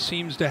team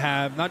seems to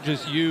have not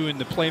just you and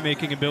the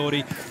playmaking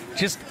ability,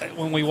 just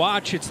when we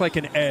watch, it's like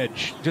an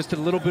edge, just a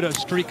little bit of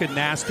streak of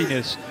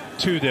nastiness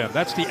to them.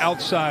 That's the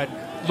outside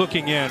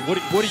looking in. What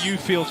do you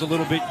feel is a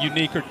little bit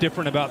unique or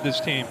different about this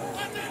team?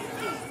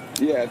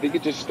 Yeah, I think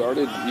it just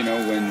started,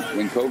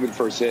 when COVID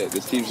first hit.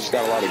 This team's just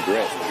got a lot of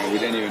grit. We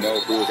didn't even know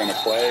if we were going to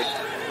play.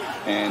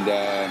 And,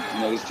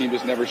 this team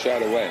just never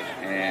shied away.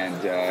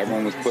 And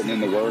everyone was putting in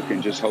the work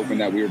and just hoping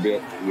that we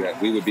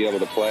would be able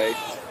to play.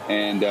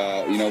 And,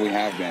 we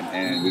have been.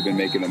 And we've been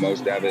making the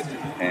most of it.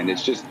 And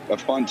it's just a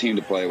fun team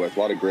to play with, a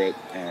lot of grit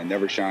and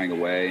never shying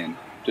away. And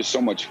just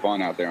so much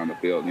fun out there on the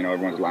field.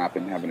 Everyone's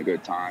laughing, having a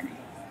good time.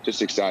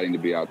 Just exciting to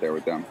be out there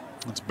with them.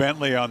 It's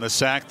Bentley on the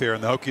sack there,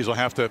 and the Hokies will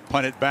have to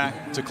punt it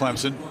back to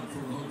Clemson.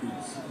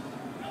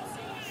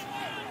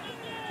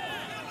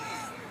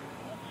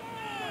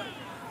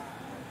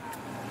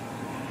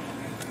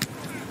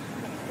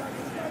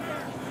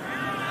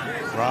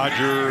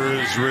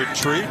 Rogers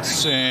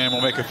retreats and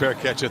will make a fair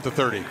catch at the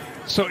 30.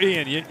 So,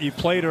 Ian, you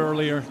played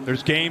earlier.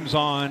 There's games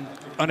on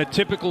a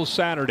typical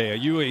Saturday.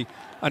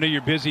 I know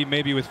you're busy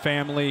maybe with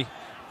family,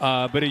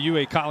 but are you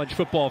a college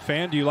football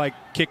fan? Do you like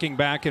kicking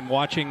back and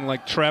watching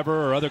like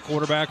Trevor or other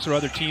quarterbacks or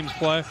other teams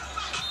play?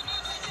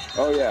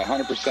 Oh, yeah,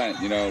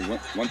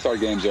 100%. Once our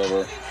game's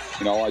over,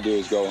 all I do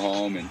is go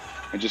home and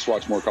just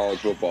watch more college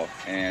football.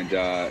 And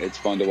it's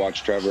fun to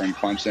watch Trevor and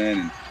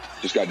Clemson, and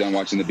just got done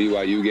watching the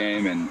BYU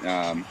game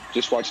and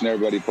just watching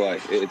everybody play.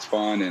 It's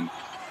fun, and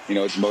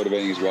it's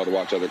motivating as well to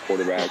watch other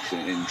quarterbacks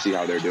and see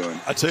how they're doing.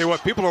 I tell you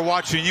what, people are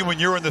watching you when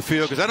you're in the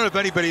field, because I don't know if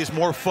anybody is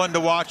more fun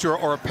to watch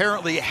or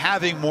apparently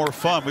having more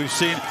fun. We've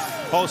seen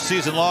all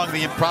season long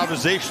the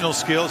improvisational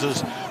skills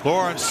as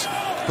Lawrence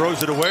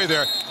throws it away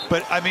there.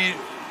 But I mean,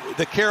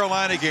 the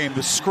Carolina game,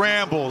 the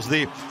scrambles,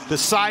 the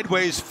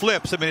sideways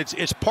flips. I mean,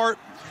 it's part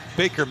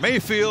Baker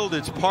Mayfield,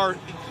 it's part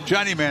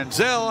Johnny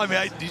Manziel. I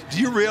mean, do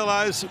you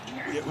realize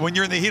when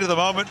you're in the heat of the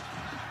moment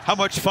how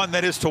much fun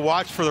that is to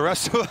watch for the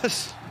rest of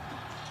us?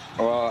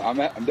 Well, I'm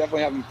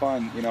definitely having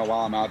fun,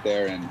 while I'm out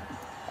there, and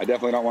I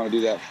definitely don't want to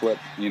do that flip,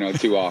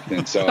 too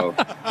often. So,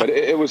 but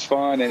it was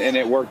fun and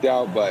it worked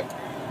out. But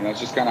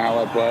it's just kind of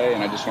how I play,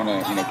 and I just want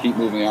to keep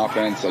moving the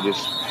offense. I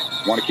just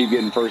want to keep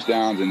getting first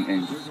downs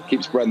and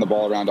keep spreading the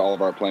ball around to all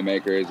of our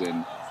playmakers,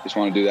 and just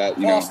want to do that,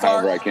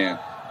 however I can.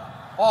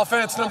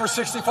 Offense number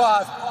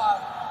 65.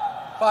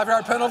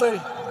 5-yard penalty.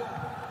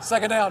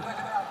 Second down.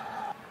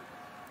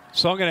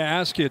 So I'm going to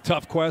ask you a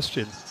tough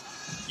question.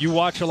 You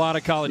watch a lot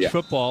of college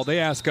football. They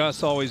ask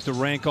us always to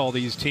rank all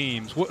these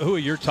teams. Who are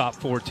your top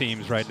 4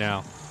 teams right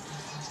now?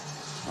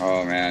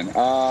 Oh, man.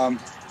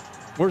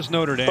 Where's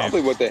Notre Dame?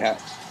 Probably what they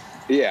have.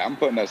 Yeah, I'm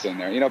putting us in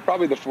there.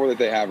 Probably the 4 that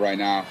they have right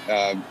now.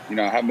 I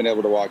haven't been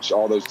able to watch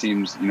all those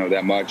teams,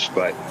 that much.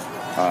 But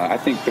I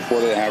think the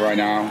 4 that they have right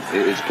now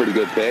is a pretty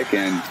good pick.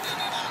 And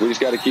we just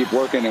got to keep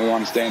working, and we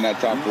want to stay in that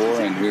top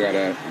 4, and we got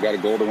a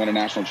goal to win a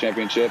national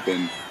championship,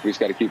 and we just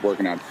got to keep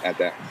working at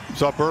that.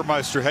 Saw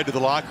Burmeister head to the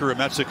locker room.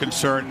 That's a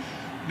concern.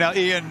 Now,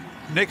 Ian,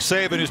 Nick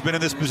Saban, who's been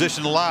in this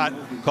position a lot,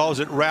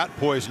 calls it rat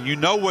poison. You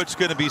know what's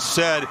going to be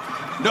said.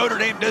 Notre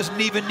Dame doesn't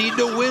even need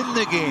to win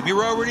the game.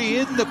 You're already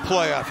in the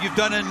playoff. You've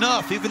done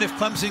enough. Even if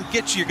Clemson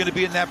gets you, you're going to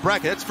be in that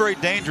bracket. That's very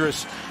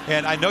dangerous,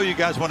 and I know you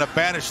guys want to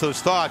banish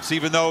those thoughts,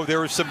 even though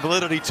there is some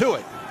validity to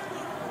it.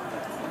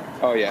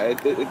 Oh, yeah,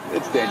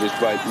 it's dangerous,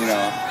 but,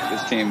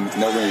 this team,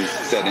 nobody's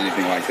said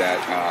anything like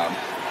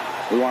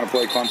that. We want to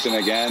play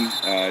Clemson again.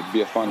 It'd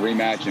be a fun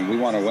rematch, and we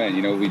want to win.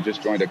 We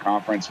just joined a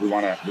conference. We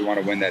want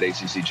to win that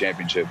ACC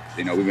championship.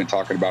 We've been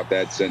talking about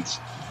that since,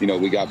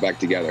 we got back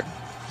together.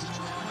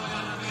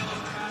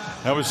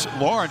 That was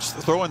Lawrence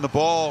throwing the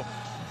ball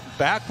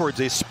backwards.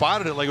 They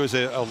spotted it like it was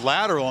a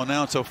lateral, and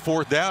now it's a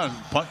 4th down.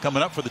 Punt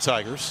coming up for the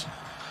Tigers.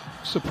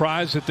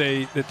 Surprised that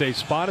they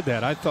spotted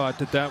that. I thought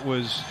that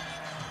was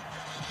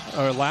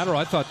or lateral.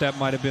 I thought that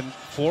might have been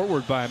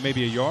forward by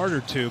maybe a yard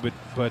or 2,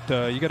 but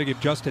you got to give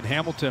Justin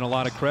Hamilton a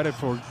lot of credit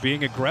for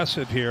being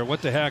aggressive here.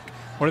 What the heck?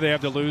 What do they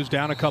have to lose?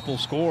 Down a couple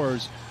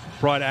scores.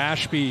 Brought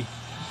Ashby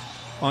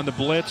on the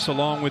blitz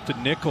along with the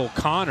nickel.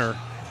 Connor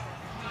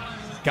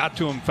got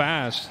to him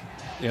fast.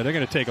 Yeah, they're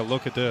going to take a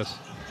look at this.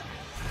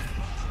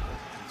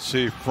 Let's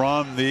see,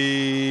 from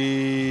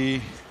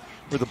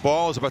where the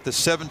ball is about the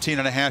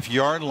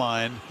 17.5-yard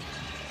line,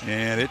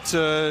 and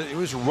it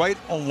was right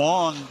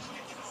along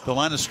the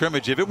line of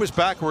scrimmage. If it was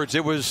backwards,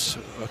 it was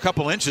a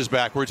couple inches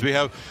backwards. We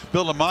have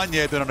Bill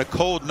Lamagna that on a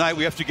cold night,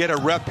 we have to get a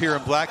rep here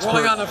in Blacksburg.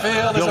 Rolling on the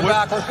field is a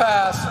backward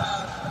pass.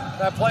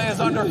 That play is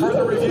under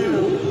further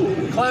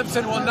review.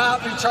 Clemson will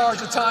not be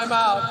charged a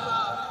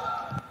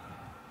timeout.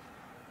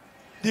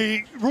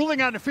 The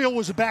ruling on the field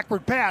was a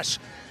backward pass.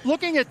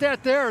 Looking at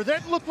that there,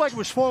 that looked like it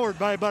was forward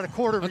by about a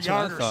quarter of a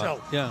yard or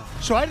so. Yeah.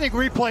 So I think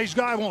replays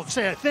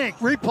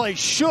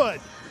should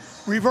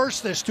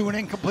reverse this to an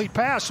incomplete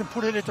pass and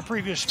put it at the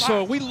previous spot.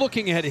 So are we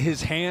looking at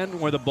his hand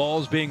where the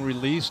ball's being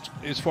released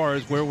as far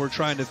as where we're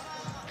trying to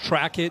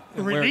track it.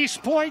 Release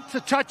point to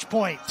touch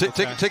point.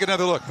 Take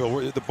another look,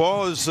 Bill. The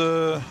ball is,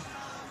 I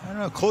don't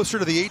know, closer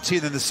to the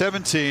 18 than the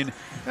 17.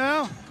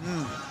 Well,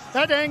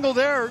 that angle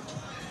there,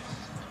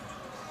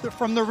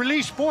 from the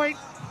release point,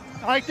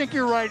 I think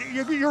you're right.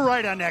 You're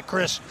right on that,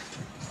 Chris.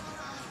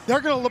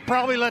 They're going to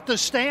probably let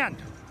this stand.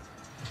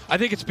 I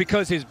think it's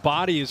because his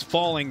body is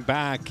falling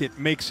back. It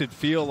makes it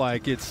feel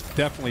like it's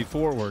definitely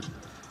forward.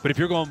 But if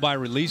you're going by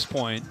release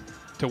point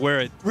to where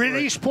it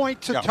release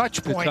point to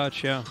touch point. To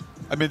touch, yeah.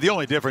 I mean, the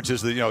only difference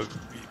is that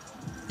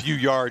few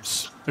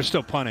yards. They're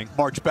still punting.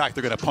 March back.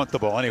 They're going to punt the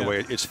ball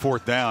anyway. Yeah. It's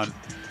 4th down.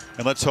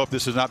 And let's hope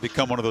this does not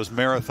become one of those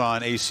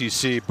marathon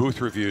ACC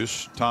booth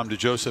reviews. Tom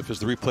DeJoseph is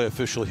the replay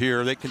official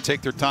here. They can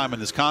take their time in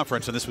this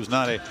conference, and this was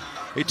not a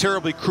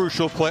terribly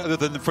crucial play other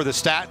than for the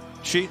stat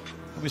sheet,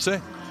 let me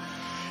say.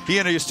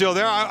 Ian, are you still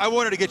there? I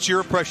wanted to get your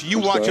impression. You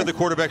watch other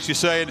quarterbacks, you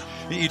say, and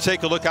you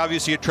take a look,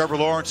 obviously, at Trevor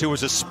Lawrence, who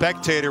was a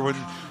spectator when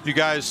you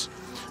guys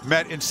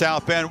met in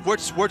South Bend.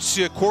 What's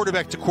your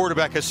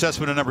quarterback-to-quarterback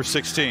assessment of number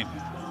 16?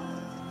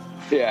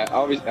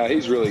 Yeah,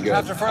 he's really good.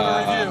 After further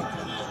review,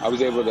 I was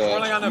able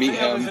to meet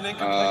him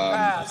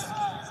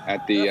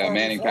at the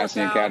Manning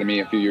Passing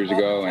Academy a few years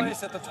ago, and he's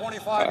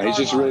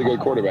just a really good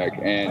quarterback,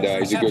 and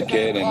he's a good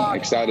kid, and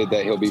excited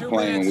that he'll be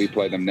playing when we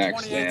play them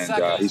next,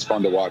 and he's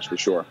fun to watch for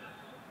sure.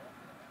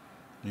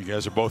 You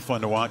guys are both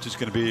fun to watch. It's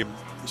going to be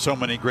so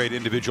many great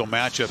individual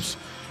matchups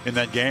in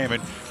that game.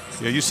 And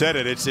you said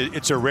it.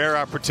 It's a rare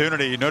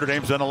opportunity. Notre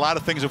Dame's done a lot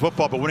of things in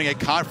football, but winning a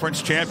conference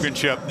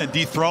championship and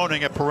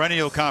dethroning a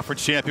perennial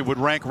conference champion would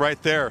rank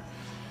right there.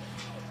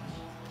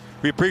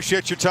 We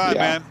appreciate your time,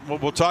 man.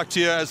 We'll talk to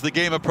you as the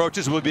game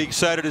approaches. We'll be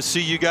excited to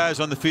see you guys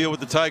on the field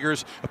with the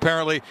Tigers,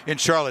 apparently in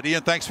Charlotte.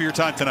 Ian, thanks for your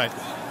time tonight.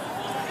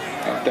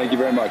 Thank you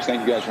very much.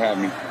 Thank you guys for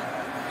having me.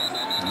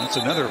 And that's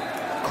another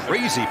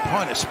crazy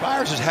punt.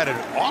 Aspires has had an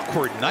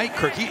awkward night,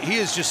 Kirk. He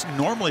is just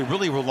normally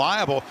really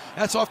reliable.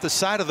 That's off the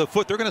side of the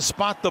foot. They're going to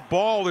spot the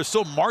ball. They're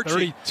still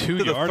marching to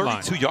the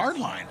 32-yard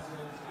line.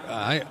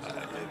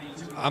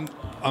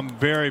 I'm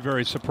very,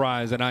 very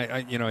surprised,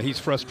 and he's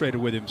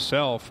frustrated with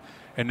himself.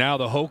 And now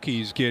the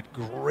Hokies get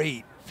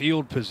great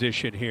field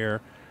position here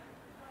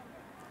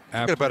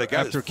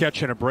after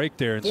catching a break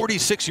there.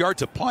 46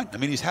 yards a punt. I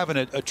mean, he's having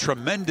a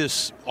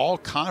tremendous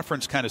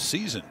all-conference kind of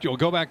season. You'll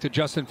go back to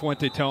Justin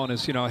Fuente telling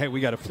us, hey,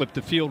 we got to flip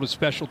the field with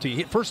special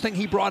teams. First thing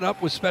he brought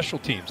up was special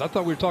teams. I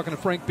thought we were talking to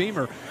Frank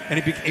Beamer,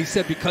 and he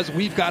said because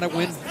we've got to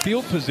win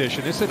field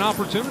position. It's an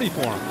opportunity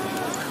for him.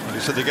 And he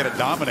said they got to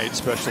dominate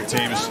special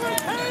teams.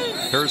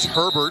 Here's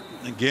Herbert,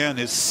 again,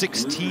 his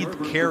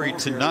 16th carry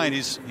tonight.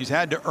 He's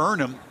had to earn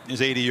him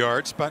his 80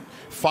 yards, but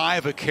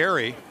 5 a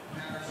carry.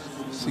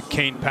 See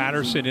Kane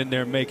Patterson in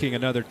there making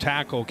another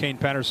tackle. Kane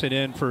Patterson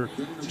in for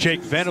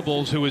Jake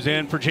Venables, who was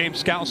in for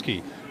James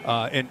Skalski.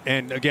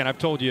 And again, I've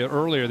told you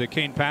earlier that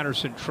Kane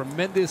Patterson,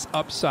 tremendous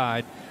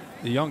upside.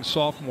 The young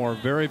sophomore,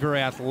 very, very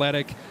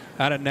athletic.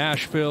 Out of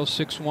Nashville,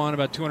 6'1",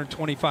 about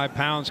 225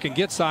 pounds, can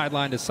get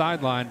sideline to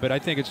sideline, but I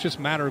think it's just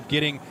a matter of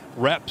getting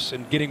reps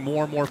and getting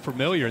more and more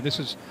familiar. And this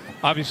is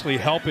obviously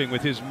helping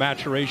with his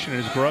maturation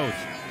and his growth.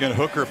 Again,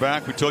 Hooker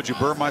back. We told you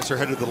Burmeister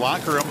headed to the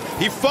locker room.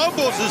 He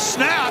fumbles his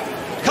snap,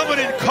 coming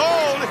in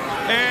cold,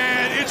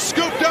 and it's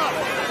scooped up.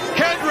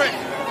 Kendrick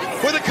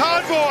with a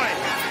convoy.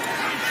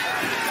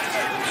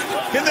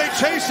 Can they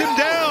chase him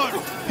down?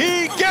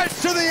 He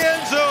gets to the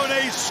end zone.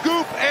 A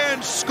scoop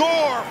and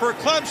score for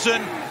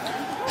Clemson.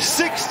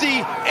 68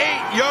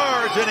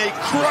 yards and a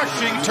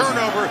crushing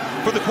turnover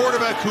for the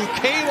quarterback who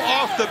came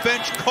off the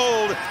bench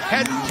cold,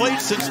 hadn't played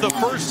since the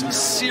first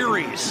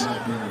series.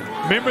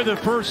 Remember the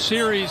first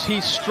series, he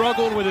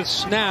struggled with a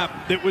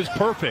snap that was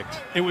perfect.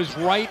 It was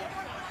right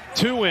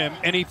to him,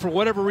 and he, for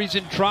whatever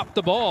reason, dropped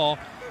the ball.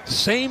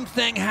 Same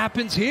thing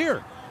happens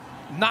here.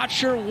 Not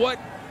sure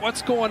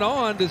what's going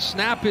on. The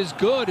snap is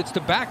good. It's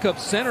the backup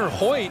center,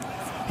 Hoyt.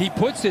 He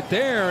puts it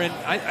there, and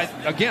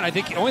I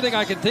think the only thing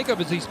I can think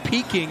of is he's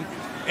peeking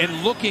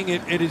and looking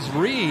at his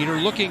read or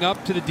looking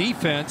up to the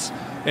defense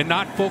and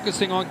not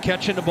focusing on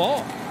catching the ball.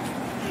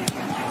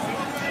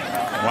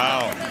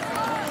 Wow.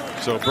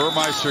 So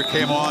Burmeister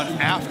came on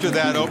after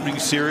that opening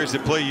series, the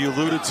play you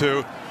alluded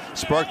to,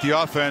 sparked the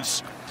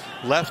offense,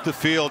 left the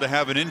field to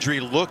have an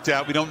injury looked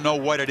at. We don't know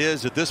what it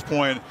is at this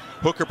point.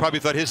 Hooker probably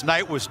thought his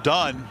night was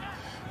done,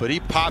 but he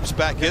pops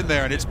back in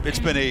there, and it's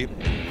been a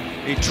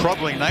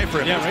troubling night for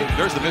him. Yeah, right.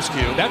 There's the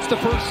miscue. That's the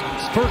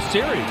first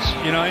series,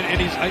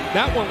 and he's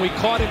that one we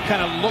caught him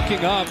kind of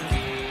looking up,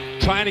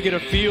 trying to get a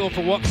feel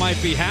for what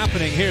might be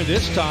happening here.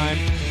 This time,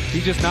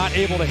 he's just not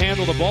able to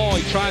handle the ball.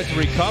 He tries to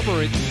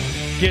recover it,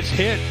 gets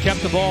hit,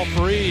 kept the ball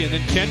free, and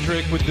then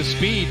Kendrick with the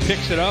speed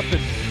picks it up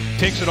and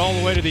takes it all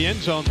the way to the end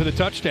zone for the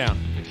touchdown.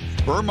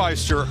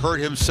 Burmeister hurt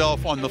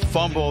himself on the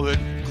fumble that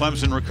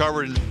Clemson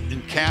recovered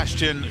and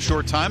cashed in a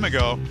short time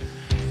ago.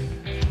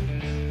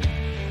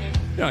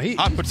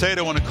 Hot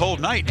potato on a cold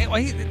night.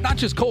 Not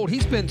just cold,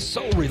 he's been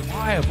so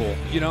reliable,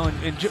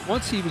 and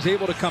once he was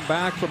able to come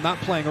back from not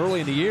playing early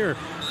in the year,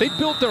 they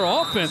built their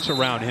offense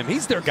around him.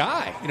 He's their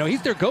guy,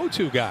 he's their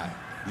go-to guy.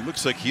 He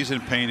looks like he's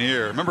in pain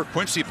here. Remember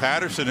Quincy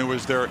Patterson, who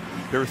was their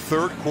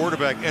third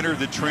quarterback, entered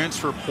the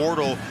transfer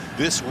portal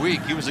this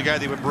week. He was the guy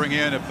they would bring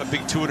in, a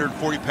big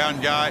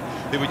 240-pound guy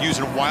they would use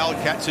in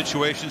wildcat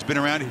situations, been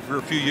around here for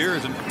a few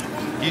years, and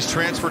he's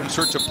transferred in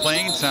search of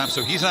playing time,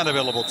 so he's not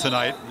available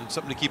tonight. And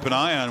something to keep an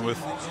eye on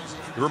with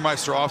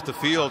Burmeister off the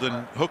field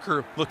and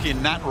Hooker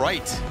looking not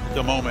right at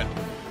the moment.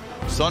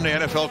 Sunday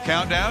NFL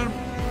Countdown.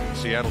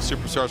 Seattle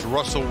Superstars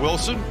Russell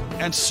Wilson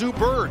and Sue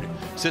Bird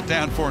sit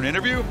down for an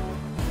interview.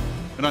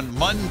 And on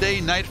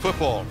Monday Night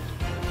Football,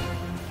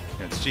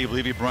 and Steve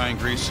Levy, Brian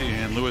Griese,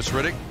 and Louis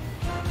Riddick,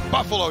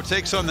 Buffalo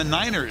takes on the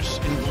Niners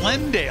in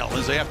Glendale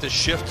as they have to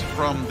shift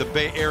from the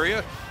Bay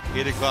Area.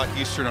 8 o'clock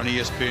Eastern on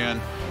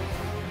ESPN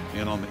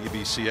and on the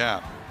ABC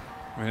app.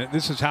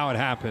 This is how it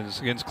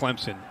happens against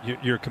Clemson.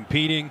 You're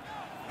competing.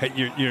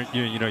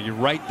 You're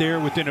right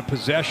there within a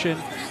possession,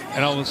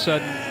 and all of a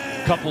sudden,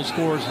 a couple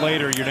scores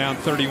later, you're down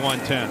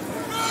 31-10.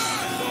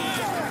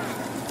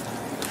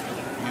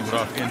 Move it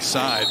off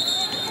inside.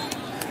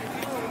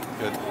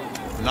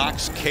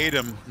 Knox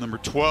Kadum, number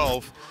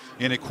 12,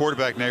 in a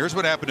quarterback. Now, here's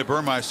what happened to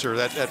Burmeister.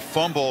 That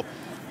fumble,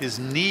 his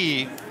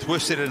knee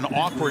twisted at an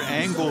awkward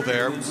angle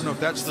there. I don't know if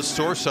that's the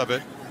source of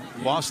it.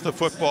 Lost the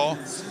football.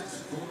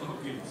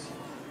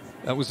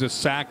 That was a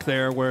sack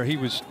there where he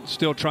was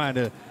still trying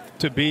to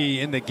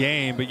be in the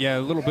game, but yeah, a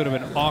little bit of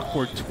an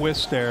awkward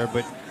twist there.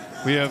 But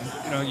we have,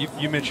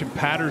 you mentioned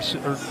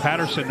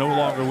Patterson no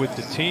longer with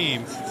the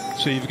team,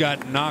 so you've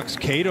got Knox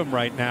Kadum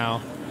right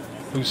now,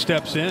 who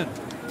steps in.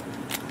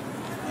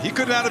 He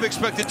could not have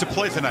expected to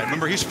play tonight.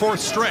 Remember, he's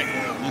fourth string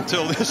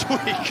until this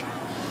week.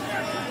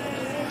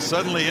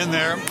 Suddenly in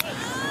there in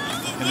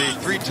the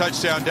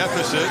 3-touchdown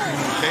deficit.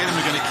 Kadum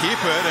is going to keep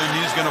it,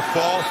 and he's going to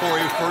fall for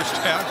a first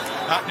down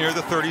out near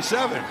the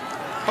 37.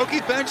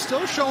 Hokie bench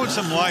still showing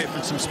some life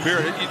and some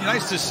spirit. It's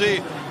nice to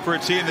see for a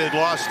team that had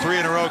lost 3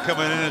 in a row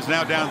coming in and is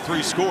now down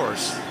 3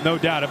 scores. No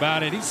doubt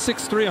about it. He's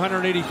 6'3",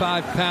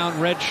 185-pound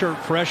redshirt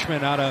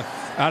freshman out of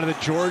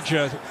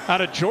Georgia,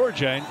 and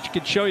it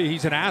can show you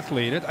he's an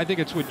athlete. I think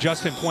it's what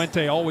Justin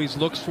Fuente always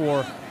looks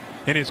for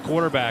in his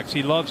quarterbacks.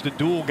 He loves the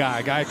dual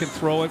guy. A guy can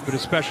throw it, but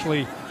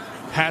especially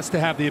has to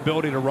have the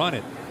ability to run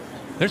it.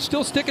 They're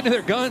still sticking to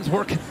their guns,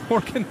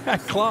 working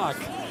that clock.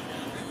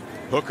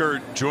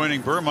 Hooker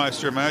joining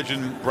Burmeister.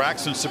 Imagine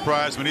Braxton's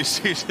surprise when he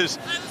sees his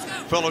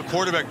fellow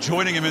quarterback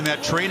joining him in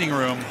that training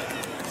room.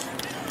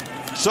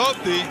 So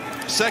the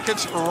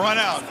seconds run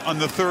out on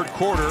the third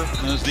quarter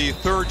as the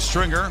third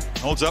stringer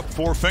holds up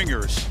 4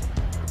 fingers.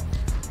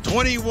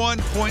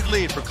 21-point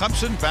lead for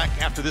Clemson. Back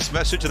after this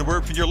message and a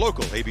word from your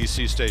local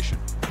ABC station.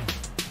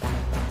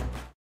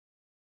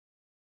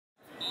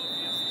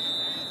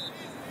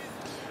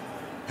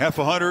 Half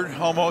 100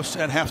 almost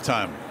at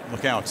halftime.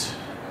 Look out.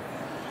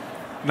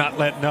 Not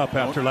letting up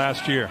after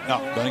last year. No,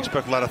 don't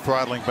expect a lot of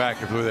throttling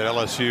back if we that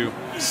LSU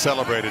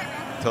celebrated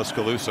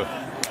Tuscaloosa.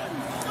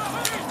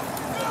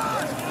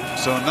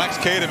 So Knox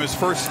Kadum, his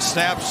first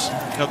snaps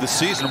of the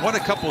season, won a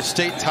couple of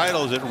state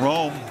titles at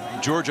Rome,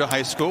 Georgia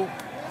High School,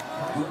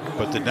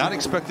 but did not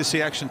expect to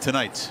see action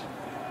tonight.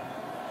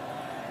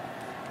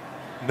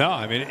 No,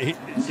 I mean,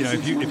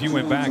 if you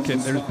went back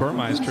and there's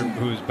Burmeister,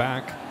 who's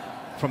back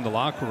from the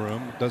locker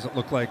room. Doesn't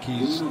look like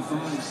he's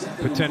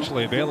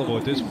potentially available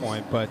at this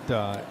point, but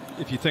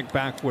if you think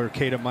back where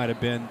Kadum might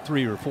have been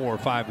 3 or 4 or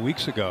 5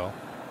 weeks ago,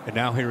 and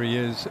now here he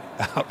is.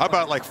 How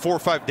about like 4 or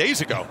 5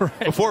 days ago? Right.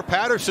 Before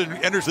Patterson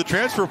enters the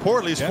transfer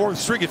portal, he's fourth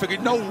string. You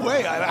figured, no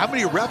way. How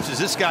many reps has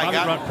this guy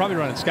got? Probably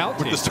running scout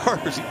with team. The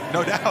starters,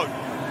 no doubt.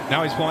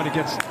 Now he's playing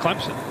against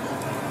Clemson.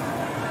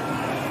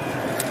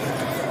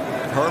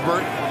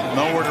 Herbert,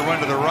 nowhere to run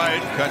to the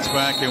right. Cuts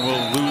back and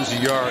will lose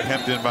a yard.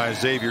 Hemmed in by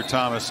Xavier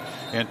Thomas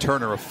and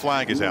Turner. A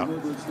flag is out.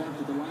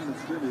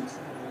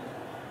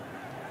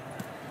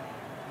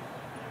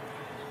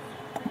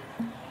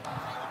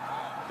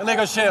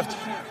 Illegal shift.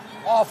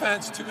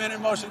 Offense, 2 men in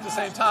motion at the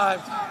same time.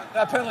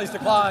 That penalty's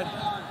declined.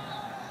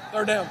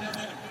 Third down.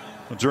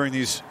 Well, during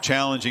these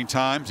challenging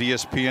times,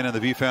 ESPN and the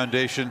V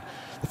Foundation,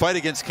 the fight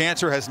against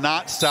cancer has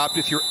not stopped.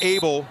 If you're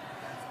able,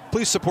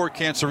 please support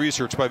cancer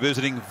research by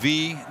visiting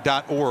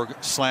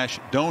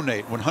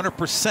v.org/donate.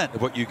 100%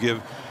 of what you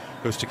give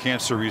goes to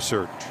cancer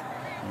research.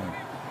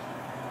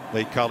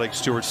 Late colleague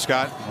Stuart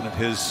Scott, one of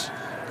his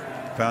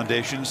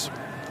foundations,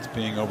 is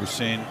being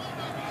overseen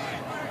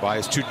by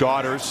his 2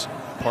 daughters,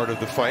 part of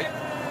the fight.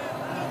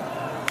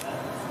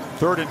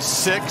 3rd and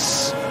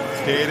 6.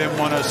 Kadum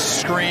won a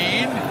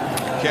screen.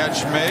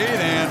 Catch made,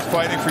 and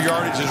fighting for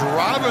yardage is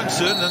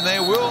Robinson, and they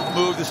will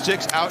move the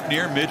sticks out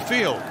near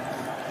midfield.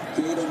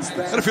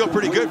 That'll feel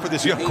pretty good for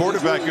this young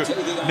quarterback who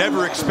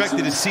never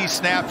expected to see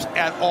snaps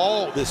at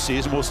all this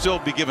season. Will still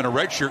be given a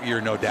redshirt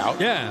year, no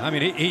doubt. Yeah, I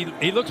mean,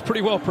 he looks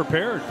pretty well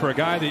prepared for a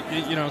guy that,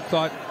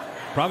 thought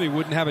probably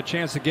wouldn't have a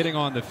chance of getting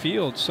on the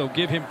field. So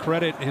give him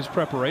credit in his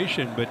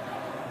preparation. But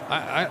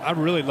I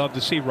really love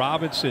to see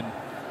Robinson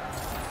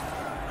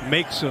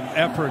make some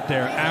effort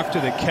there after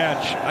the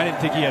catch. I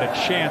didn't think he had a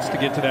chance to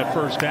get to that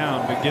first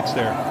down, but gets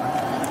there.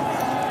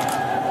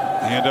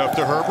 Hand off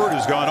to Herbert,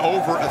 who's gone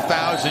over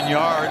 1,000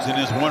 yards in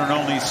his one and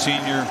only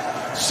senior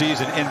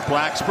season in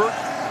Blacksburg.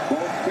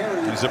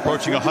 He's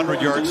approaching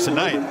 100 yards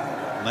tonight.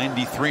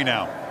 93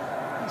 now.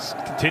 This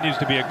continues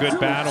to be a good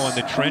battle in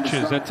the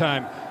trenches. That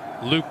time,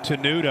 Luke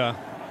Tenuta,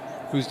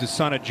 who's the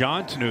son of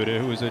John Tenuta,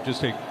 who was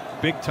just a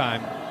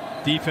big-time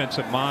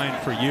defensive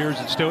mind for years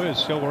and still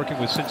is, working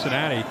with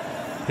Cincinnati.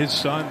 His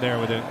son there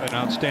with an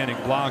outstanding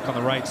block on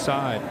the right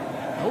side.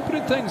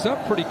 Opening things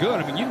up pretty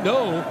good. I mean, you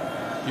know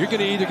you're going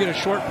to either get a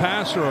short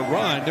pass or a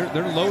run.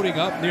 They're loading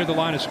up near the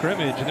line of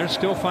scrimmage, and they're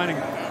still finding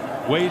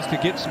ways to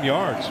get some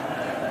yards.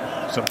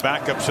 Some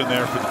backups in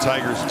there for the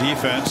Tigers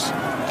defense.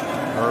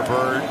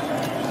 Herbert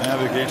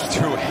navigates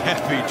through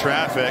heavy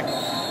traffic,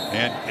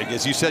 and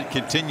as you said,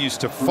 continues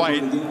to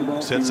fight.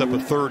 Sets up a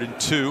 3rd and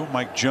 2.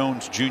 Mike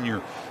Jones Jr.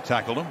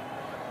 tackled him.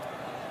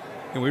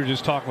 And we were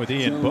just talking with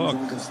Ian Book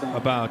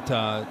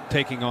about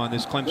taking on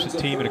this Clemson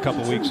team in a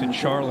couple weeks in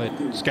Charlotte.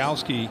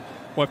 Skalski,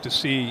 we'll have to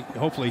see.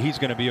 Hopefully he's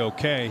going to be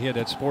okay. He had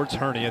that sports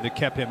hernia that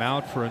kept him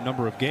out for a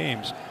number of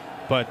games.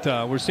 But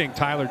we're seeing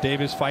Tyler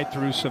Davis fight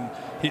through some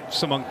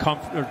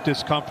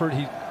discomfort.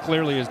 He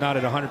clearly is not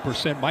at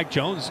 100%. Mike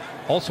Jones,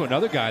 also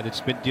another guy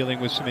that's been dealing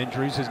with some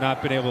injuries, has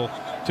not been able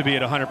to be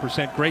at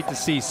 100%. Great to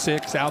see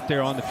 6 out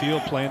there on the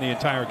field playing the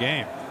entire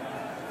game.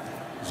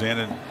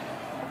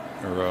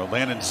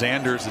 Landon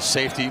Zanders, the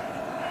safety,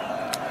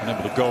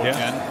 unable to go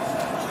again.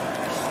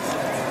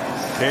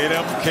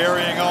 Tatum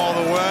carrying all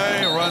the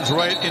way, runs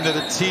right into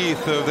the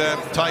teeth of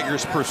that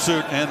Tigers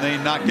pursuit, and they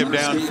knock him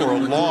down for a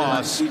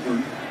loss.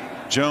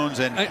 Jones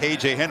and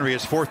KJ Henry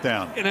is 4th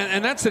down.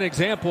 And that's an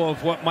example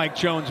of what Mike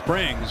Jones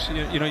brings.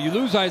 You know, you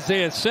lose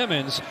Isaiah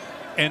Simmons,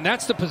 and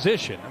that's the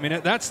position. I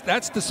mean, that's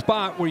the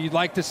spot where you'd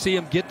like to see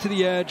him get to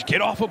the edge, get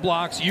off of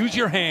blocks, use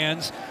your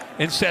hands,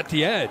 and set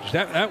the edge.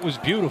 That was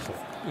beautiful.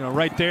 You know,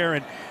 right there,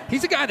 and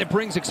he's a guy that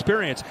brings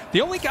experience.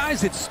 The only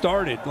guys that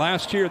started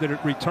last year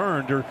that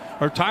returned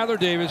are Tyler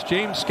Davis,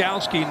 James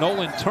Skalski,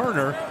 Nolan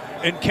Turner,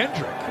 and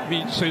Kendrick. I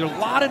mean, so there are a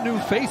lot of new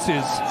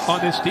faces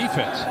on this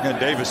defense. And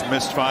Davis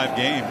missed 5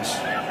 games.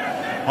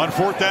 On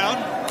 4th down,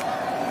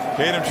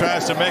 Tatum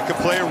tries to make a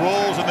play,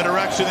 rolls in the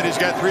direction that he's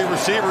got 3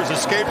 receivers,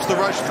 escapes the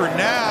rush for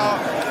now,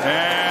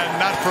 and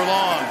not for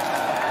long.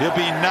 He'll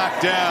be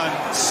knocked down,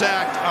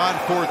 sacked on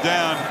 4th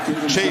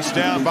down, chased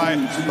down by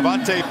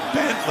Avante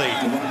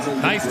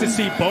Bentley. Nice to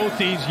see both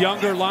these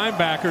younger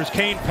linebackers.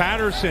 Kane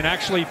Patterson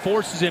actually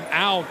forces him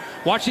out.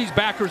 Watch these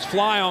backers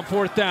fly on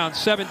 4th down.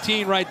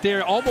 17 right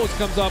there, almost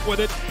comes up with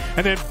it,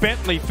 and then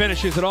Bentley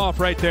finishes it off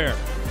right there.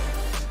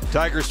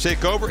 Tigers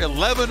take over,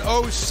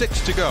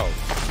 11:06 to go.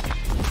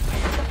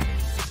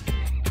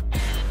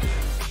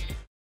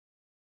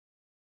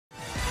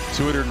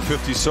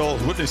 $250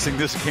 souls witnessing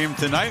this game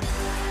tonight.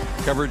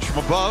 Coverage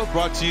from above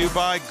brought to you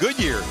by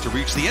Goodyear. To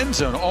reach the end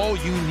zone, all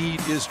you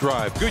need is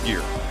drive.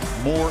 Goodyear,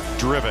 more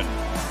driven.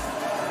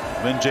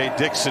 Lynn J.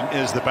 Dixon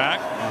is the back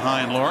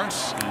behind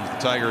Lawrence. And the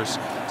Tigers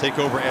take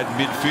over at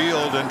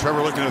midfield, and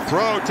Trevor looking to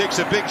throw, takes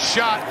a big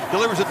shot,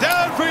 delivers a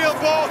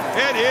downfield ball,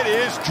 and it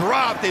is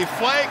dropped. A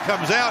flag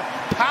comes out.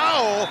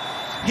 Powell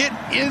hit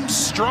in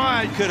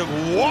stride, could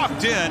have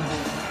walked in.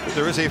 But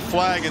there is a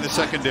flag in the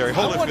secondary.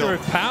 I wonder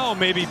if Powell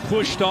maybe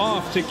pushed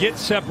off to get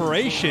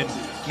separation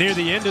near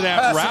the end of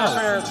that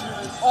route.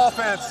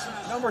 Offense,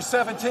 number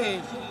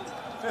 17,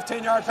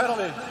 15-yard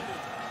penalty.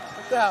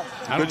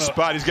 Good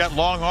spot. He's got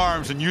long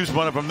arms and used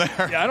one of them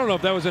there. Yeah, I don't know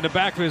if that was in the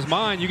back of his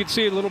mind. You could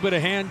see a little bit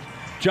of hand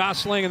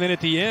jostling, and then at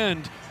the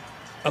end,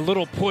 a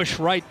little push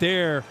right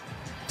there.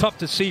 Tough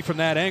to see from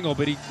that angle,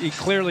 but he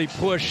clearly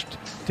pushed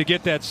to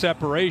get that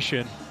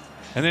separation,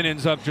 and then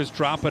ends up just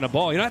dropping a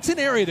ball. You know, that's an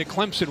area that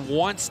Clemson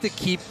wants to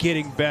keep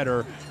getting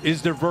better,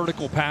 is their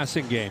vertical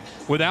passing game.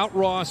 Without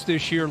Ross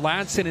this year,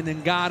 Ladson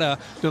and Ngata,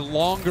 the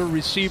longer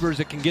receivers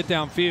that can get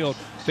downfield,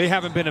 they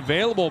haven't been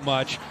available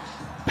much.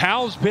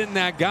 Powell's been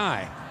that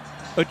guy.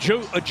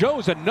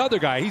 Joe's another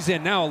guy. He's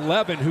in now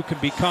 11 who can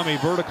become a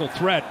vertical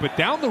threat. But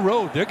down the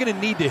road, they're going to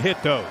need to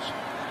hit those.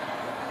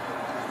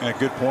 Yeah,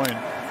 good point.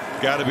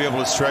 Got to be able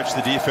to stretch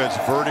the defense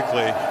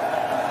vertically.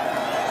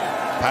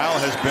 Powell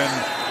has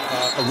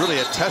been really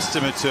a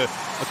testament to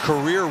a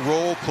career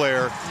role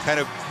player, kind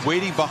of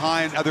waiting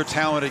behind other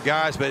talented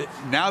guys. But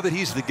now that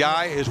he's the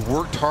guy, has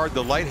worked hard,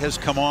 the light has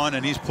come on,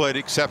 and he's played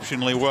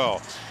exceptionally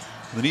well.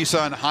 The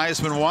Nissan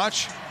Heisman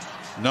Watch.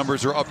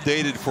 Numbers are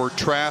updated for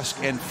Trask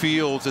and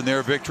Fields in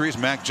their victories.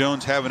 Mac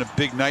Jones having a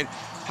big night.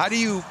 How do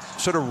you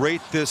sort of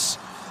rate this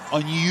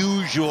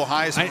unusual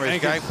Heisman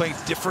race? Guy playing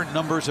different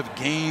numbers of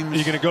games. Are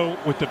you going to go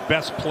with the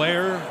best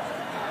player,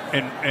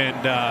 and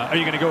are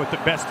you going to go with the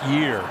best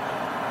year?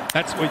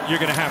 That's what you're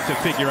going to have to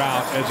figure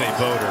out as a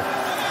voter.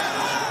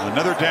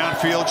 Another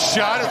downfield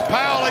shot. It's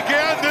Powell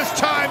again. This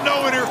time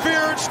no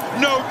interference,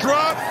 no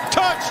drop.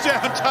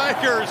 Touchdown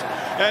Tigers,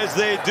 as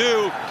they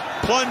do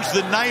plunge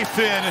the knife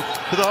in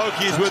to the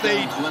Hokies with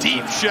a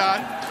deep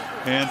shot.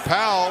 And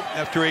Powell,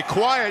 after a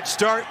quiet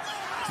start,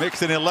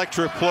 makes an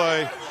electric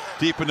play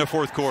deep in the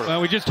 4th quarter.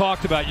 Well, we just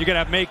talked about you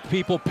got to make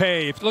people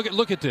pay.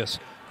 Look at this.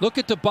 Look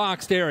at the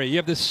boxed area. You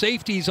have the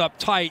safeties up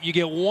tight. You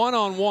get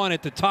one-on-one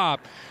at the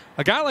top.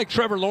 A guy like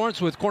Trevor Lawrence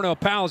with Cornell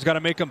Powell's got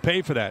to make them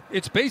pay for that.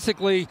 It's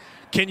basically,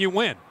 can you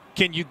win?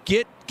 Can you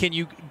get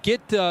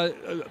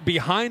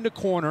behind the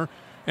corner,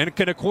 and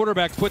can a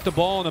quarterback put the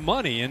ball on the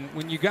money? And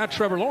when you got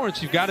Trevor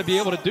Lawrence, you've got to be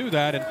able to do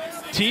that. And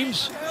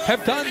teams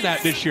have done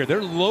that this year.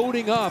 They're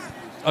loading up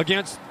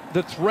against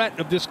the threat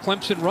of this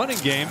Clemson running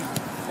game.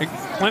 And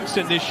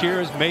Clemson this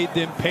year has made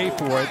them pay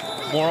for it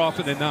more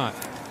often than not.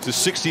 It's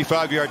a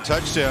 65-yard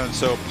touchdown.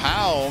 So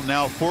Powell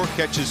now 4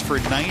 catches for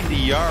 90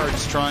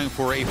 yards, trying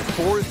for a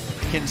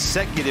 4th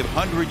consecutive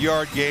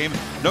 100-yard game.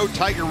 No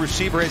Tiger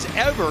receiver has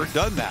ever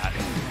done that.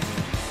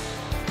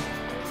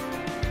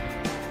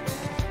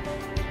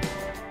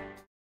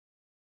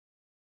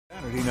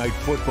 Saturday Night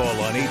Football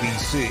on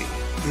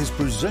ABC is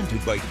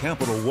presented by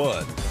Capital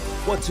One.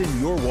 What's in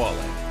your wallet?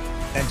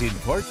 And in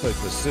part by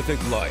Pacific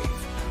Life.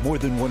 More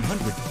than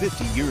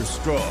 150 years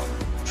strong.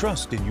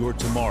 Trust in your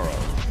tomorrow.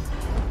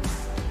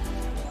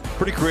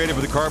 Pretty creative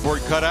with the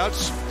cardboard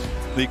cutouts.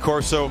 The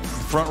Corso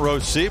front row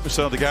seat with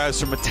some of the guys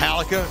from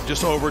Metallica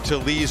just over to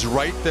Lee's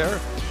right there.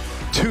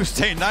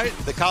 Tuesday night,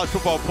 the College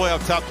Football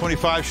Playoff Top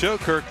 25 show.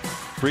 Kirk,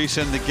 Reese,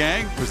 and the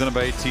gang, presented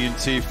by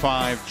AT&T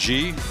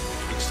 5G.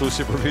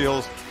 Exclusive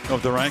reveals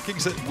of the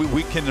rankings.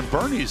 Weekend and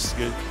Bernie's.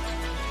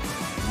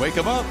 Wake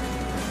them up.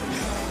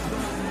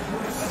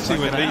 See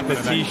with the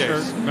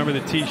T-shirt. Remember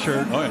the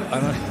T-shirt? Oh, yeah.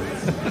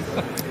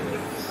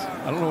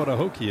 I don't know what a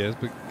Hokie is,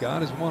 but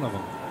God is one of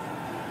them.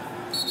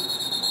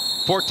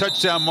 4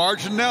 touchdown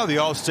margin now. The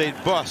All-State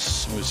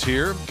bus was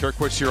here. Kirk,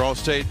 what's your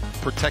All-State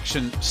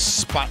protection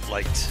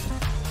spotlight?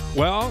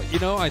 Well, you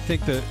know, I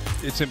think that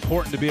it's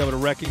important to be able to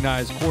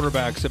recognize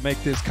quarterbacks that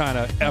make this kind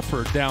of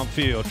effort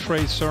downfield.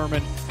 Trey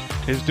Sermon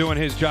is doing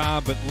his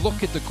job, but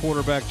look at the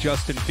quarterback,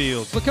 Justin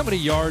Fields. Look how many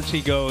yards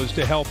he goes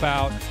to help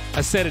out.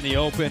 I said in the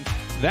open,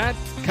 that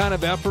kind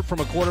of effort from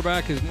a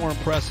quarterback is more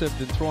impressive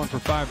than throwing for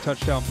 5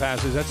 touchdown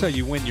passes. That's how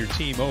you win your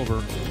team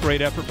over.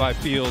 Great effort by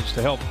Fields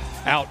to help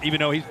out. Even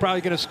though he's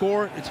probably going to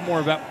score, it's more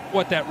about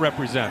what that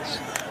represents.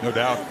 No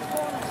doubt.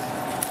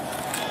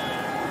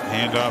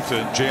 Hand off to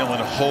Jalen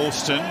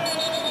Holston.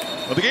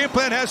 Well, the game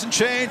plan hasn't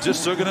changed.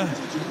 Just still going to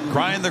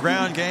grind the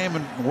ground game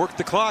and work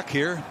the clock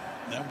here.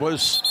 That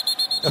was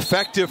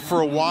effective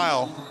for a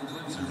while.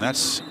 And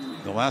that's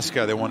the last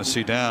guy they want to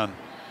see down.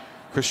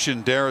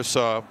 Christian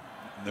Darrisaw,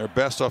 their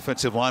best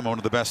offensive lineman, one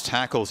of the best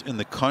tackles in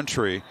the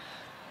country,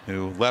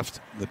 who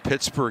left the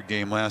Pittsburgh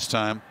game last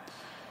time,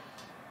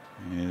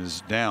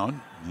 is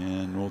down.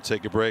 And we'll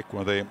take a break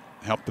while they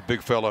help the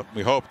big fella,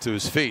 we hope, to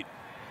his feet.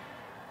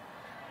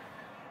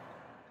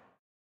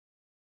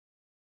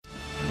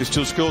 These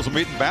two schools will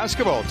meet in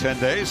basketball 10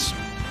 days.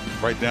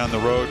 Right down the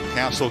road,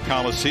 Castle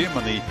Coliseum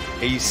on the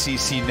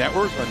ACC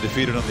network,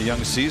 undefeated on the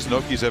young season.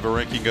 Hokies have a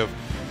ranking of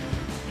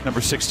number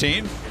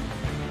 16.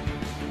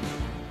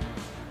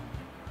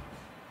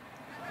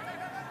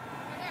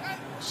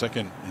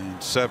 Second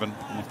and 7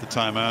 off the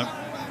timeout.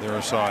 There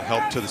saw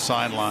help to the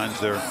sidelines.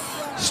 Their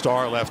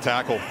star left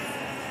tackle.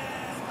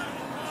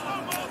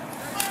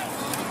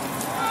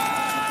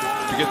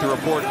 To get the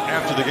report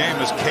after the game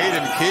as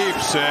Caden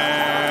keeps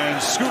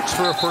and scoots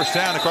for a first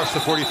down across the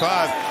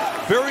 45.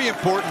 Very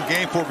important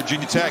game for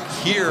Virginia Tech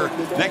here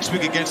next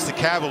week against the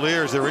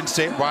Cavaliers. They're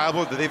in-state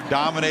rival that they've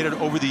dominated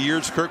over the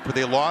years, Kirk, but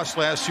they lost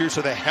last year.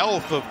 So the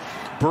health of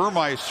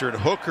Burmeister and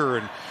Hooker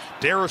and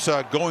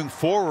Darrisaw going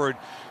forward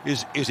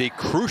is a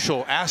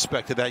crucial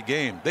aspect of that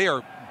game. They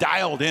are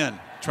dialed in,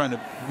 trying to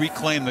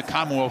reclaim the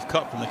Commonwealth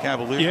Cup from the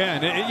Cavaliers. Yeah,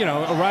 and you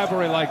know, a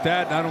rivalry like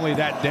that, not only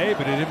that day,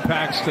 but it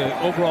impacts the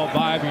overall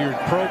vibe of your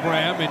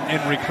program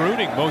and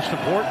recruiting, most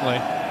importantly.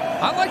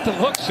 I like the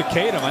looks of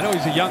Kadum. I know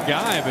he's a young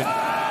guy,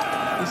 but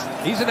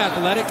he's an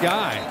athletic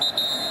guy.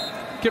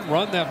 He can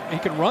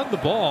run the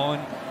ball,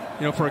 and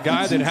you know, for a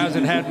guy that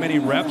hasn't had many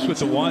reps with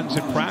the ones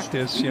in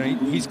practice, you know,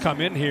 he's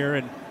come in here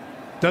and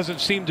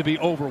doesn't seem to be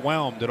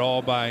overwhelmed at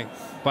all by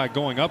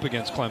going up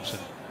against Clemson.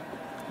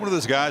 One of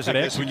those guys, I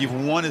guess, when you've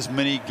won as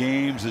many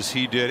games as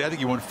he did. I think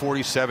he won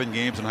 47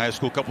 games in high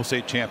school, a couple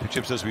state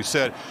championships, as we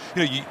said.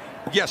 You know,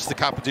 yes, the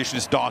competition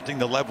is daunting.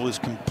 The level is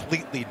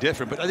completely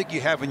different. But I think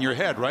you have in your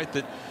head, right,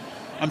 that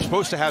I'm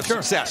supposed to have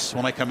success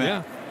when I come in.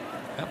 Yeah,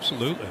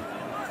 absolutely.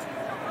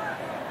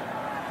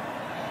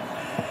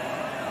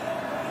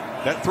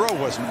 That throw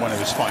wasn't one of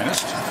his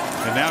finest.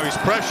 And now he's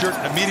pressured,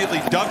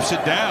 immediately dumps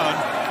it down.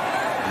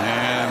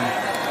 And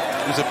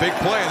there's a big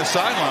play on the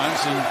sidelines.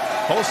 And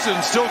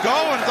Holston still going.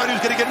 I thought he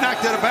was going to get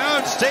knocked out of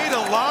bounds. Stayed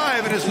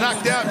alive and is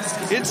knocked out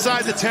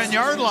inside the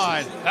 10-yard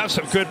line. That's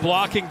some good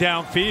blocking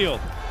downfield.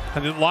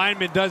 And the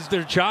lineman does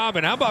their job.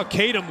 And how about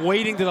Kadum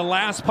waiting to the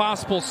last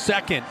possible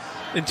second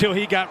until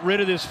he got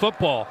rid of this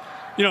football?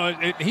 You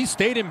know, he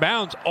stayed in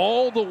bounds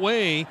all the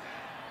way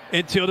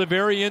until the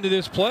very end of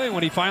this play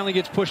when he finally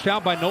gets pushed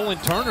out by Nolan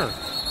Turner.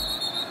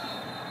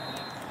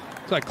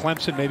 It's like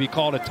Clemson maybe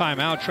called a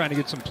timeout trying to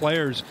get some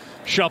players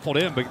shuffled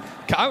in. But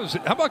how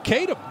about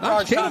Kadum?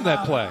 Not Kadum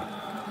that play.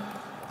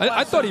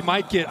 I thought he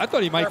might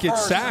get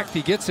sacked.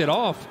 He gets it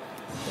off.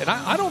 And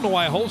I don't know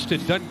why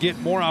Holston doesn't get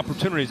more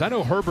opportunities. I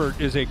know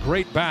Herbert is a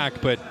great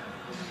back, but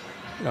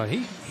you know,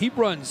 he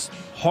runs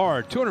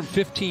hard,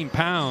 215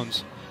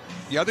 pounds.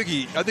 Yeah, I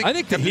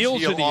think the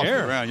heel's in the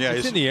air. Yeah,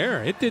 it's in the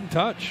air. It didn't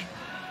touch.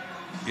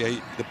 Yeah,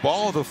 the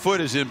ball of the foot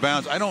is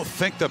inbounds. I don't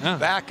think the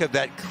back of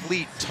that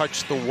cleat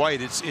touched the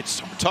white.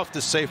 It's tough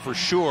to say for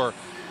sure.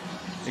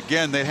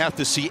 Again, they'd have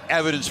to see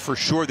evidence for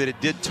sure that it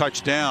did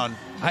touch down.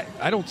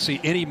 I don't see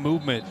any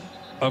movement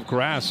of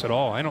grass at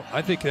all.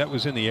 I think that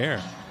was in the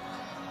air.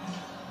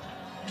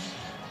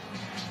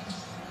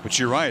 But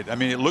you're right. I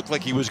mean, it looked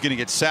like he was going to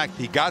get sacked.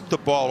 He got the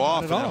ball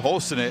off, and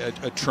Holston,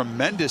 a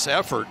tremendous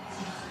effort,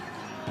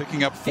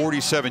 picking up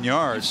 47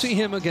 yards. You see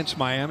him against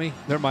Miami,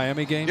 their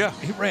Miami game? Yeah.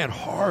 He ran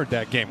hard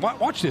that game.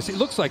 Watch this. It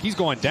looks like he's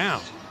going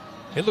down.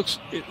 It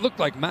looked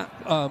like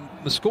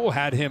Maskell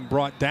had him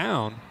brought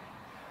down.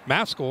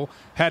 Maskell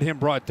had him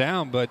brought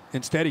down, but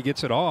instead he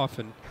gets it off,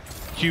 and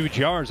huge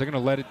yards. They're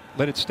going to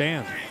let it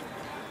stand.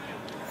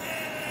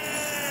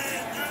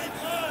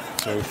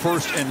 So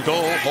first and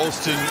goal,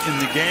 Holston in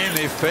the game.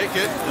 They fake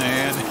it,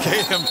 and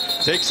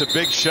Catum takes a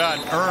big shot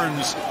and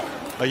earns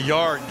a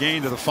yard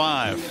gain to the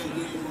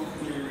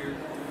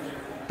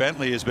 5.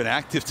 Bentley has been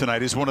active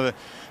tonight. He's one of the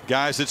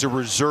guys that's a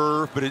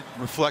reserve, but it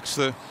reflects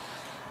the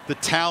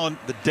talent,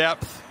 the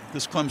depth of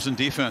this Clemson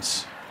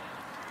defense.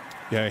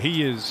 Yeah,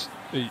 he is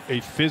a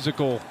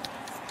physical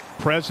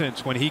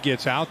presence when he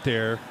gets out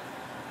there.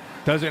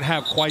 Doesn't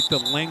have quite the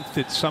length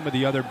that some of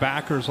the other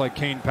backers like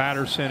Kane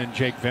Patterson and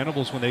Jake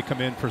Venables when they come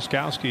in for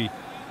Skowski.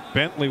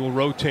 Bentley will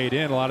rotate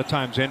in, a lot of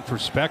times in for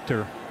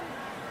Spector.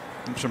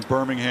 From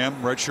Birmingham,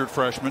 redshirt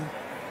freshman.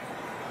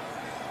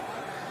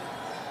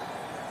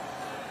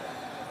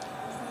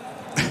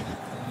 There's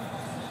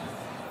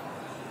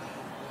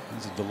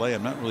a delay.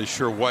 I'm not really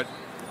sure what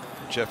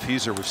Jeff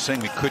Heiser was saying.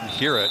 We couldn't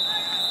hear it.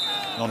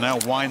 They'll now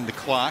wind the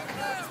clock.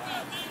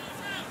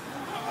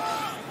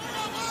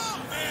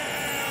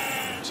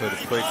 So the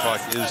play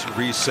clock is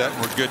reset,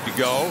 and we're good to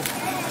go.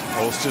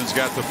 Holston's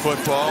got the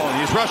football,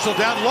 and he's wrestled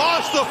down,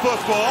 lost the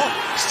football,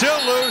 still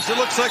loose. It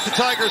looks like the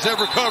Tigers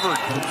have recovered.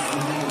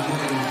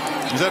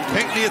 Is that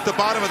Pinckney at the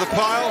bottom of the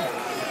pile?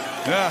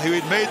 Yeah, he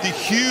had made the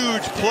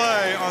huge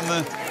play on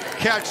the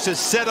catch to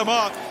set him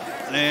up,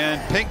 and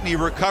Pinckney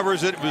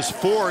recovers it. It was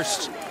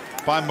forced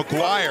by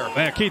McGuire.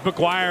 Man, Keith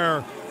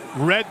McGuire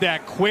read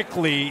that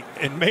quickly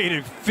and made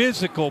a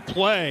physical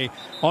play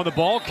on the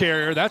ball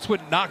carrier. That's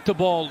what knocked the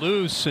ball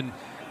loose, and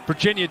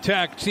Virginia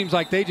Tech seems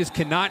like they just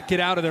cannot get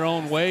out of their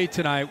own way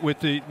tonight with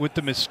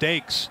the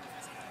mistakes.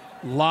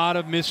 A lot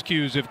of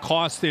miscues have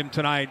cost them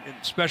tonight,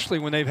 especially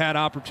when they've had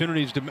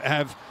opportunities to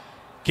have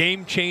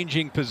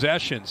game-changing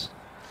possessions.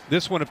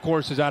 This one, of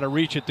course, is out of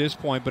reach at this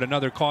point, but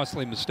another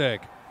costly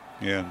mistake.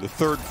 Yeah, the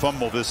third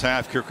fumble this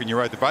half, Kirk, and you're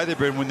right. They've either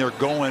been when they're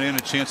going in a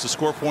chance to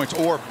score points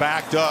or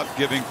backed up,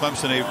 giving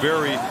Clemson a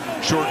very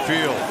short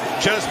field.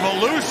 Ches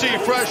Malusi,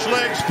 fresh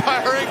legs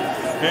firing,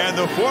 and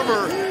the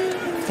former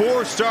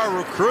four-star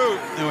recruit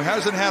who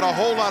hasn't had a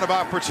whole lot of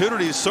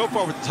opportunities so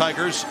far with the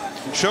Tigers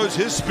shows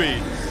his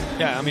speed.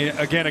 Yeah, I mean,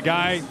 again, a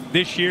guy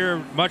this year,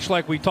 much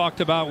like we talked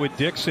about with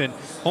Dixon,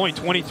 only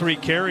 23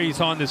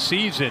 carries on the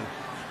season,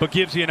 but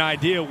gives you an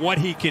idea what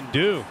he can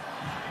do.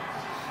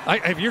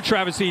 If you're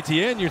Travis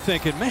Etienne, you're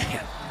thinking,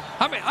 man,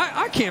 I mean,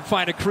 I can't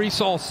find a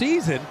crease all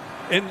season.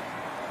 And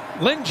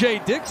Lynn J.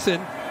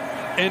 Dixon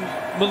and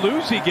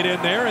Malusi get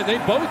in there, and they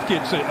both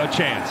get a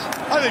chance.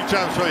 I think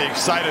Travis really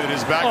excited at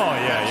his back. Oh,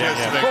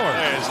 yeah, of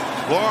course.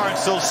 Lawrence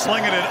still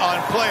slinging it on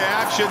play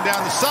action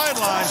down the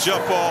sideline,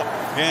 jump ball,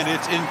 and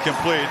it's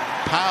incomplete.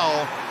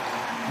 Powell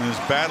is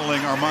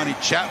battling Armani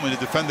Chapman, who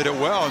defended it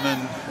well, and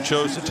then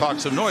chose to talk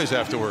some noise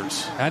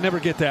afterwards. I never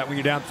get that when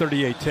you're down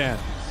 38-10.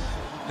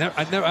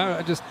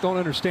 I just don't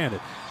understand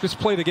it. Just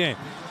play the game.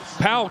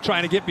 Powell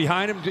trying to get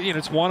behind him. You know,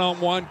 it's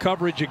one-on-one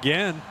coverage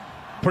again.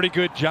 Pretty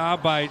good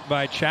job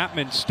by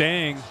Chapman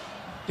staying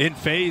in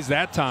phase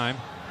that time.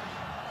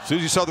 As soon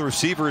as you saw the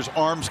receiver's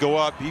arms go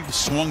up, he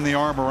swung the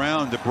arm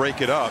around to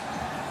break it up.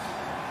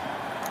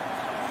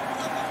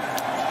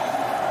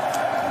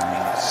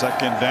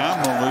 Second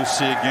down,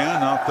 Malusi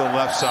again off the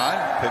left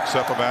side. Picks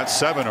up about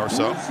 7 or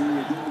so.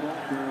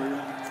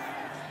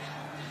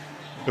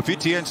 If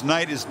Etienne's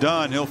night is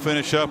done, he'll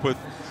finish up with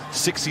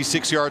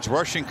 66 yards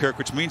rushing, Kirk,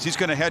 which means he's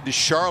going to head to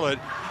Charlotte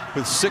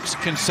with 6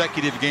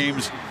 consecutive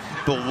games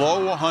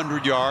below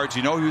 100 yards.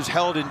 You know, he was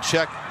held in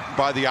check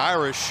by the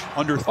Irish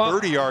under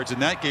 30 yards in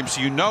that game, so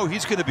you know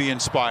he's going to be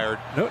inspired.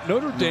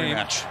 Notre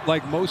Dame,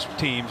 like most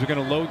teams, are going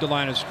to load the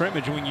line of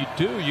scrimmage. When you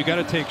do, you got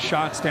to take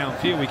shots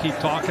downfield. We keep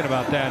talking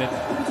about that.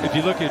 And if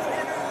you look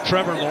at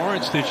Trevor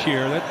Lawrence this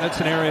year, that's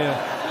an area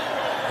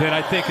that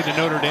I think in the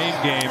Notre Dame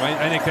game,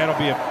 I think that'll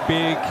be a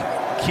big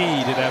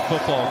key to that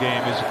football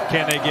game is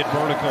can they get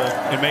vertical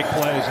and make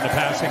plays in the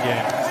passing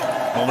game.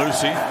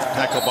 Malusi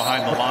tackle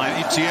behind the line.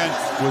 Etienne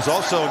was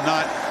also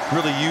not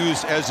really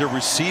used as a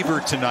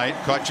receiver tonight.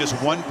 Caught just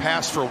 1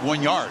 pass for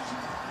 1 yard.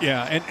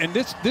 Yeah, and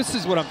this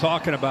is what I'm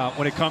talking about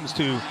when it comes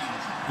to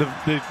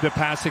the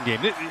passing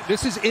game.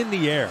 This is in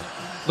the air.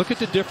 Look at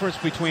the difference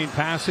between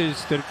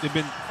passes that have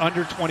been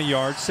under 20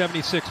 yards,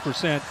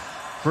 76%,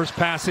 versus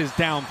passes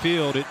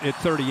downfield at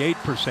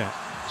 38%.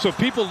 So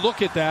people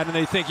look at that and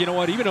they think, you know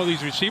what, even though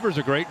these receivers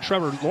are great,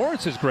 Trevor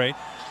Lawrence is great,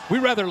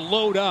 we'd rather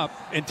load up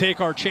and take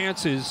our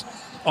chances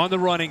on the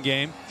running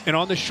game and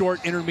on the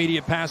short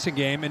intermediate passing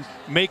game and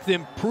make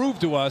them prove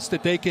to us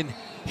that they can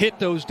hit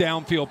those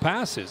downfield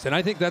passes. And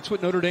I think that's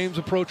what Notre Dame's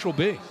approach will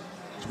be.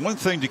 It's one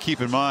thing to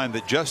keep in mind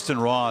that Justin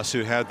Ross,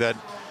 who had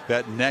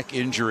that neck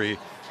injury,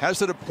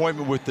 has an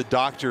appointment with the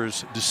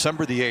doctors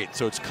December the 8th.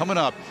 So it's coming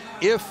up.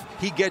 If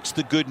he gets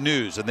the good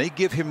news and they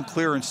give him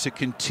clearance to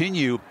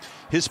continue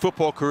his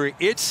football career,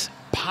 it's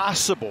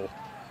possible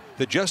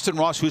that Justin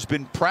Ross, who's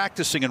been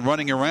practicing and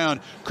running around,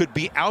 could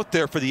be out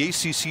there for the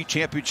ACC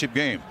championship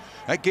game.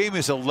 That game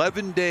is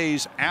 11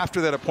 days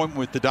after that appointment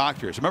with the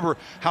doctors. Remember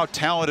how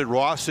talented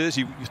Ross is?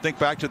 You think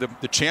back to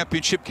the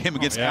championship game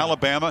against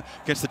Alabama,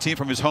 against the team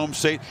from his home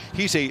state.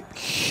 He's a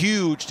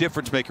huge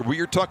difference maker. What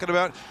you're talking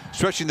about,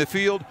 stretching the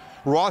field,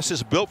 Ross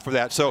is built for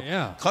that. So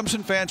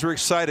Clemson fans are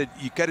excited.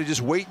 You got to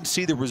just wait and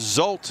see the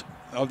result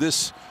of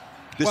this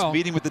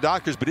meeting with the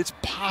doctors, but it's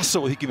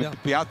possible he can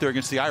be out there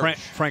against the Irish.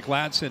 Frank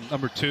Ladson,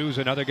 number 2, is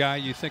another guy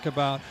you think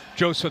about.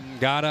 Joseph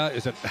Ngata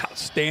is an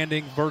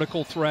outstanding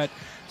vertical threat.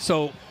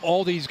 So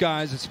all these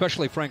guys,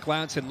 especially Frank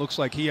Ladson, looks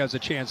like he has a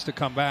chance to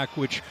come back,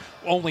 which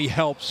only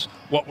helps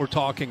what we're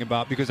talking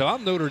about. Because if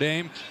I'm Notre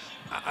Dame,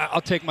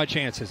 I'll take my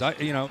chances.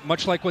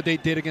 Much like what they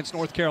did against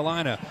North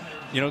Carolina.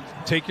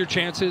 Take your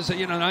chances.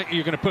 You're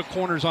going to put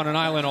corners on an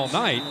island all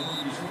night,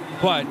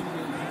 but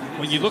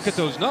when you look at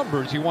those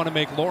numbers, you want to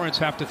make Lawrence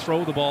have to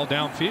throw the ball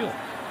downfield.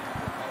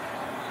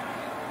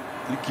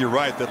 I think you're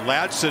right that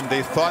Ladson,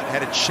 they thought,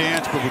 had a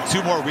chance, but with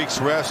 2 more weeks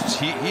rest,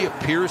 he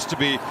appears to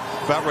be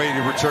about ready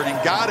to return.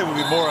 Ngata would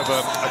be more of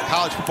a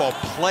college football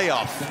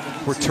playoff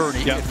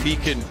returning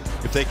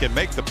if they can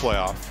make the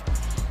playoff.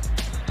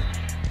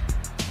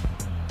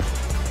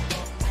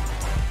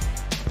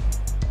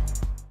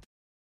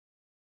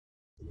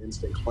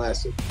 Instant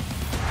classic.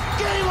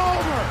 Game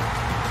over!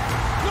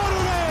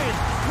 Notre Dame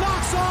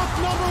knocks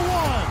off number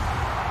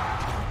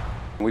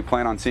 1. We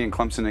plan on seeing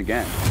Clemson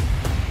again.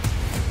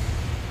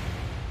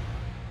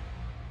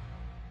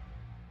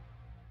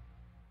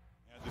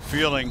 The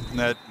feeling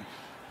that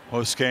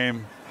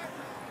post-game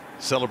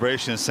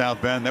celebration in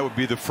South Bend, that would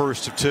be the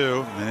first of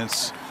 2, and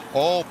it's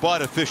all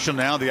but official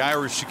now. The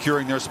Irish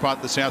securing their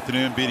spot this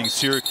afternoon, beating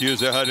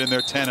Syracuse. They're headed in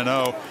there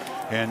 10-0.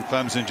 And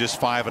Clemson just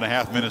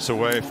 5.5 minutes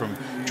away from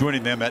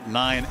joining them at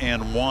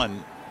 9-1.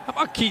 How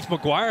about Keith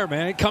McGuire,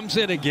 man? He comes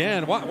in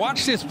again.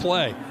 Watch this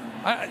play.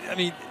 I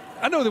mean,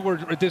 I know that we're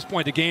at this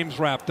point, the game's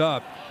wrapped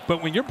up.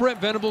 But when you're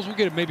Brent Venables, we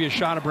get maybe a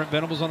shot of Brent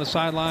Venables on the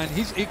sideline.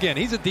 He's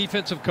a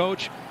defensive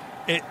coach.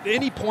 At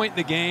any point in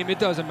the game, it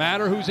doesn't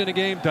matter who's in a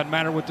game. Doesn't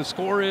matter what the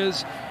score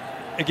is.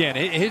 Again,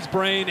 his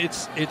brain,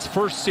 it's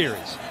first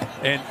series.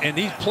 And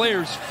these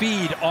players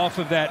feed off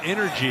of that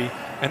energy.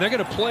 And they're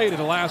going to play to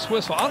the last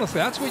whistle. Honestly,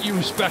 that's what you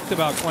respect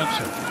about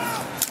Clemson.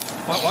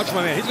 Watch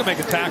my man. He's going to make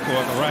a tackle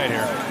on the right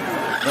here.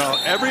 Well,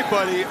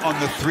 everybody on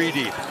the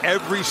 3D,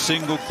 every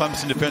single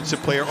Clemson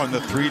defensive player on the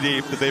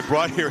 3D that they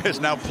brought here has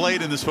now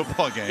played in this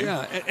football game.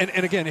 Yeah,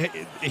 and again,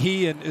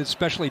 he and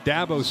especially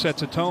Dabo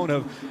sets a tone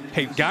of,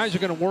 hey, guys are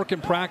going to work in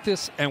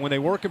practice, and when they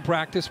work in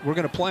practice, we're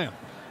going to play them.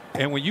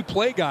 And when you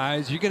play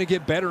guys, you're going to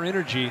get better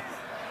energy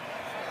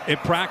in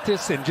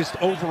practice and just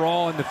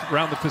overall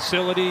around the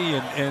facility,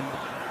 and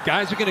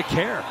guys are going to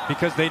care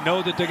because they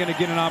know that they're going to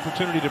get an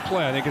opportunity to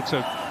play. I think it's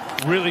a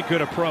really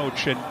good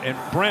approach. And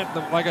Brent,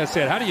 like I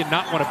said, how do you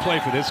not want to play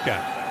for this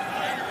guy?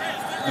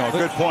 No,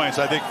 good points.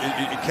 I think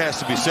it has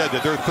to be said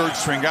that their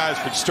third-string guys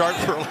could start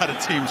for a lot of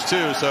teams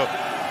too. So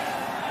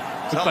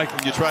it's not like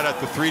when you try out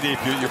the 3D,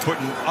 you're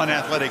putting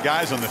unathletic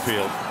guys on the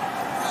field.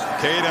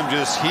 Kadum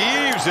just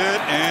heaves it,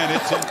 and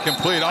it's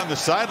incomplete on the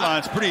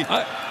sidelines. Pretty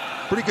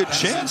good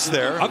chance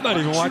there. I'm not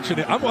even watching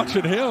it. I'm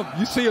watching him.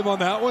 You see him on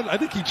that one? I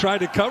think he tried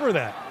to cover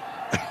that.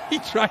 He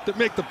tried to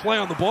make the play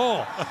on the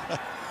ball.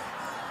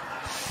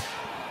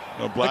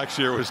 Well,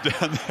 Blackshear was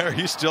down there.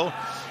 He's still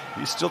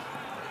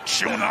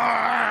chewing. You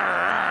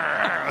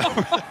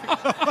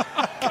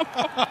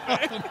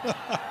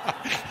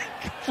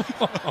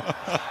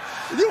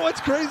know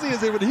what's crazy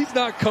is that when he's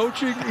not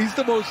coaching, he's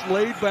the most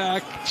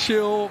laid-back,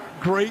 chill,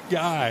 great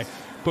guy.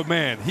 But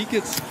man, he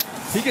gets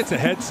a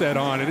headset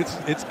on, and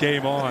it's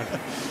game on.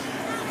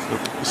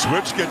 The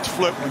switch gets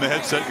flipped when the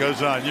headset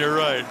goes on. You're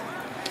right.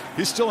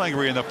 He's still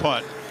angry in the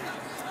punt.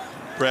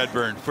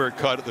 Bradburn for a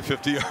cut at the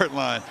 50-yard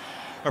line.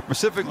 Our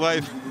Pacific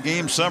Life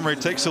game summary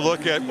takes a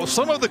look at, well,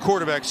 some of the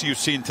quarterbacks you've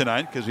seen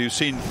tonight, because you've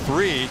seen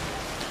 3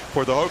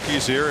 for the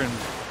Hokies here, and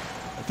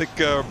I think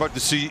we're about to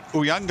see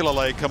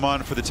Uyangalele come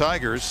on for the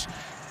Tigers.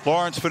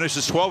 Lawrence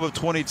finishes 12 of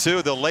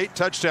 22. The late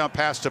touchdown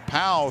pass to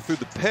Powell through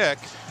the pick,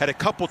 had a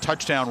couple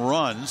touchdown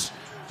runs,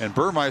 and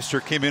Burmeister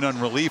came in on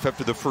relief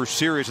after the first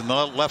series and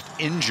left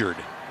injured.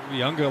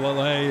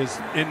 Uyangalele is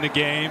in the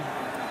game.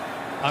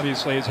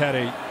 Obviously has had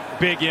a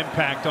big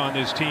impact on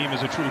his team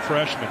as a true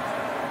freshman.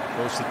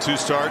 Goes to 2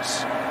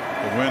 starts.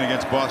 The win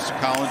against Boston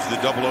College, the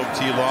double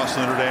OT loss to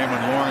Notre Dame when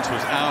Lawrence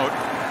was out.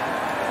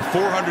 A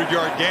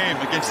 400-yard game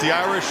against the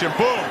Irish, and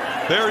boom,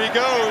 there he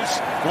goes.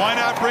 Why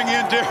not bring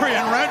in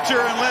Darian Renter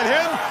and let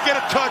him get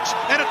a touch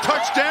and a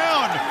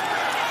touchdown?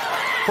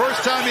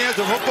 First time he has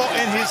a football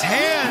in his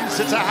hands.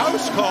 It's a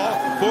house call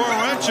for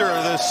Rencher,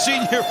 the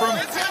senior from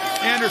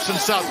Anderson,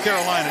 South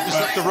Carolina,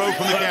 just up the road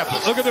from the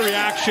campus. Look at the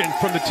reaction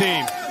from the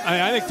team.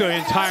 I think the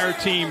entire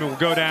team will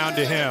go down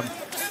to him.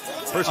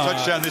 First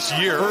touchdown this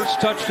year.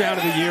 First touchdown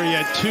of the year. He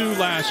had 2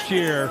 last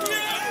year.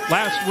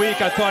 Last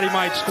week I thought he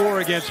might score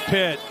against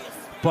Pitt,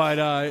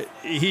 but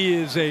he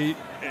is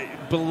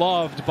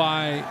beloved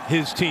by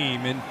his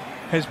team and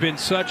has been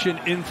such an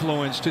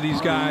influence to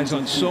these guys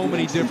on so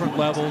many different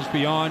levels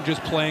beyond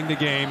just playing the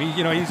game.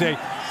 He's a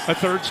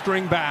third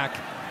string back,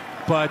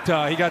 but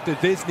he got the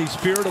Disney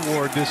Spirit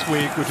Award this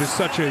week, which is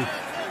such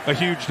a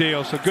huge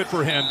deal. So good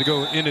for him to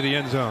go into the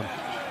end zone.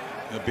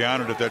 He'll be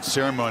honored at that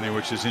ceremony,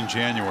 which is in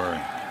January.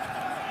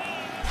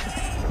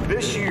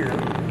 This year,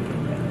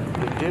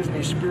 the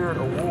Disney Spirit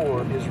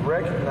Award is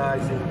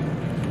recognizing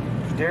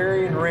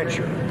Darian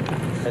Rencher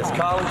as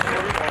college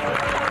football.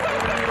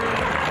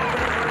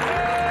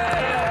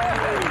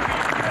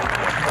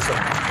 That's a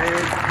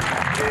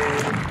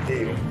big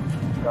deal.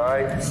 All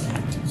right.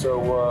 So,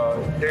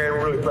 Darian,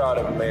 we're really proud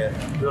of him,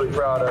 man. Really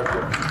proud of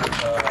you.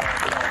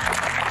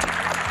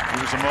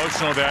 He was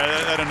emotional there.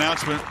 That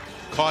announcement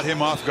caught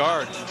him off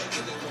guard.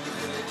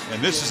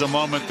 And this is a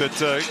moment that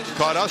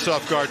caught us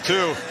off guard,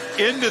 too.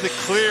 Into the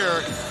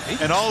clear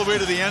and all the way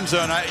to the end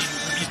zone.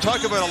 You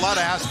talk about a lot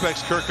of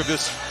aspects, Kirk, of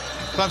this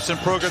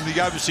Clemson program that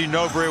you obviously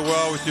know very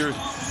well with your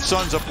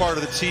son's a part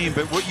of the team,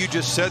 but what you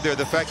just said there,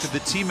 the fact that the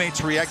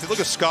teammates reacted. Look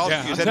at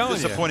Skalski. He's had a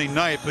disappointing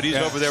night, but he's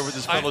over there with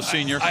his fellow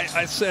senior.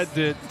 I said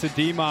to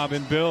D-Mob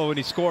and Bill when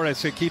he scored, I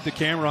said keep the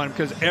camera on him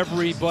because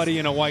everybody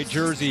in a white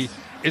jersey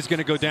is going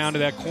to go down to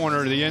that corner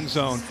of the end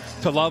zone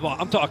to love on.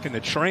 I'm talking the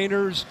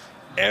trainers.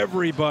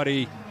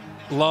 Everybody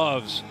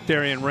loves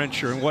Darian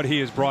Rencher and what he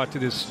has brought to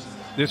this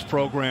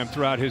program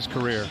throughout his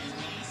career.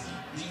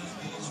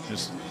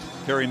 Just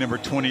carry number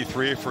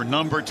 23 for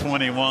number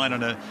 21,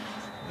 and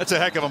that's a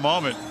heck of a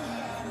moment.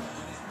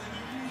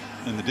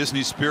 And the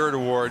Disney Spirit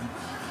Award,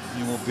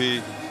 he will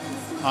be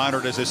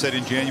honored, as I said,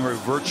 in January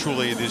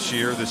virtually this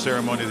year. The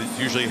ceremony that's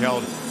usually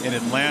held in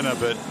Atlanta,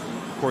 but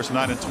of course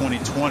not in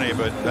 2020.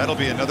 But that'll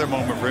be another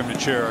moment for him to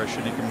cherish,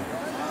 and he can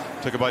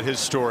talk about his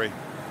story.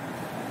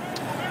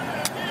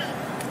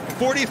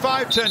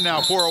 45-10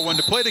 now, 4:01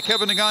 to play to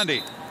Kevin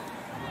Nagandi.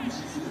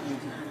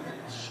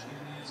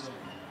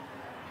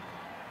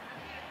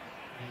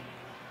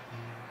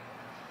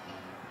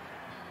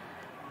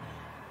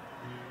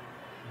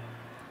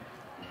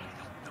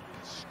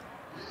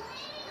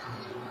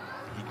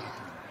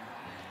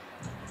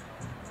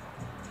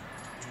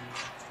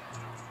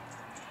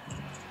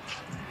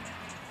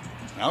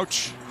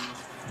 Ouch.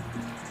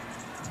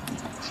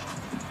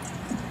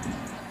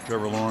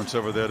 Trevor Lawrence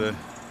over there to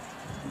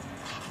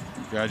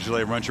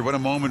congratulate Rencher. What a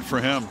moment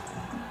for him.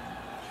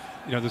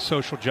 You know, the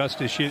social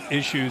justice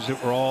issues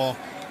that were all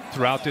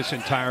throughout this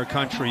entire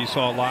country. You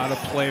saw a lot of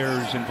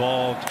players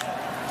involved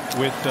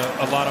with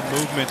a lot of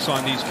movements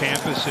on these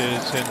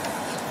campuses, and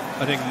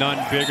I think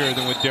none bigger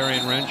than with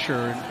Darian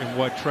Rencher and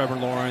what Trevor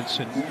Lawrence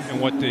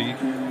and what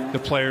the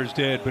players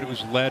did. But it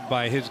was led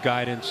by his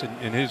guidance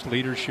and his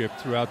leadership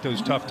throughout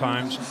those tough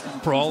times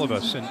for all of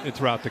us and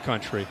throughout the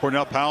country.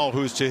 Cornell Powell,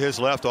 who's to his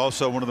left,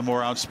 also one of the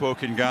more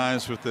outspoken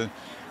guys with the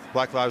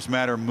Black Lives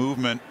Matter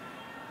movement.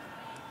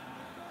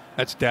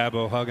 That's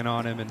Dabo hugging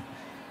on him and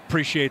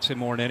appreciates him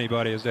more than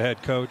anybody as the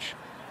head coach.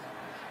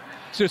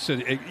 It's just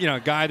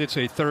a guy that's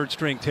a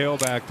third-string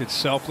tailback that's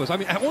selfless. I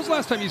mean, when was the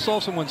last time you saw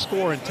someone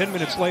score and 10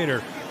 minutes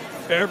later,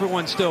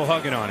 everyone's still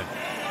hugging on him?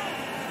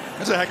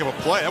 That's a heck of a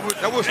play.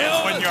 That was a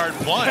 1-yard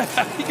play.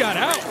 He got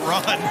out.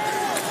 Run.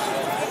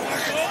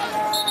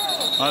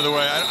 By the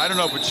way, I don't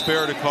know if it's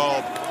fair to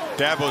call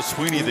Dabo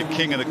Swinney the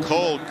king of the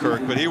cold,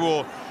 Kirk, but he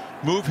will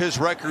move his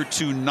record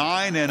to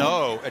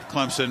 9-0 at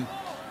Clemson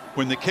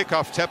when the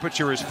kickoff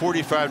temperature is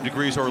 45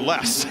 degrees or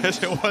less,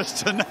 as it was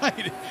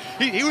tonight.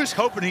 He was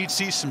hoping he'd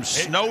see some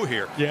snow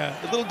here. Yeah.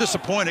 A little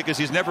disappointed because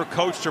he's never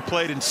coached or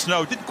played in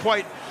snow. Didn't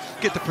quite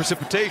get the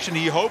precipitation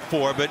he hoped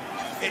for, but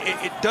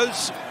it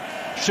does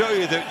show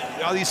you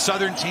that all these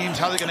southern teams,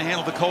 how they're going to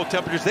handle the cold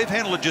temperatures. They've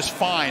handled it just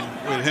fine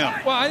with him.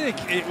 Well, I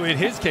think in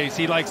his case,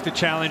 he likes to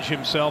challenge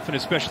himself and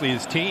especially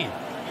his team.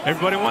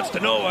 Everybody wants to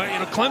know,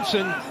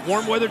 Clemson,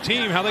 warm weather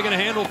team, how they're going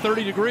to handle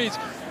 30 degrees.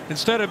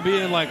 Instead of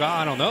being like,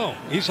 I don't know.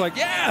 He's like,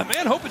 yeah,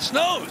 man, hope it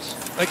snows.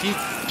 Like he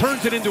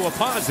turns it into a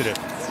positive.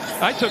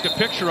 I took a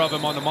picture of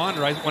him on the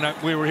monitor when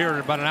we were here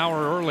about an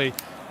hour early.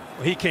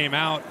 He came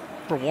out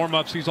for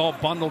warm-ups. He's all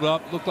bundled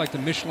up, looked like the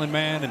Michelin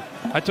Man. And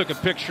I took a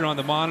picture on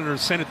the monitor,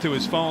 sent it to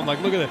his phone.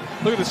 Like, look at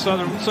the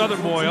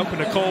southern boy up in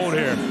the cold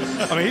here.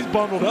 I mean, he's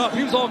bundled up.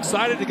 He was all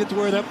excited to get to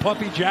wear that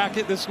puffy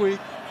jacket this week.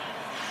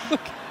 Look.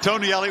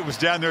 Tony Elliott was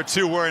down there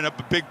too, wearing a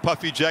big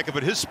puffy jacket,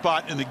 but his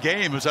spot in the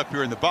game was up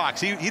here in the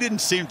box. He didn't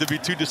seem to be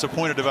too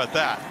disappointed about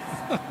that.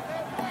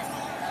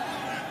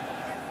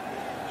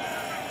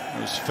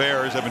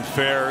 There's Evan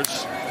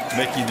Fairs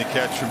making the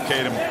catch from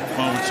Kadam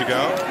moments ago.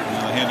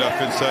 And the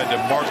handoff inside to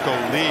Marco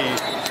Lee,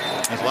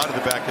 as a lot of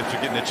the backups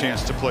are getting a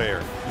chance to play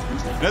here.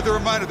 Another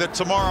reminder that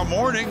tomorrow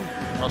morning,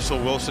 Russell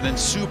Wilson and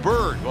Sue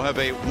Bird will have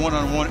a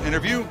one-on-one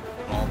interview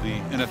all the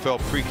NFL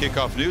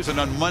pre-kickoff news. And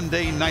on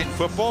Monday Night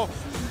Football,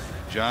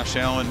 Josh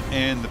Allen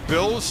and the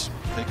Bills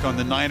take on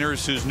the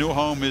Niners, whose new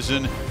home is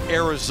in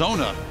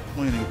Arizona,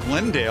 playing in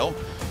Glendale.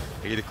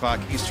 8 o'clock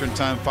Eastern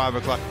time, 5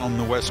 o'clock on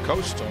the West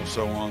Coast,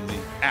 also on the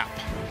app.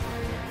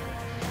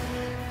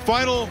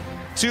 Final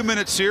 2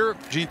 minutes here.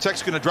 Virginia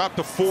Tech's going to drop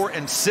to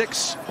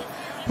 4-6.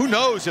 Who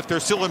knows if they're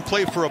still in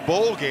play for a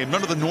bowl game?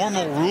 None of the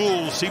normal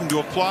rules seem to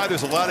apply.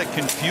 There's a lot of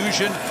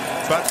confusion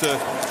about the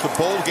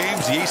bowl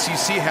games. The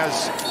ACC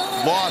has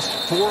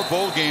lost 4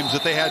 bowl games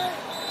that they had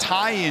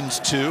tie-ins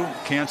to,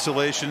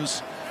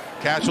 cancellations,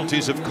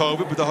 casualties of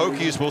COVID, but the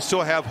Hokies will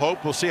still have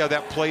hope. We'll see how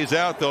that plays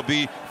out. They'll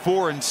be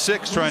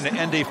 4-6, trying to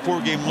end a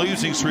 4-game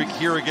losing streak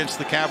here against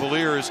the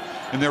Cavaliers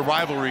in their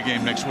rivalry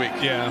game next week.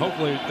 Yeah,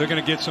 hopefully they're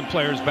going to get some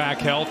players back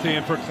healthy.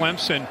 And for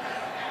Clemson,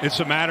 it's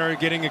a matter of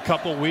getting a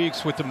couple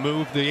weeks with the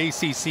move the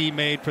ACC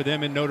made for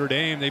them in Notre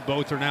Dame. They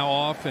both are now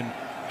off, and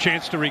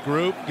chance to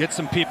regroup, get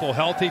some people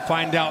healthy,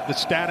 find out the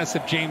status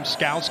of James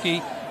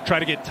Skowski, try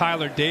to get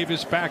Tyler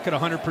Davis back at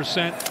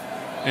 100%,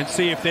 and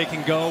see if they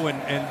can go and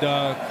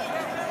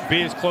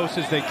be as close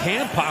as they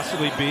can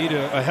possibly be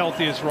to a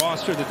healthiest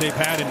roster that they've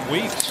had in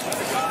weeks.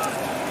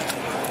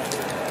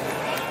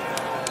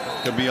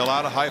 Could be a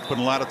lot of hype and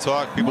a lot of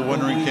talk. People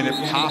wondering, can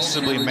it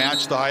possibly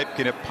match the hype?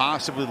 Can it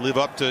possibly live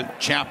up to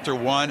Chapter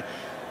 1?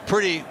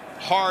 Pretty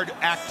hard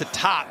act to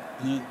top.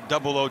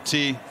 Double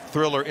OT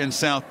thriller in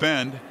South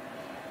Bend.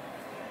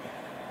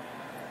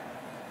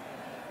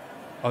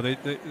 Oh, they're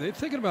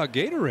thinking about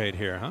Gatorade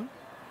here, huh?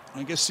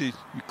 I guess you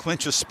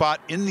clinch a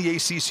spot in the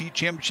ACC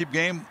championship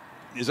game.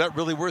 Is that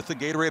really worth the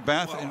Gatorade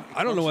bath? Well,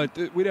 I don't know what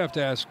we'd have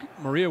to ask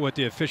Maria what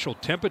the official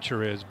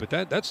temperature is, but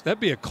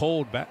that'd be a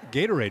cold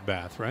Gatorade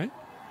bath, right?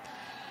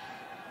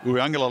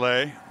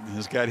 Uyangalale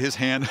has got his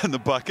hand in the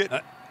bucket.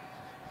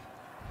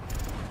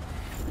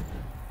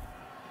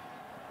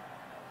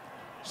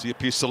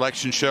 CFP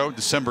selection show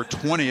December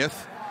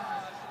 20th.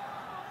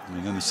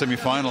 And then the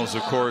semifinals,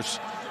 of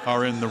course,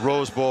 are in the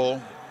Rose Bowl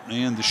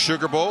and the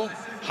Sugar Bowl.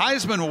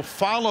 Heisman will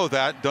follow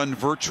that, done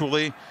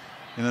virtually.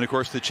 And then, of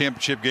course, the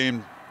championship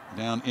game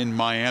down in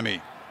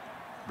Miami,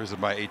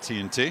 visited by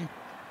AT&T.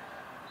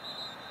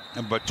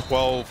 And about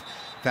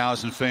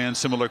 12,000 fans,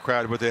 similar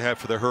crowd to what they have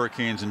for the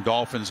Hurricanes and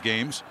Dolphins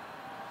games.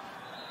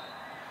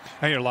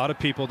 I hear a lot of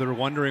people that are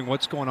wondering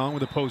what's going on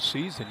with the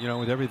postseason. You know,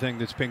 with everything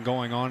that's been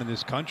going on in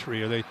this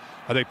country, are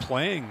they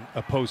playing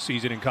a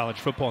postseason in college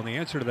football? And the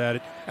answer to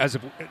that, as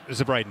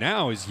of right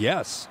now, is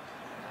yes.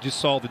 Just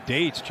saw the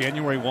dates.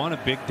 January 1, a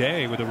big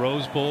day with a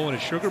Rose Bowl and a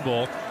Sugar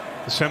Bowl,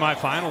 the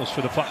semifinals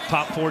for the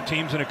top 4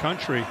 teams in the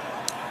country.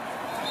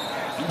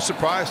 I'm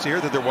surprised to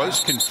hear that there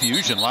was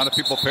confusion. A lot of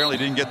people apparently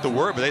didn't get the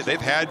word, but they've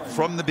had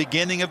from the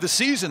beginning of the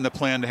season the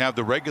plan to have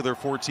the regular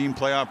 4-team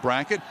playoff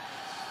bracket.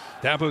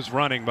 Dabo's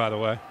running, by the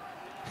way.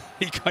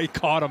 He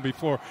caught him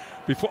before.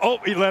 Oh,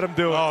 he let him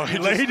do it. Oh,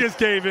 he just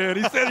gave in.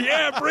 He said,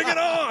 "Yeah, bring it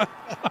on."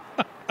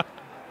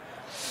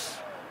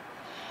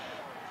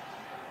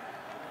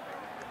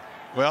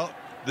 Well,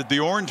 the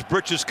orange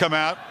britches come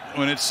out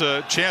when it's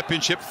a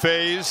championship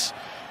phase,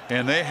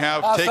 and they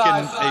have taken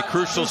a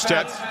crucial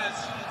step.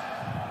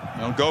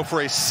 They'll go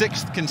for a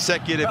 6th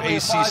consecutive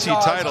ACC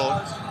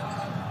title.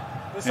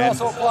 This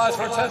also applies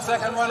for a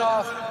 10-second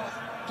runoff.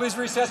 Please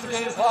reset the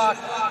game clock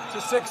to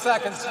 6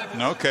 seconds.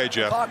 Okay,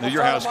 Jeff,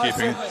 your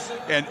housekeeping.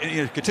 And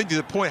you know, continue to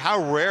the point,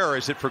 how rare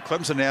is it for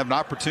Clemson to have an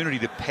opportunity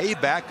to pay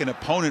back an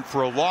opponent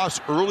for a loss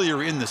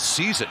earlier in the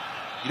season?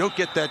 You don't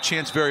get that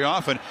chance very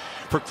often.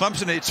 For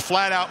Clemson, it's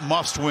flat out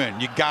must win.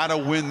 You got to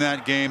win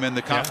that game in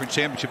the conference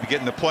championship to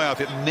get in the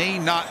playoff. It may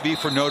not be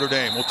for Notre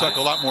Dame. We'll talk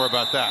a lot more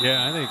about that.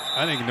 Yeah,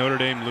 I think Notre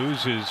Dame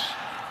loses.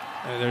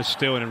 They're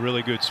still in a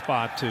really good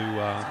spot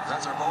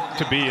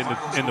to be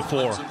in the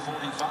 4.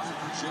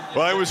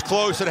 Well, it was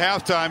close at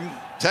halftime.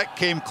 Tech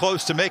came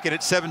close to making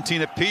it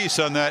 17 apiece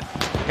on that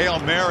Hail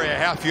Mary, a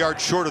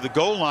half-yard short of the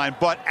goal line.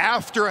 But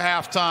after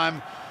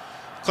halftime,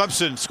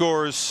 Clemson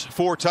scores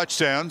 4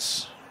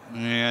 touchdowns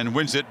and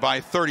wins it by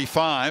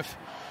 35.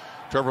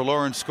 Trevor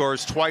Lawrence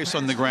scores twice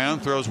on the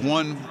ground, throws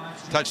 1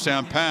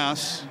 touchdown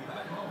pass.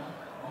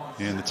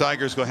 And the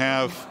Tigers will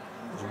have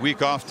a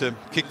week off to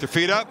kick their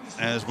feet up,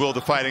 as will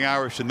the Fighting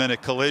Irish, and then a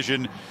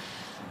collision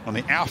on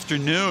the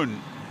afternoon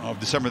of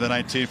December the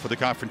 19th for the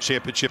conference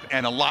championship,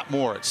 and a lot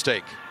more at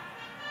stake.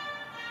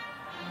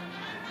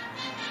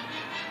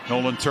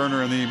 Nolan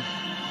Turner and the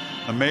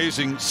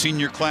amazing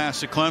senior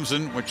class at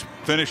Clemson, which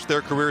finished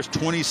their careers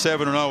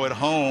 27-0 at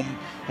home,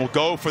 will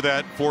go for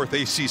that 4th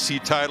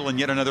ACC title and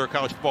yet another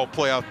college football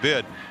playoff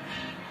bid.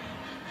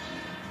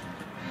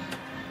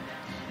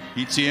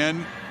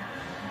 Etienne,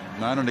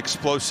 not an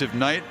explosive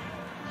night,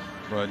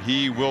 but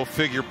he will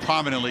figure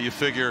prominently, you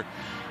figure,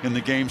 in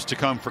the games to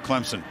come for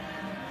Clemson.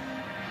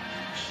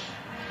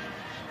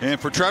 And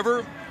for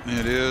Trevor,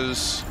 it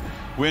is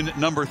win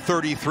number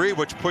 33,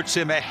 which puts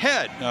him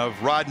ahead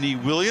of Rodney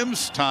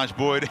Williams, Taj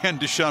Boyd, and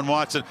Deshaun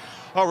Watson.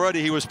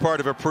 Already he was part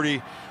of a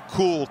pretty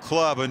cool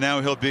club, and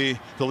now he'll be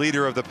the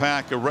leader of the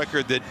pack, a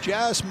record that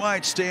just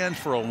might stand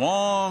for a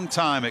long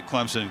time at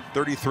Clemson.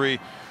 33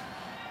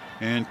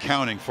 and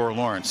counting for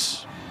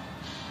Lawrence.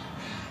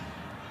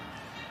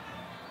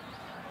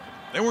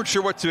 They weren't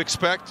sure what to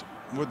expect.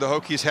 Would the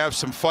Hokies have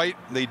some fight?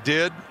 They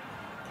did.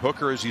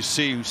 Hooker, as you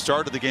see, who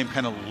started the game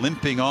kind of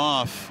limping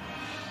off,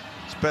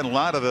 spent a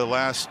lot of the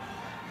last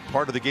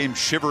part of the game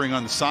shivering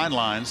on the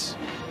sidelines.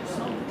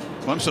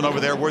 Clemson over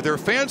there where their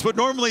fans would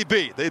normally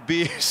be. They'd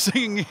be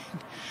singing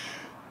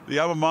the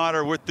alma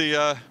mater with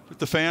the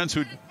fans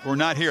who were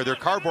not here. They're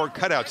cardboard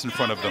cutouts in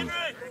front of them.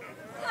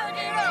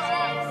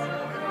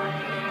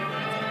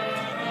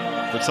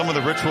 But some of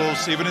the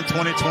rituals, even in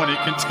 2020,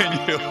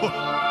 continue.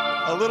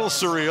 A little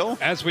surreal.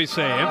 As we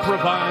say,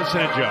 improvise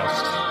and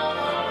adjust.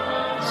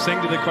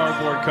 Sing to the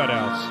cardboard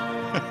cutouts.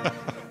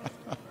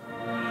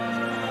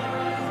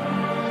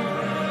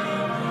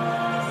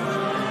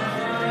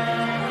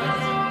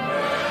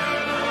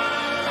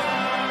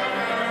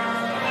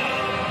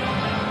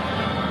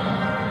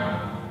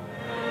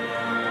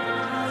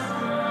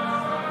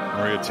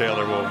 Maria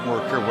Taylor will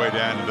work her way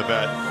down into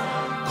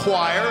that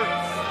choir.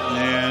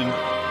 And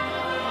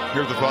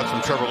here's the thoughts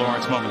from Trevor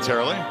Lawrence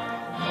momentarily.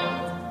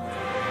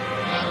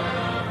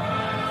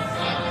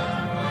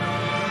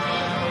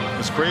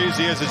 As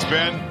crazy as it's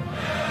been,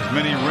 as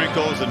many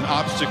wrinkles and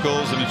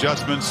obstacles and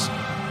adjustments,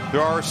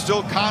 there are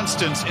still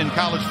constants in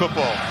college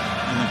football,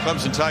 and the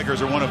Clemson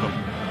Tigers are one of them.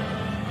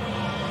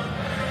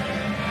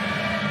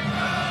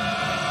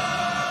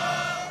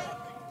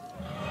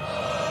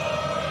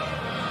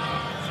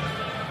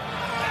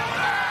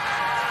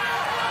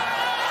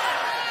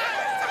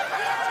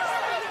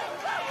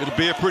 It'll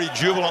be a pretty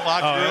jubilant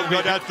locker room.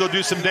 No doubt they'll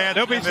do some dancing.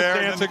 There'll be some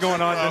dancing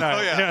going on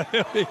tonight.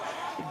 Oh, yeah.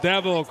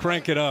 Dabo will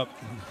crank it up.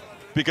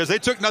 Because they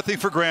took nothing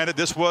for granted.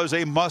 This was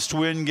a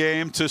must-win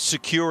game to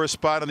secure a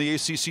spot in the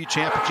ACC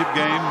championship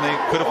game. They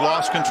could have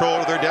lost control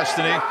of their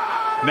destiny.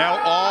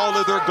 Now all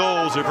of their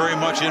goals are very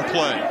much in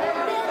play.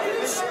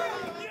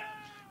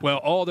 Well,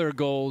 all their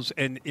goals,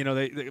 and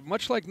they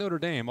much like Notre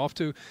Dame, off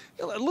to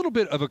a little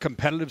bit of a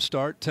competitive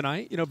start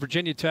tonight.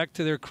 Virginia Tech,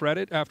 to their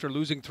credit, after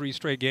losing 3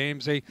 straight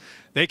games,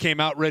 they came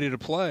out ready to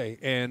play,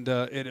 and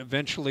it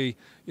eventually,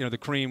 the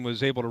cream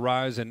was able to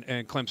rise, and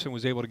Clemson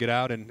was able to get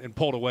out and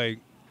pulled away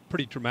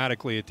pretty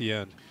dramatically at the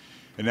end.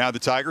 And now the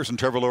Tigers and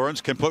Trevor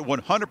Lawrence can put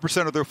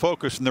 100% of their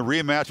focus in the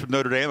rematch with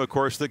Notre Dame, of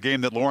course, the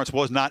game that Lawrence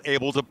was not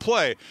able to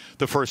play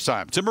the first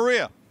time. To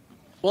Maria.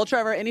 Well,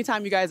 Trevor,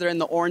 anytime you guys are in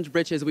the orange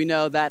britches, we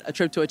know that a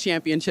trip to a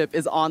championship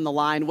is on the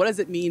line. What does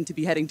it mean to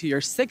be heading to your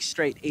 6th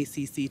straight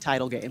ACC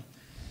title game?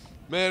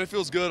 Man, it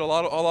feels good. A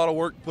lot of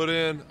work put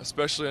in,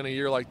 especially in a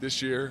year like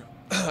this year.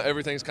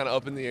 Everything's kind of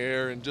up in the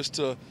air, and it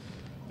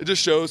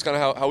just shows kind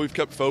of how we've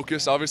kept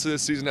focus. Obviously,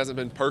 this season hasn't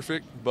been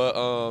perfect,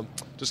 but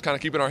just kind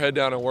of keeping our head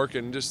down and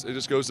working. It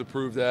just goes to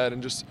prove that,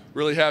 and just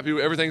really happy.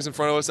 Everything's in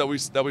front of us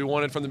that we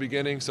wanted from the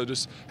beginning, so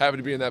just happy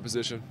to be in that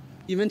position.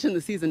 You mentioned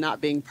the season not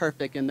being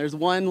perfect, and there's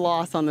one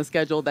loss on the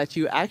schedule that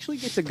you actually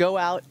get to go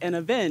out and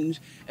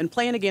avenge and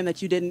play in a game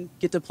that you didn't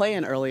get to play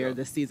in earlier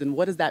this season.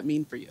 What does that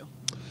mean for you?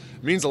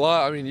 It means a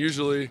lot. I mean,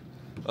 usually,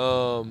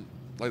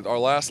 like our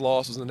last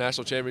loss was in the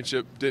national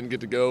championship, didn't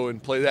get to go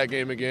and play that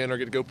game again or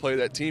get to go play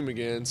that team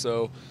again.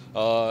 So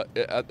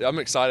I'm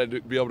excited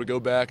to be able to go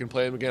back and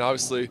play them again.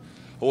 Obviously,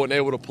 I wasn't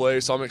able to play,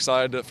 so I'm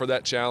excited for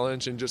that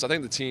challenge, and I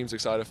think the team's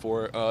excited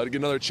for it, to get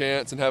another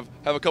chance and have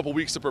a couple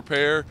weeks to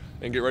prepare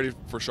and get ready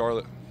for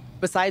Charlotte.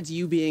 Besides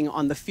you being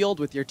on the field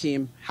with your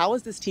team, how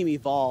has this team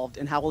evolved,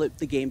 and how will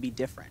the game be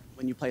different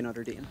when you play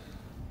Notre Dame?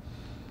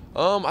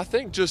 I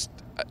think just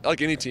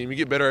like any team, you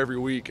get better every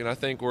week, and I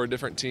think we're a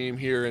different team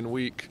here in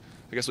week.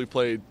 I guess we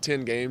played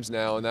 10 games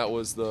now, and that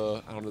was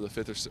the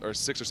 5th or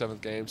 6th or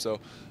 7th game. So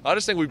I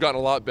just think we've gotten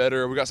a lot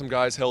better. We got some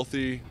guys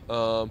healthy,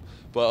 but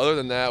other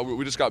than that,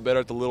 we just got better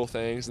at the little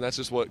things, and that's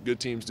just what good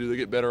teams do. They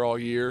get better all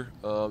year.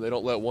 They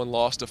don't let one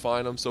loss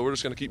define them. So we're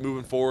just going to keep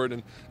moving forward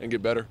and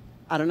get better.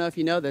 I don't know if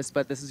you know this,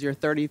 but this is your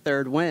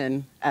 33rd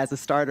win as a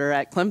starter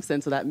at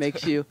Clemson, so that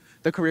makes you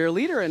the career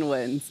leader in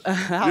wins.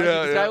 How would you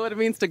describe what it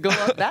means to go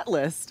up that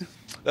list?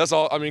 That's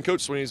all. I mean,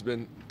 Coach Sweeney's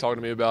been talking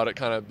to me about it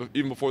kind of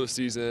even before the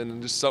season,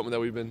 and just something that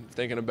we've been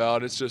thinking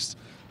about. It's just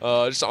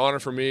an honor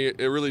for me.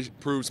 It really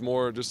proves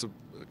more just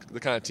the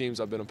kind of teams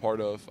I've been a part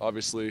of.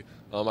 Obviously,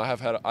 I've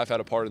had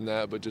a part in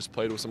that, but just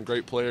played with some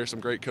great players, some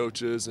great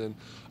coaches, and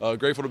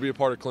grateful to be a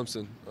part of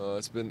Clemson.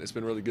 It's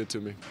been really good to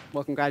me.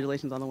 Well,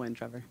 congratulations on the win,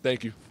 Trevor.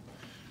 Thank you.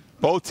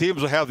 Both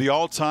teams will have the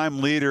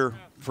all-time leader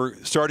for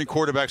starting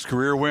quarterbacks'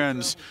 career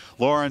wins,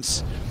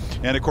 Lawrence,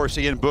 and of course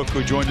Ian Book,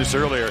 who joined us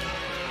earlier.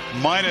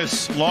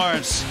 Minus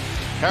Lawrence,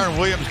 Aaron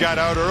Williams got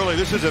out early.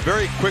 This is a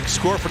very quick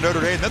score for Notre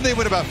Dame. Then they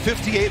went about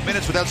 58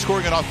 minutes without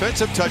scoring an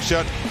offensive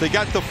touchdown. They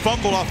got the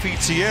fumble off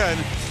Etienne,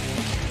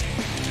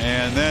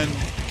 and then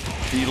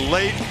the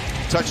late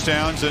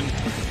touchdowns. And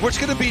what's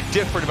going to be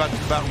different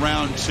about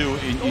round 2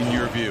 in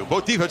your view?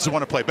 Both defenses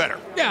want to play better.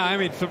 Yeah, I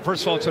mean,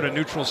 first of all, it's at a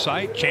neutral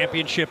site,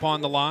 championship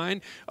on the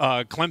line.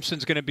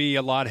 Clemson's going to be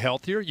a lot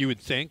healthier, you would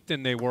think,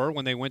 than they were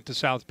when they went to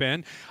South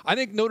Bend. I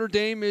think Notre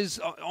Dame is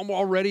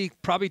already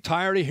probably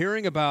tired of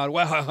hearing about,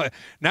 well,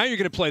 now you're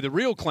going to play the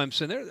real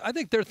Clemson. I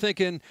think they're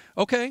thinking,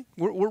 okay,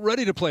 we're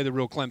ready to play the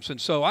real Clemson.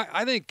 So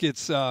I think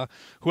it's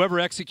whoever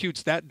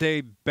executes that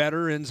day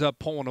better ends up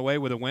pulling away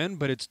with a win,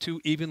 but it's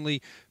 2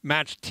 evenly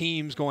matched teams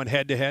teams going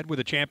head-to-head with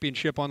a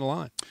championship on the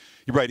line.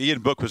 You're right. Ian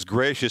Book was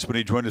gracious when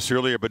he joined us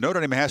earlier, but Notre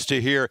Dame has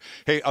to hear,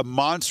 hey, a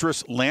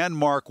monstrous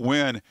landmark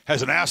win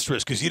has an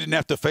asterisk because you didn't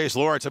have to face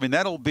Lawrence. I mean,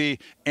 that'll be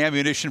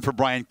ammunition for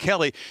Brian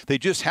Kelly. They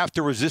just have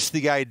to resist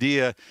the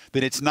idea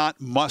that it's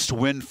not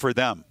must-win for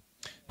them.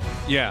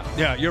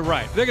 Yeah, you're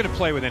right. They're going to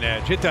play with an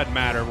edge. It doesn't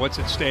matter what's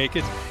at stake.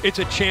 It's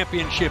a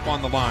championship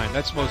on the line.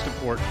 That's most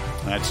important.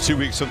 That's 2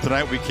 weeks from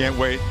tonight. We can't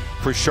wait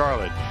for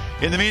Charlotte.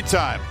 In the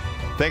meantime,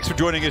 thanks for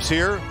joining us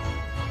here.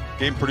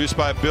 Game produced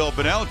by Bill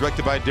Bonnell,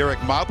 directed by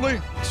Derek Mobley.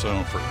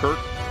 So for Kurt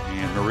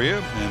and Maria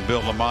and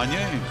Bill Lamagna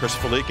and Chris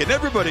Felique and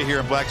everybody here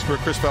in Blacksburg,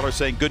 Chris Fowler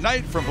saying good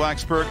night from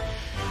Blacksburg.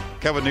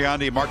 Kevin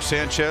Neandi, Mark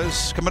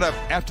Sanchez coming up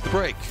after the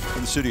break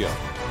from the studio.